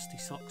of crusty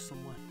socks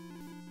somewhere.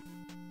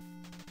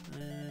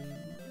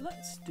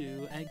 Let's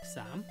do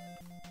exam.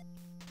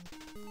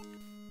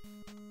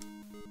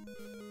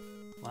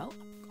 Well,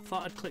 I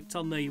thought I'd clicked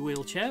on the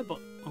wheelchair, but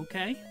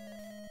okay.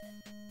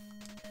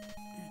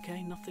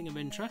 Okay, nothing of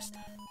interest.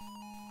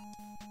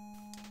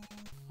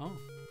 Oh,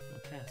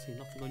 okay, I see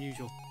nothing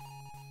unusual.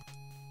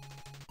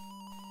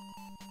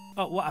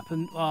 Oh, what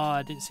happened? Oh,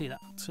 I didn't see that.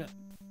 So,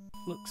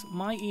 looks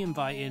mighty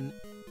inviting.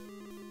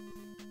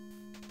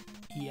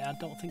 Yeah, I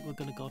don't think we're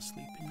going to go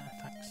sleep in there,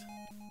 thanks.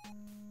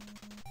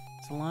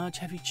 It's a large,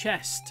 heavy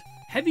chest.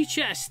 Heavy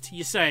chest,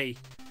 you say?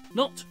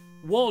 Not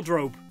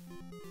wardrobe,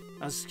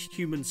 as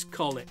humans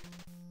call it.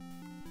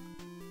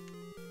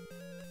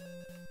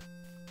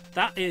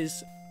 That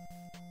is,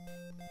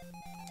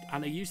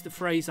 and I use the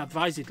phrase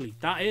advisedly,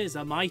 that is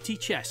a mighty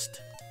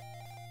chest.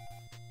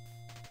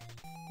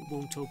 It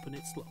won't open,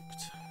 it's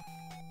locked.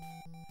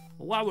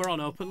 Well, while we're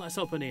on open, let's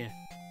open here.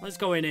 Let's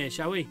go in here,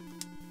 shall we?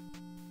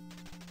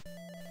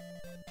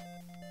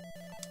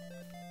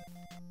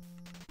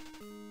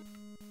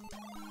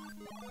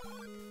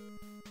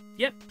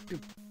 Yep,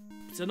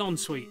 it's an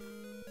ensuite.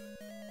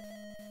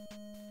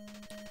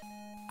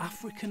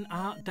 African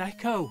Art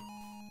Deco.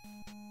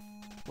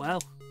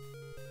 Well,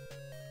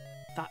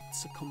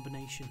 that's a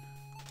combination.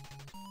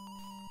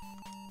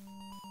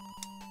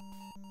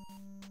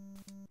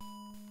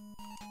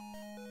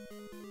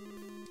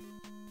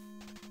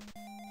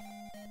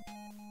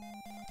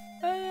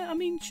 I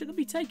mean, should I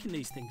be taking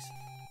these things?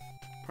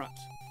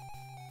 Perhaps.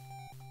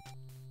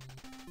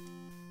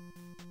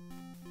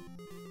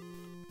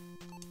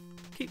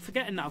 Keep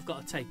forgetting that I've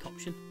got a take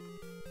option.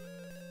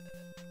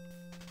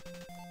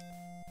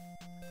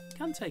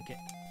 Can take it.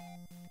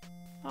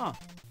 Oh,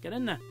 get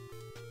in there.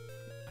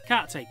 I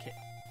can't take it,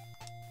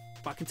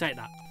 but I can take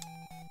that.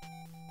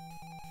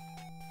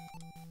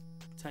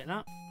 Take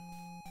that.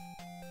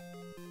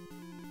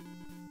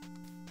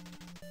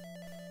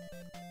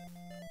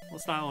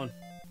 What's that on?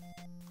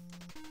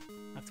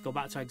 I have to go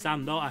back to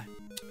exam, don't I?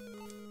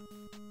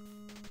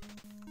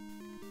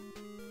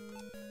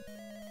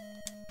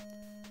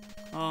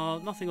 Oh,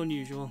 nothing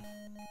unusual.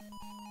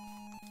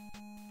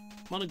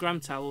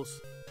 Monogram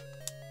towels.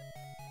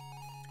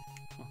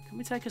 Oh, can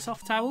we take a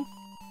soft towel?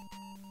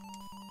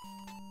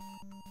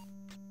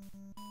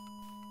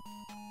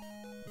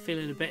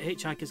 Feeling a bit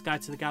Hitchhiker's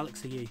Guide to the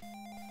Galaxy-y.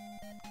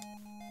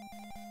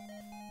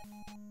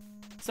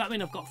 Does that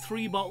mean I've got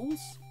 3 bottles?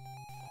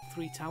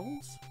 3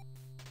 towels?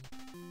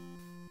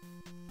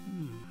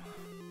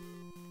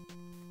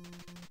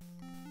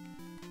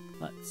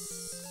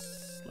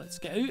 Let's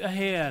get out of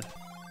here.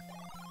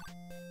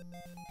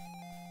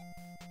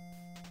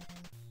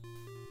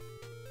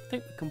 I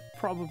think we can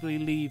probably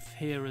leave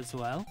here as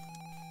well.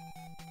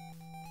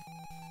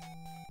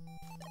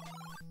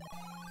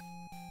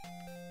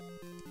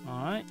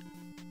 Alright.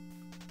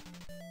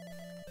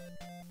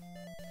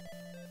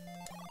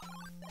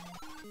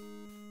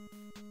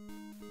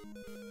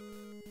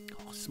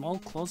 Oh, small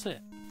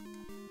closet.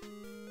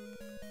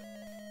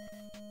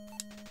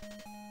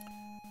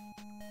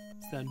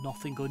 Is there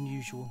nothing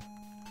unusual?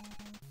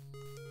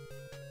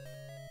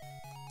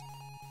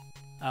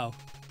 Oh.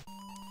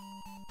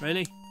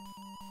 Really?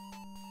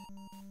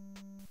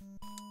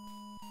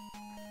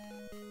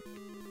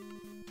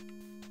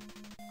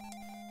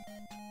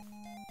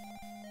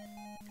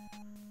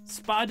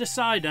 Spider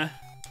cider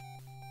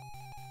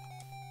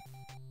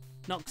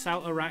knocks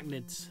out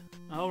arachnids.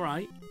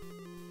 Alright.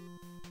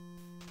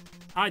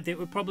 I think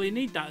we probably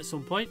need that at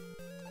some point.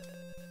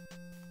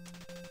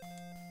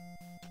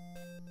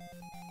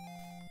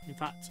 In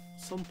fact,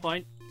 at some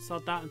point,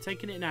 sod that, I'm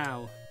taking it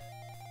now.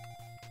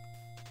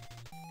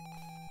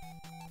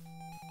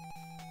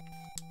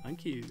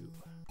 Thank you.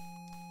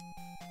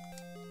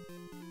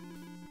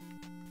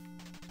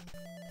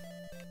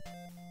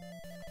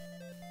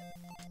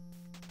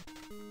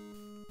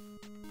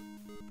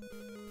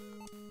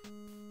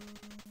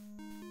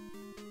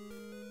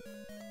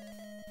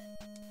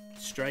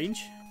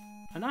 Strange.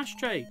 An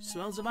ashtray.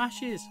 Smells of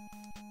ashes.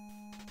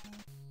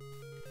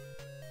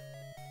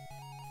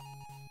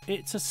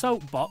 It's a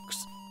soap box.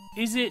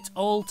 Is it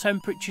all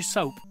temperature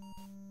soap?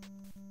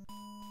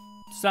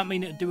 Does that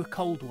mean it'd do a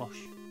cold wash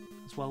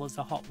as well as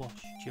a hot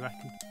wash, do you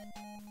reckon?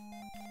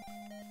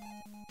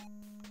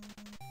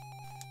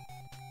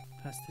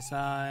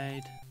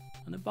 Pesticide.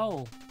 And a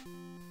bowl.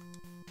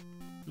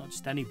 Not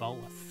just any bowl,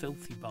 a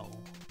filthy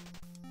bowl.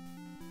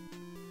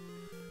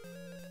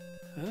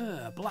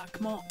 A black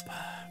mop.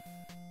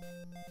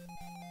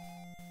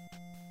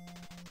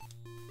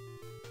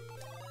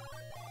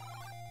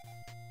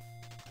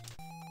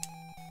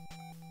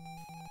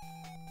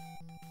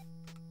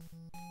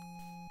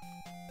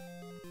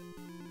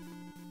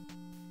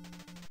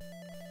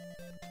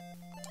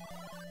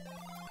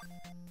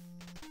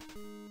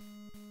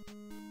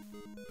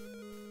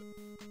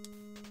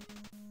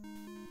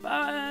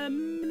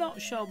 I'm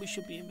not sure we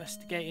should be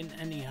investigating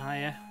any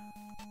higher.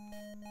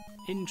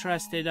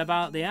 Interested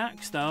about the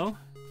axe though.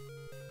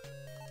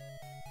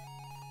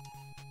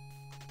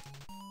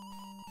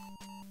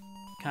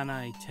 Can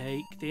I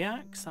take the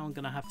axe? I'm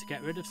gonna have to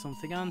get rid of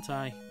something, aren't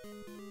I?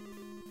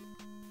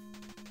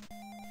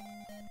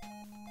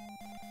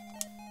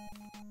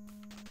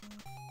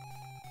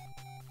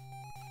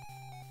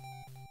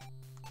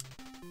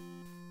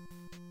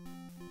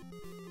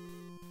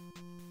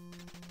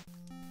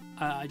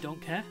 I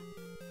don't care.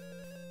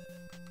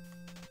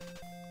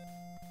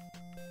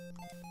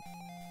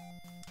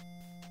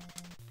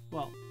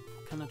 Well,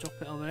 can I drop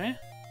it over here?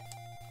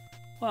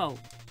 Well.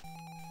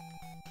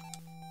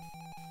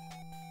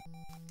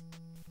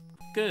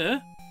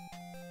 Good.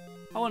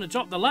 I want to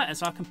drop the letter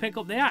so I can pick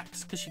up the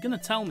axe, because you're going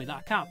to tell me that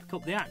I can't pick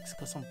up the axe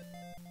because my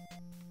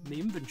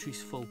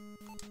inventory's full.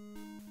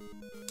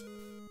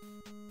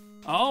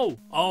 Oh!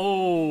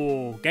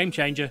 Oh! Game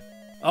changer.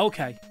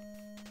 Okay.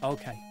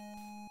 Okay.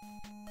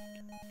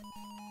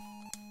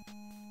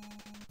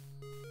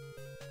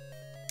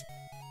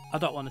 I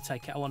don't want to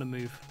take it. I want to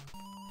move.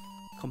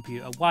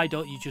 Computer, why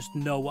don't you just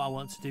know what I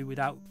want to do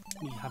without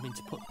me having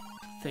to put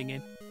the thing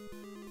in?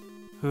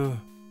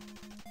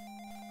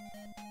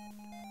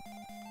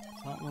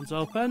 That one's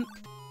open.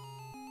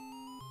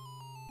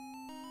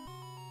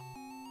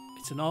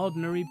 It's an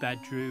ordinary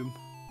bedroom.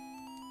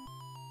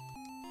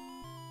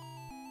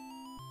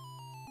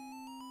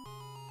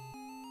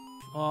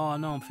 Oh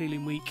no, I'm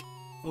feeling weak.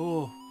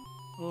 Oh,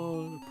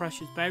 the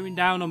pressure's bearing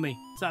down on me.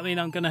 Does that mean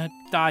I'm gonna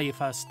die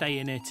if I stay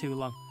in here too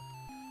long?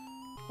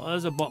 Well,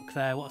 there's a book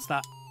there. What's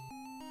that?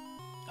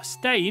 A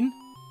stain?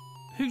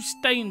 Who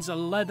stains a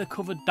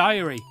leather-covered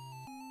diary?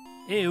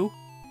 Ew.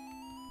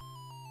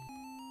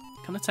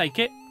 Can I take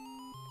it?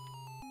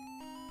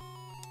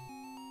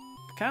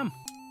 I can.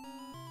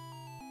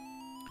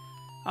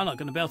 I'm not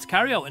going to be able to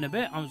carry out in a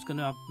bit. I'm just going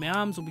to have... My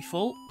arms will be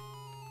full.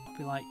 I'll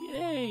be like,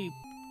 yay,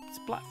 it's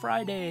Black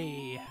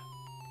Friday.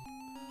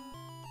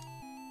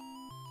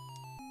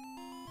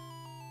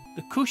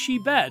 The cushy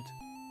bed.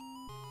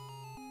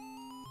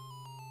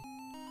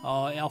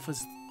 Oh,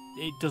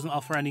 it doesn't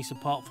offer any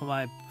support for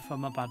my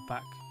bad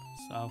back,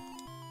 so.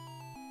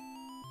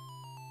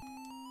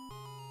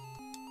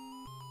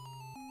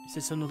 Is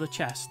this another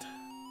chest?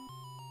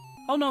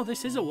 Oh no,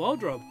 this is a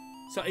wardrobe.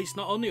 So it's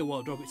not only a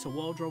wardrobe, it's a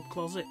wardrobe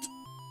closet.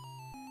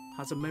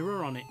 Has a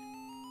mirror on it.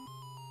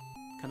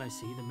 Can I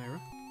see the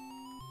mirror?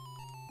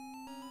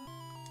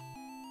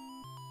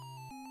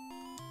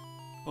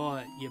 Oh,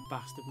 you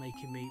bastard,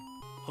 making me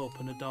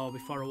open a door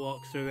before I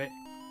walk through it.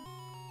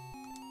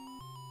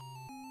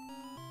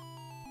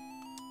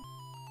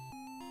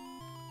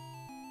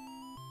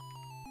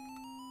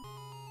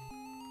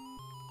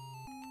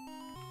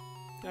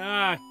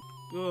 Ah,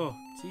 oh,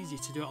 it's easy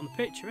to do it on the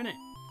picture, isn't it?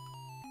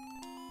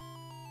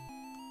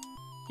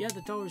 Yeah,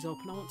 the door is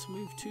open. I want to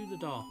move to the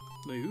door.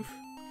 Move.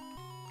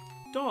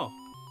 Door.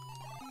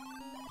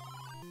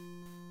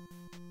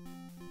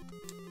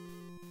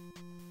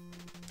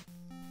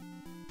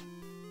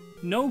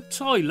 No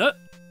toilet.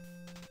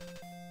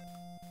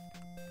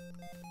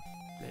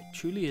 It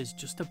truly is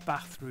just a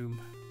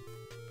bathroom.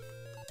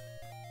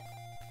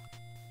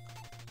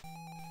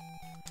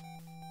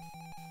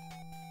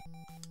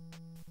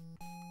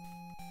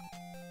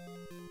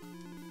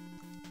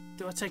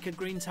 Do I take a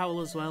green towel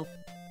as well?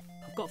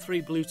 I've got 3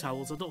 blue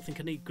towels. I don't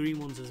think I need green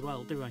ones as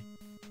well, do I?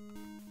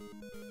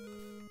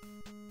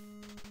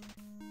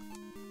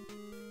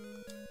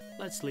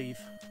 Let's leave.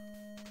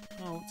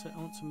 Oh, I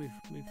want to move.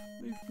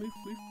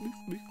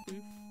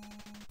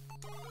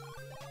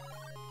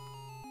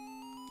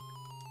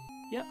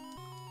 Yep.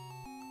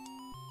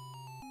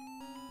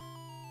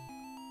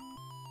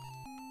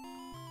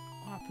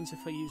 What happens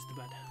if I use the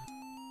bed?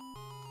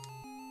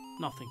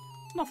 Nothing.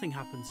 Nothing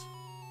happens.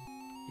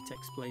 It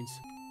explains.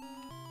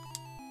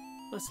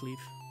 Let's leave.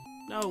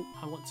 No,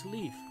 I want to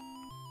leave.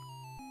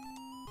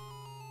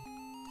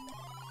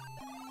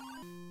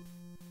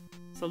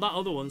 So that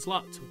other one's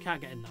locked. We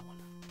can't get in that one.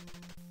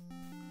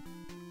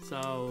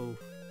 So...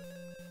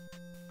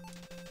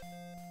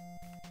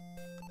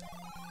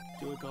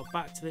 do we go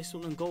back to this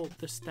one and go up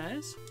the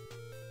stairs?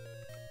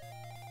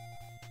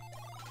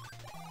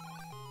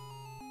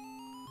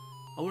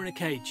 Oh, we're in a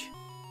cage.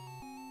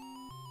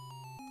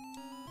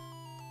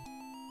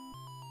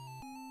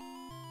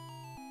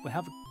 We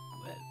have a...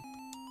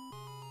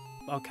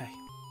 okay.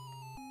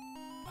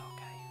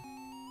 Okay.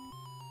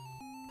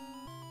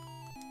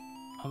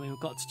 I mean, we've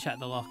got to check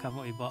the lock,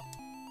 haven't we? But...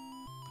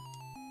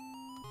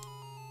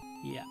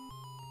 yeah.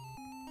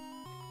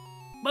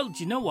 Well,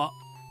 do you know what?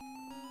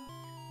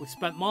 We've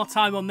spent more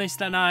time on this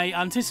than I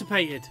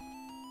anticipated.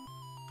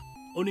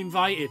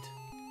 Uninvited.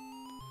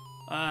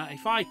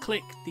 If I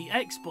click the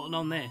X button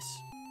on this,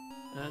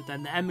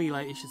 then the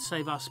emulator should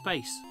save our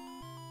space.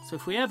 So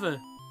if we ever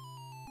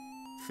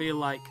feel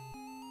like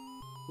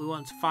we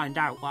want to find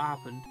out what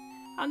happened,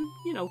 and,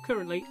 you know,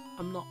 currently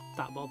I'm not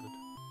that bothered,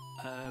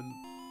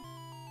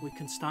 we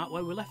can start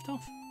where we left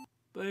off.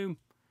 Boom.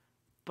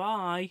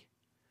 Bye.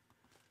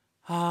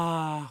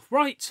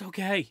 Right,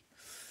 okay.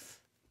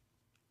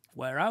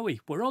 Where are we?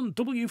 We're on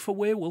W for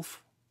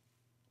Werewolf.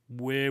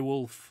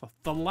 Werewolf,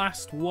 the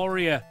last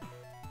warrior.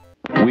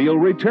 We'll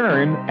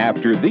return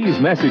after these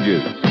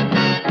messages.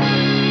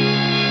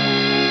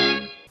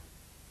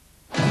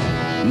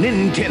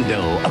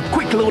 Nintendo, a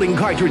quick-loading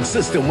cartridge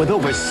system with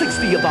over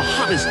 60 of the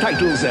hottest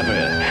titles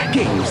ever.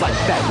 Games like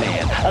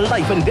Batman, a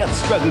life-and-death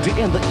struggle to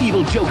end the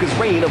evil Joker's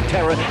reign of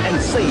terror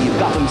and save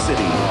Gotham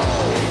City.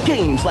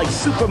 Games like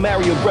Super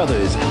Mario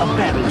Brothers, a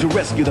battle to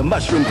rescue the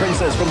Mushroom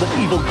Princess from the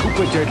evil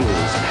Koopa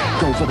Turtles.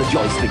 Go for the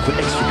joystick for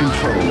extra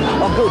control,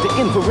 or go to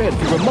infrared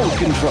for remote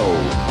control.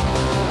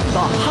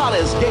 The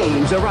hottest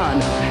games are on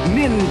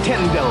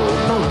Nintendo,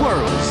 the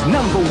world's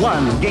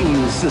 #1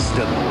 game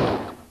system.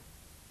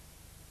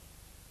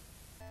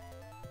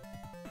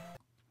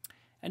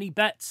 Any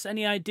bets,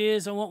 any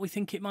ideas on what we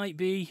think it might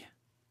be?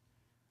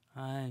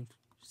 I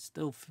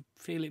still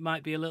feel it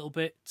might be a little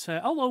bit...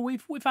 although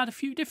we've had a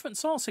few different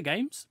sorts of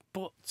games,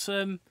 but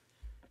an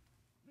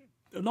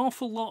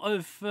awful lot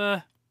of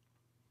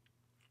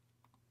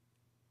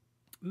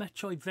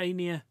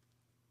Metroidvania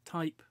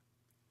type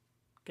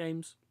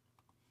games.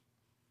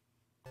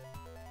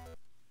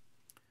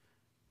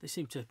 They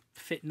seem to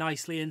fit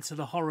nicely into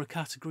the horror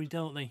category,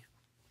 don't they?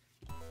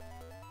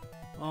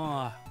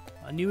 Ah,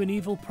 a new and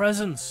evil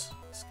presence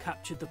has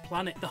captured the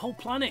planet. The whole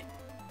planet.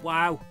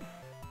 Wow.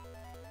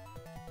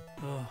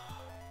 Oh.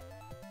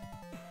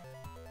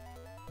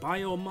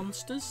 Bio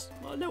monsters?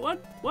 Oh, no one.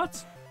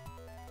 What?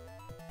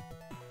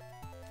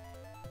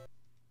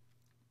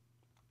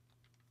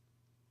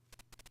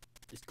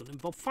 It's going to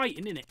involve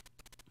fighting, innit?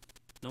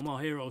 No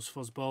more heroes,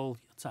 Fuzzball.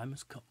 Your time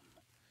has come.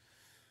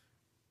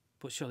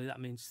 But surely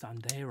that means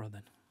Sandera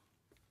then.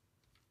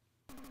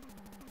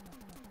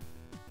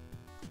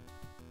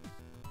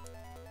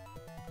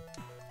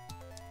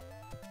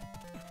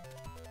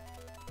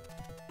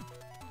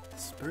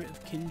 Spirit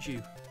of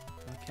Kinju.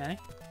 Okay.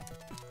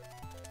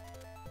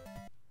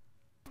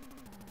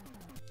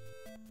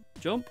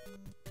 Jump.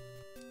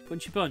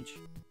 Punchy punch.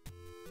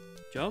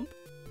 Jump.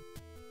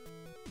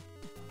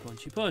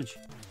 Punchy punch.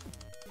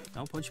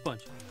 No, punchy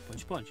punch.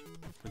 Punchy punch.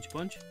 Punchy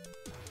punch.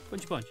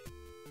 Punchy punch.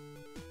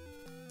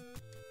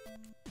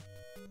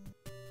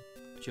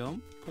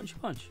 Jump. Punchy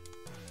punch.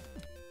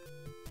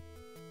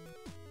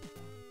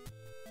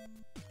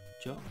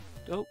 Jump.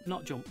 Oh,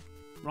 not jump.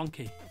 Wrong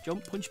key.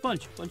 Jump. Punchy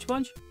punch. Punchy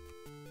punch.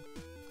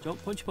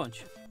 Jump. Punchy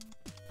punch.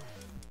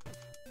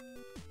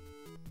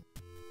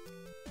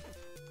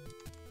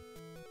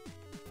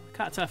 I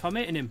can't tell if I'm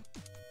hitting him.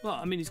 Well,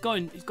 I mean, he's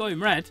going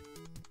red.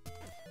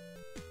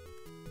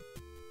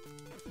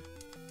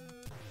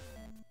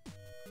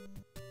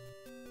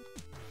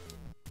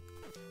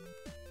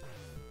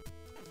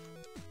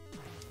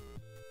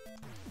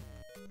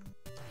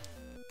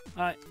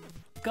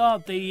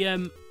 God,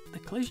 the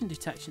collision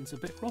detection's a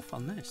bit rough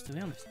on this, to be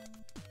honest.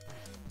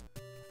 I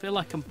feel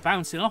like I'm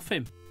bouncing off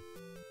him.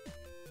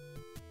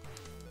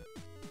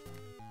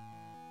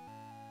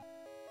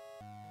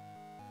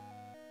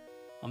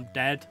 I'm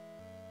dead.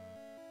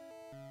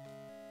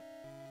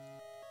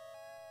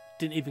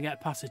 Didn't even get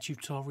past a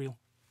tutorial.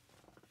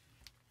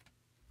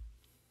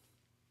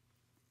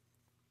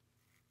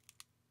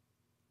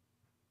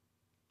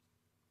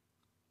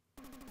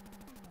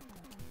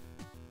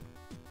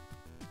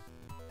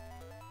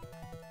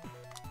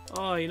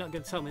 Oh, you're not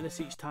going to tell me this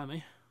each time,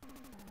 eh?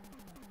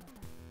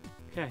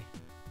 Okay.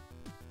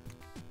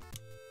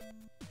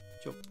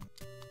 Jump.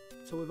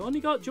 So we've only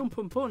got jump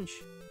and punch.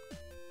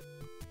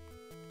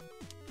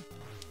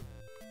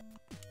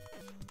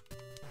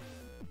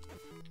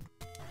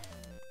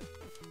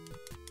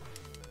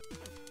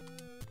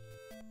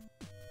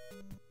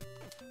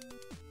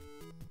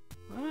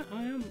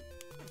 I am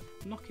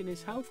knocking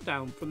his health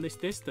down from this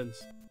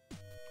distance.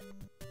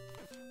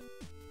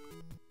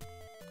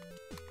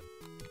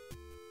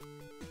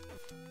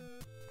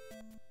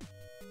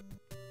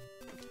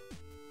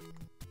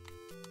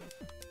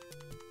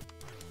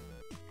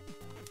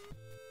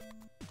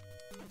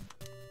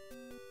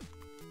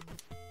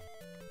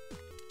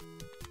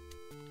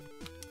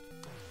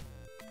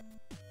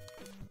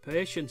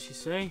 Patience, you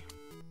say?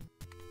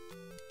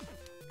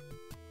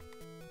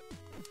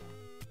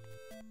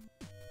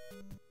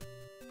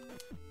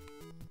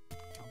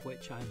 Of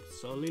which I am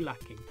sorely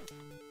lacking.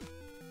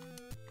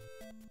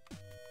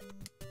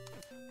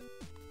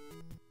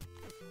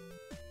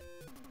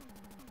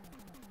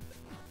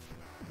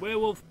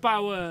 Werewolf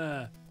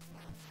power!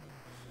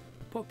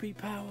 Puppy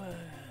power!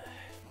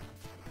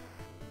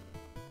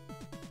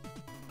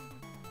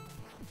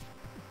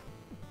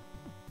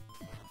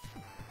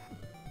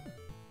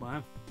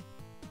 Wow.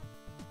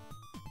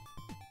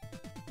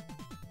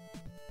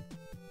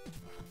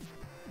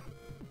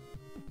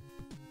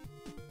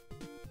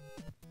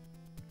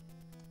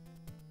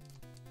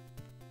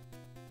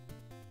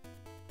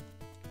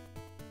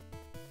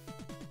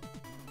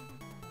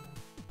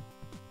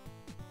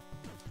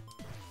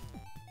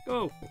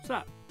 Oh, what's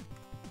that?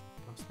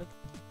 Bastard.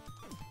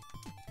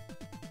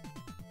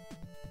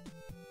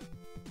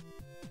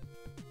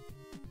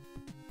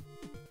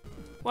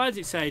 Why does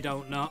it say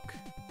don't knock?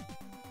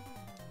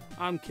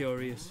 I'm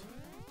curious.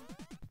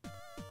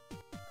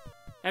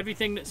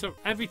 Everything that's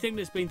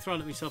been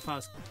thrown at me so far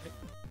has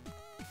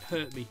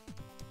hurt me.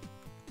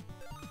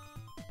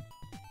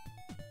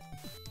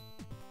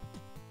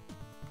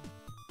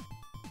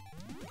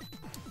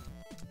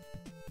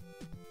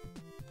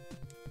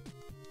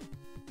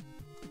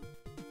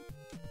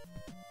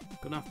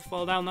 Gonna have to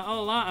fall down that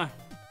hole, aren't I?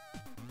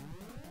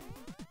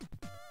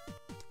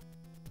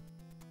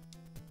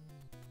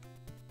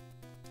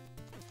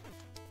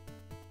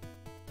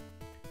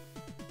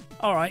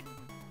 Alright.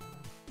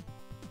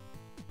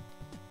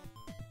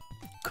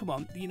 Come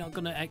on, you're not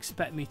gonna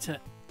expect me to...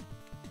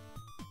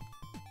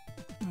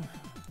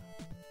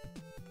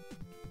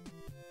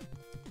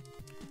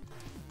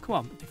 Come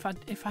on,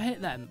 if I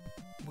hit them,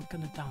 we're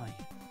gonna die.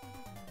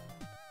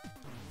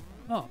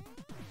 Oh.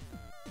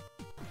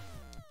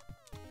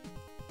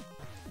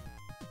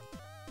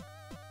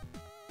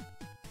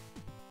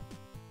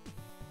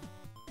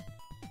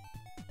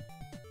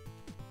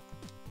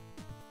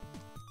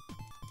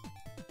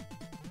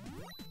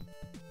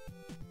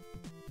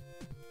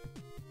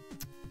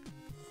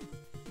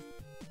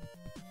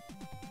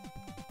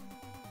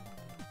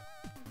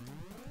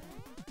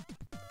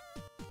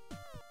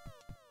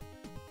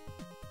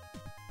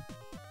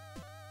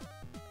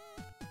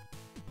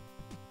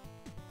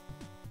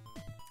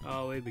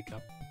 Oh, here we go.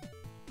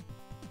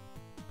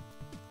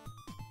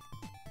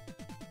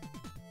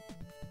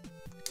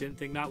 Didn't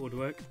think that would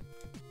work.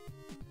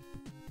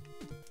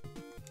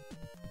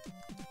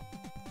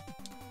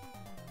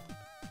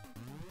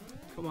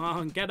 Come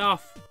on, get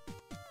off.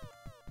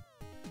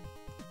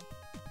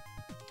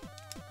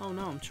 Oh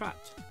no, I'm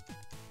trapped.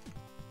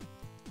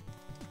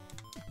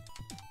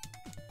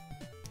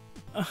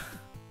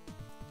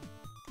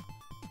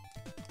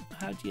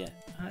 How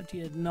do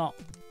you not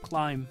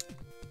climb?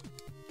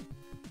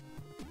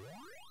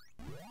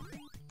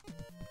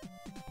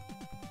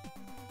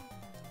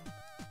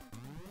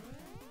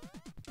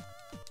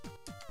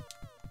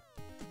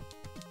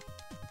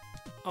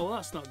 Oh, well,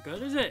 that's not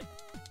good, is it?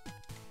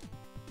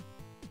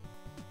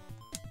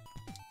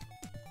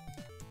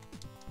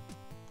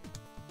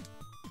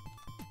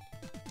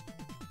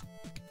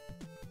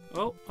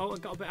 Oh, I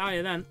got a bit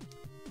higher then.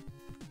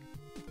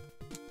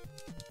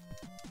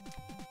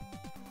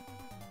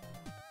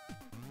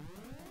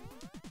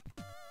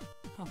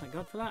 Oh, thank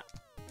God for that.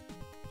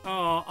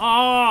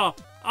 Oh!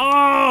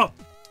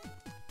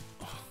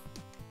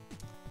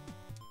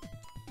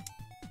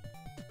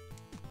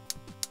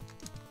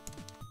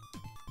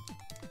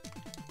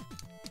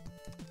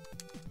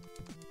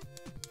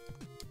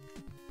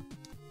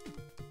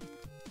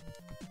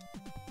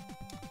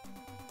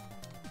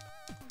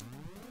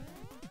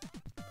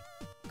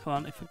 Come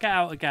on, if I get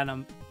out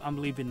again, I'm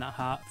leaving that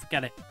heart.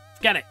 Forget it.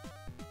 Forget it.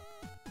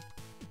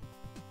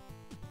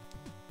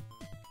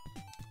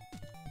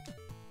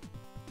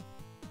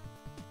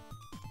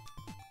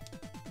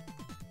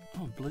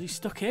 bloody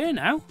stuck here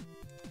now.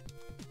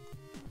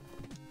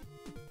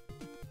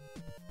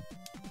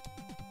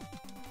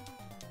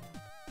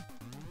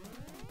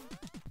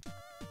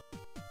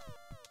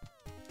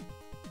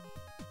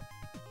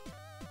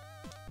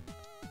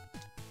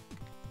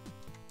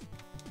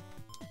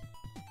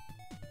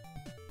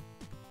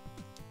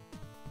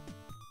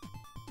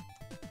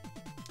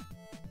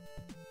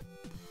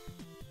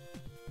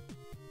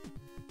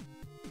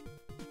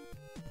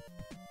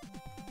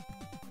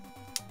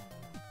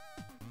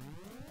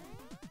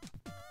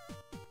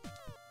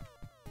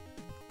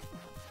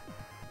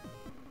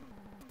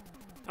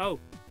 Oh.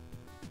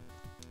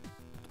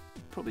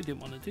 Probably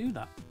didn't want to do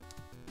that.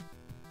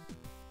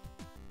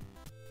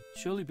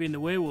 Surely being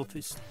the werewolf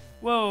is...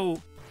 Whoa!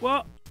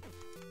 What?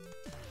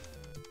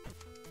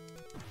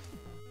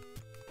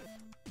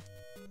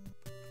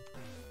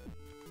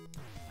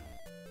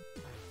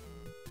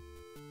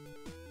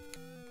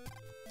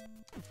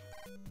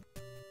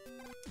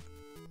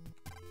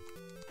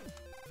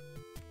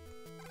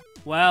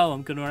 Well,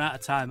 I'm going to run out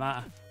of time,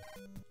 aren't I?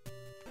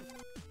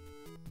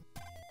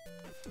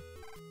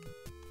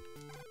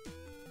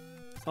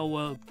 It's all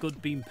well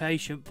good being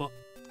patient, but...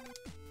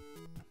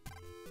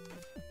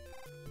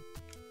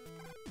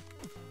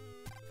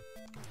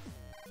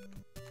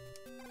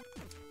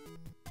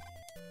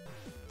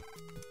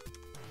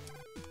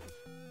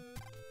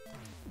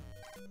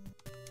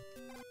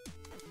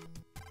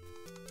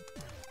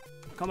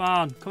 Come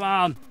on, come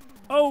on.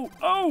 Oh,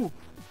 oh,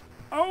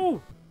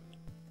 oh.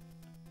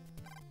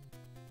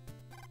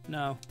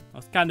 No, I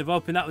was kind of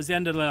hoping that was the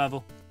end of the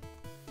level.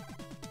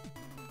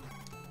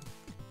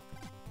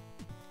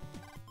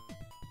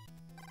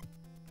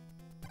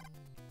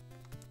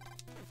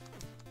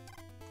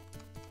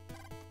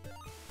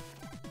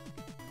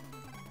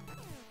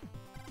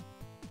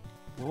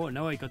 Oh,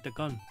 now I got the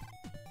gun.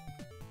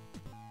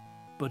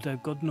 But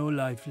I've got no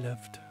life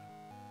left.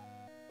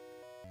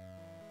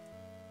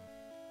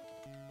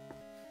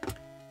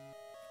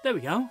 There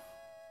we go.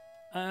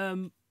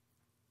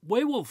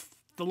 Werewolf,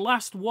 the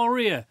last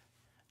warrior,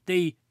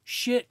 the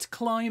shit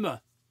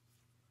climber.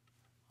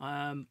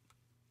 Wow.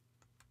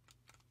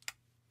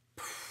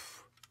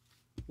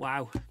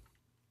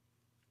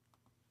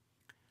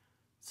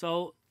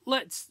 So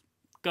let's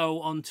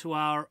go on to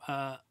our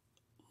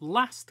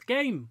last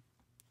game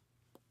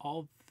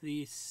of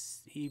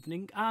this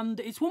evening, and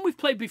it's one we've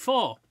played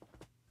before.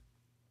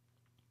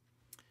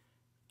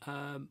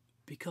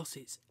 Because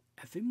it's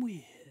effing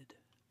weird.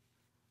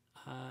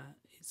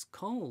 It's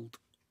called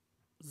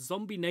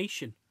Zombie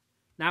Nation.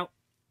 Now,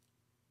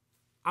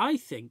 I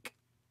think...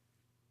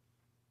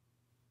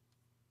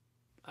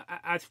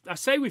 I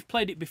say we've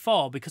played it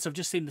before because I've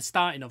just seen the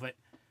starting of it.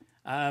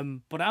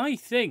 But I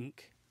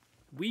think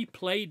we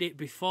played it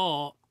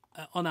before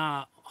on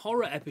our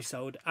horror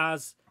episode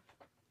as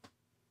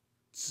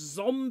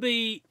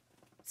Zombie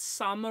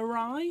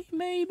Samurai,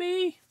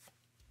 maybe?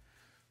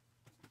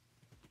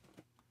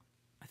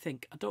 I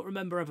don't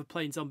remember ever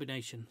playing Zombie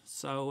Nation,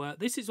 so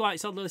this is why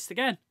it's on the list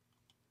again,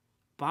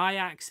 by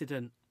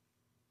accident.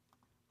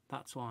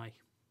 That's why.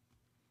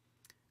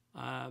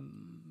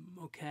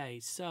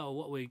 Okay, so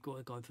what are we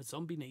going for?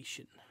 Zombie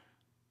Nation.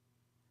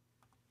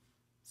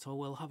 So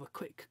we'll have a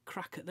quick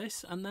crack at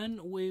this, and then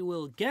we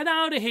will get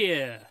out of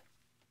here.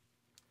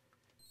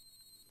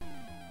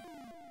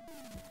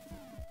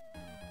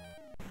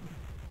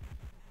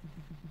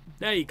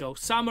 There you go,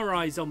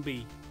 Samurai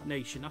Zombie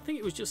Nation. I think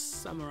it was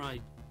just Samurai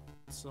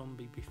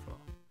Zombie before.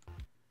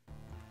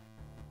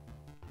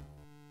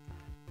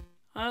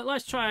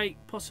 Let's try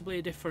possibly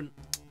a different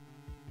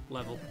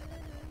level,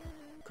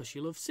 because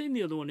you'll have seen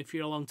the other one if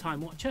you're a long time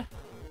watcher.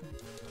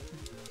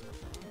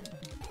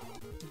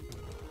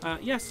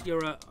 Yes,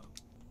 you're a...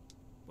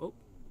 Oh.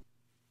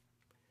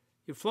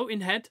 You're floating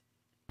head.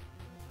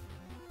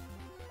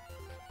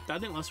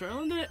 That didn't last very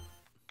long, did it?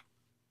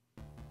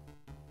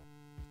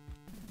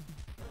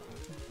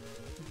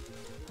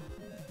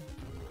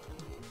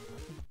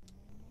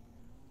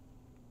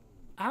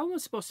 How am I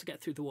supposed to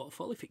get through the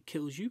waterfall if it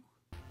kills you?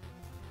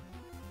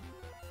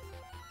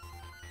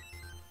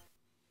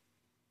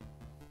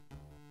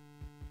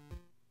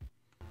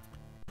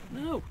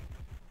 No.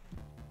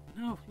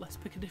 No, let's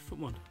pick a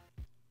different one.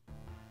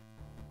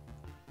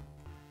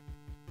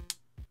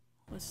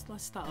 Let's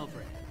start over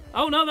it.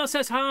 Oh no, that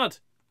says hard.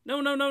 No,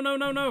 no, no, no,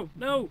 no, no,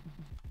 no.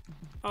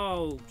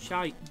 Oh,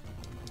 shite.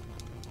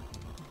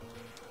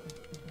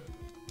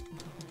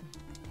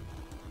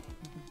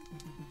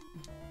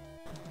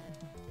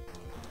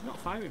 Not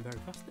firing very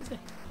fast, is he? I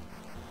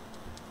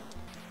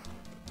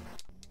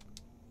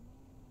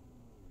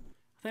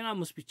think that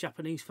must be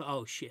Japanese for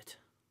oh shit.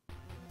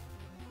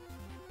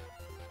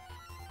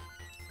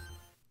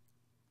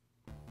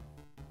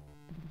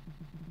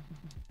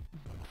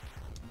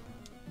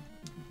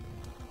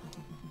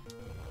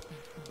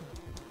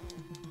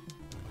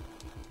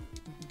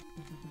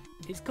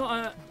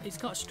 He's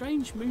got a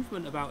strange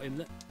movement about him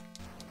that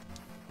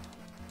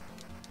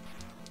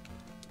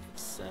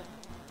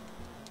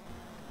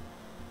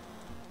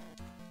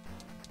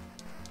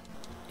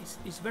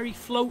it's very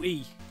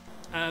floaty.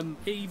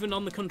 Even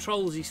on the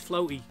controls, he's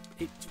floaty.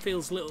 It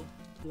feels a little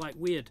like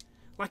weird,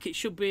 like it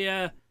should be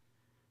a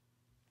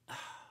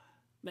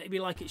maybe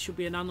like it should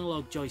be an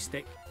analog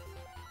joystick,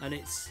 and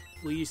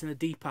we're using a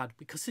D-pad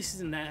because this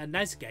isn't a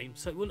NES game,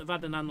 so it wouldn't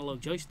have had an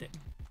analog joystick.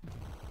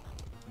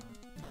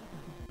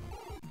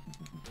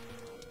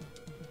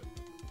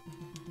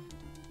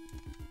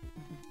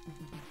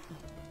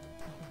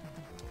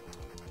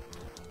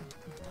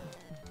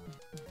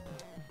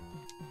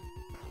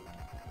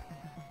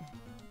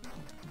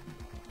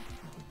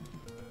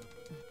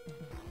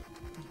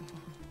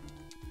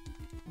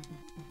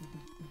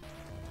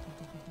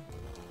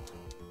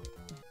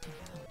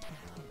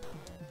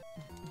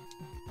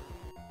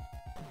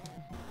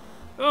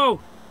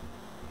 Oh!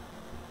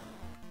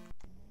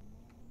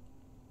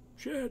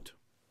 Shit.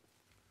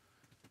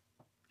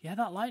 Yeah,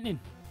 that lightning.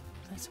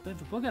 That's a bit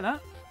of a bugger,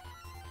 that.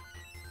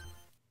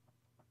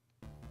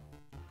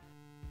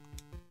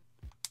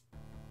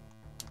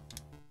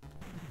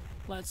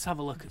 Let's have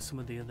a look at some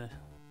of the other...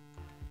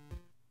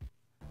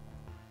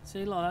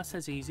 See, look, that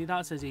says easy,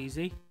 that says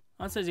easy.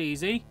 That says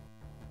easy.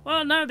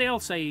 Well, now they all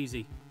say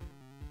easy.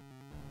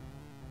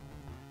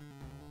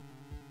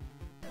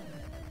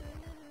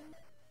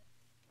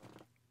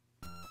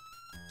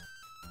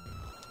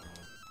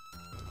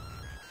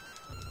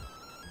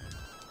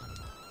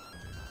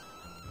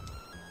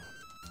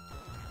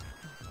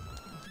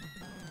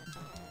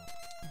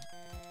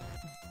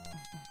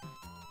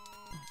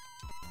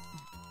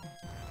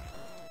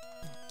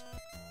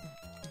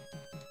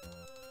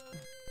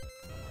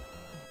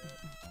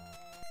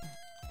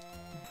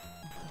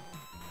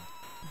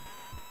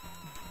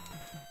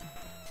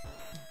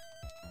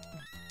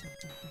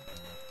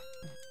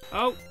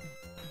 Oh!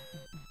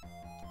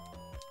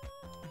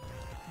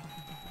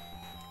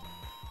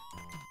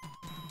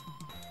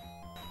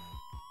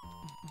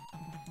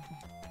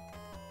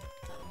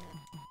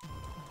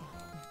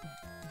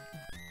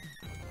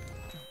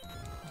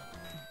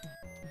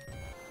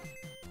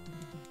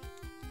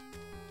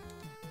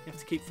 You have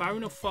to keep far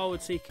enough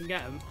forward so you can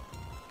get them.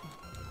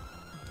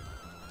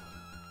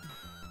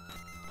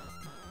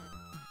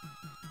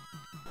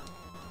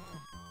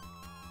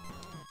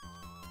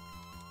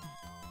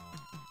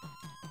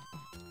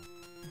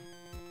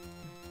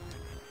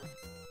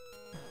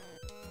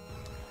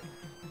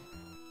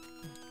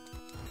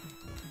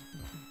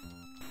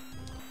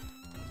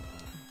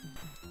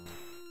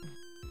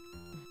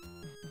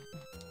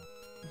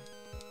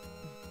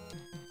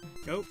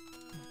 Go.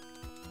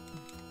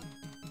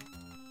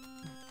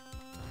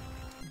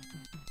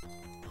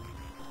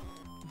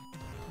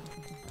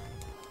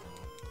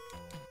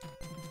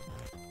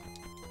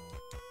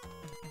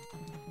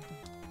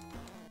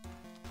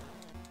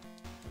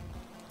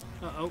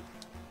 Uh-oh.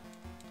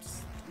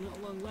 It's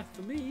not long left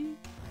for me.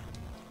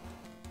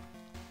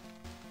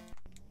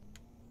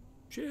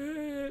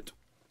 Shit.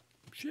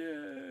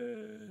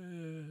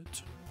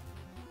 Shit.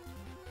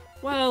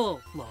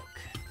 Well, look.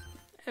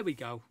 There we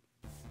go.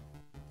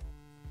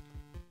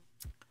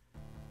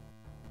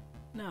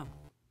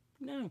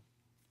 No,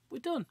 we're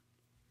done.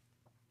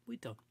 We're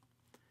done.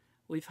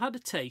 We've had a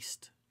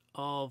taste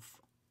of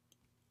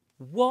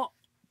what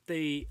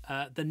the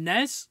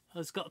NES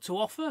has got to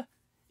offer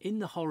in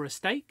the horror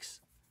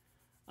stakes.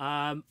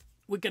 We're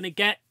going to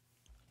get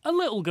a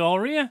little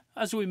gorier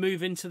as we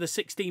move into the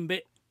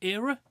 16-bit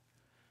era,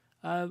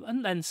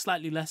 and then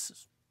slightly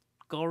less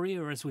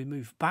gorier as we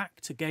move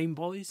back to Game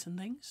Boys and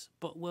things.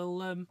 But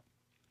we'll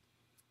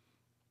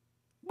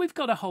we've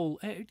got a whole...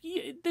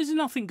 there's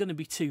nothing going to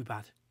be too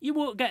bad. You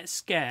won't get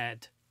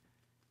scared.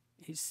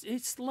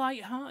 It's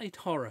light-hearted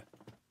horror,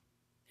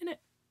 isn't it?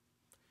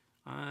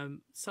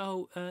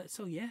 So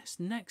yes,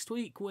 next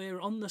week we're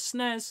on the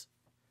SNES,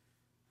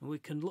 and we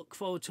can look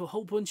forward to a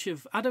whole bunch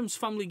of Addams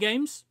Family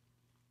games,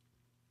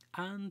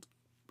 and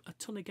a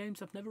ton of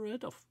games I've never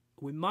heard of.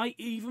 We might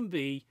even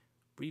be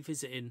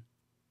revisiting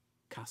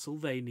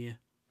Castlevania.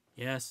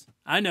 Yes,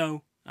 I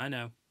know.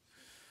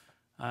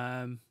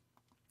 And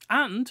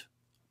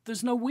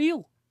there's no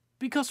wheel,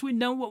 because we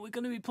know what we're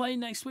going to be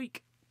playing next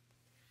week.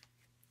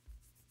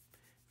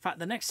 In fact,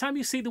 the next time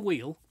you see the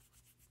wheel,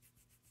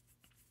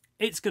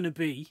 it's going to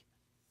be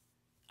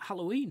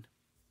Halloween.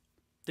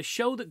 The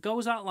show that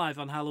goes out live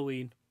on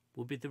Halloween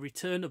will be the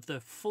return of the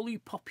fully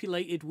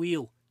populated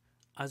wheel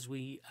as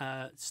we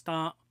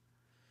start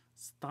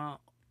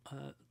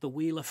the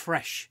wheel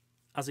afresh,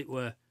 as it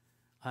were.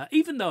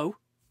 Even though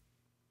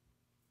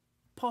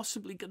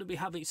possibly going to be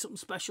having some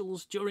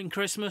specials during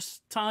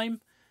Christmas time.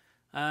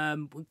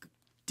 We're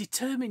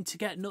determined to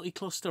get Nutty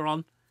Cluster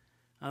on,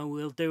 and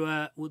we'll do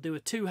a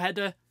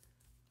two-header,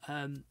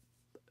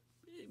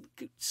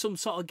 some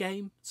sort of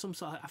game,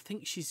 I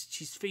think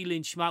she's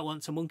feeling she might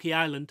want some Monkey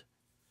Island,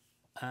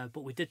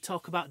 but we did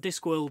talk about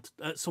Discworld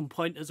at some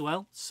point as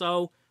well,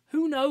 so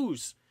who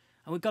knows?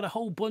 And we've got a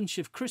whole bunch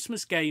of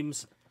Christmas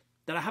games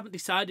that I haven't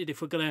decided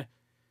if we're gonna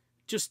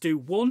just do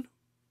one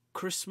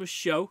Christmas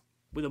show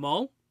with them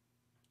all,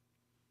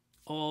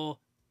 or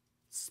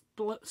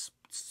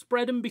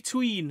spread them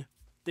between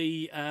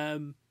the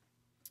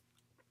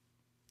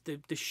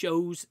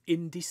shows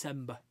in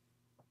December.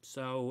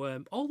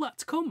 So all that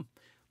to come.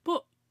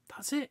 But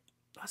that's it.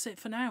 That's it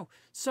for now.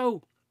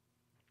 So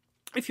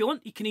if you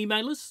want, you can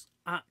email us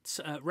at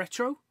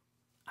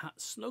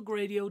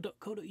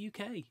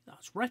retro@snugradio.co.uk.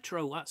 That's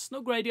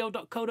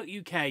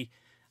retro@snugradio.co.uk.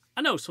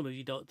 I know some of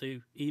you don't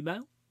do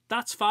email.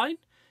 That's fine.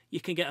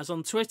 You can get us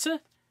on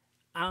Twitter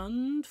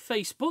and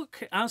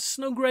Facebook as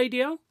Snug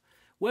Radio.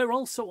 We're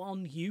also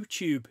on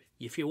YouTube.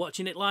 If you're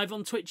watching it live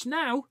on Twitch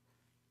now,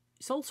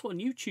 it's also on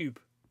YouTube.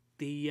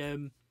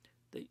 The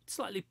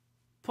slightly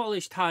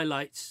polished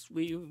highlights.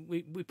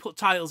 We put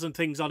titles and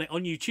things on it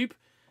on YouTube.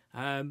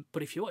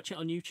 But if you watch it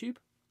on YouTube,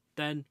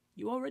 then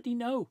you already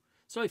know.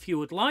 So if you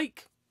would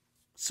like,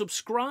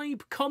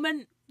 subscribe,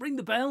 comment, ring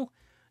the bell,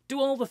 do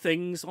all the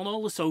things on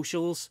all the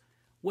socials.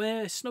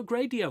 We're Snug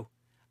Radio.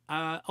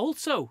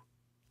 Also,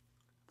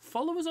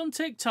 follow us on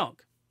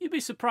TikTok. You'd be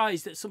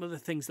surprised at some of the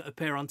things that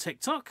appear on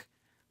TikTok.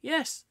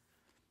 Yes.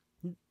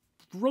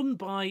 Run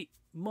by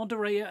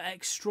moderator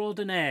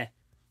extraordinaire,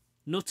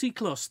 Nutty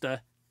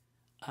Cluster,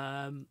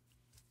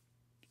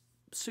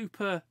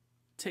 super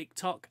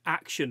TikTok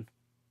action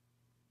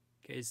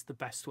is the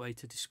best way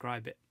to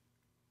describe it.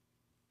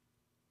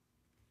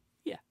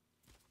 Yeah.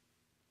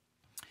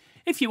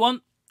 If you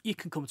want, you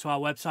can come to our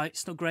website,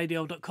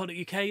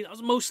 snugradio.co.uk.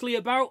 That's mostly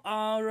about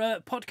our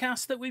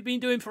podcast that we've been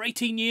doing for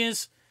 18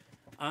 years.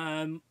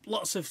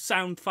 Lots of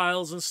sound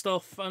files and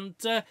stuff. And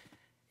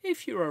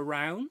if you're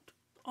around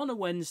on a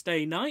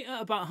Wednesday night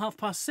at about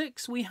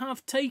 6:30, we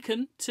have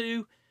taken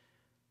to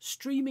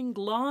streaming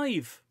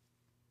live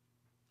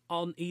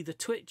on either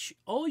Twitch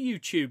or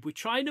YouTube. We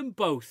tried them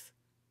both.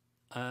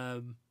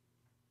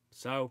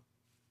 So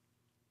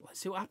let's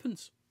see what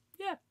happens.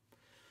 Yeah.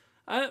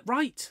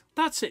 Right,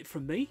 that's it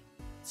from me.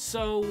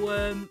 So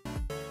I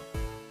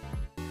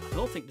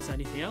don't think there's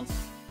anything else.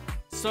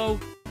 So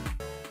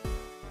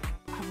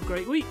have a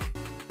great week.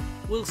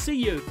 We'll see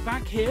you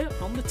back here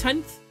on the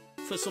 10th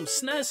for some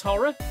SNES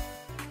horror.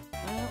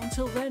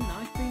 Until then,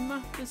 I've been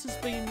Matt. This has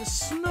been the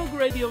Snug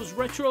Radio's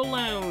Retro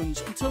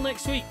Lounge. Until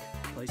next week,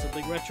 play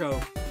something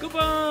retro.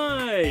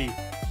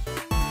 Goodbye!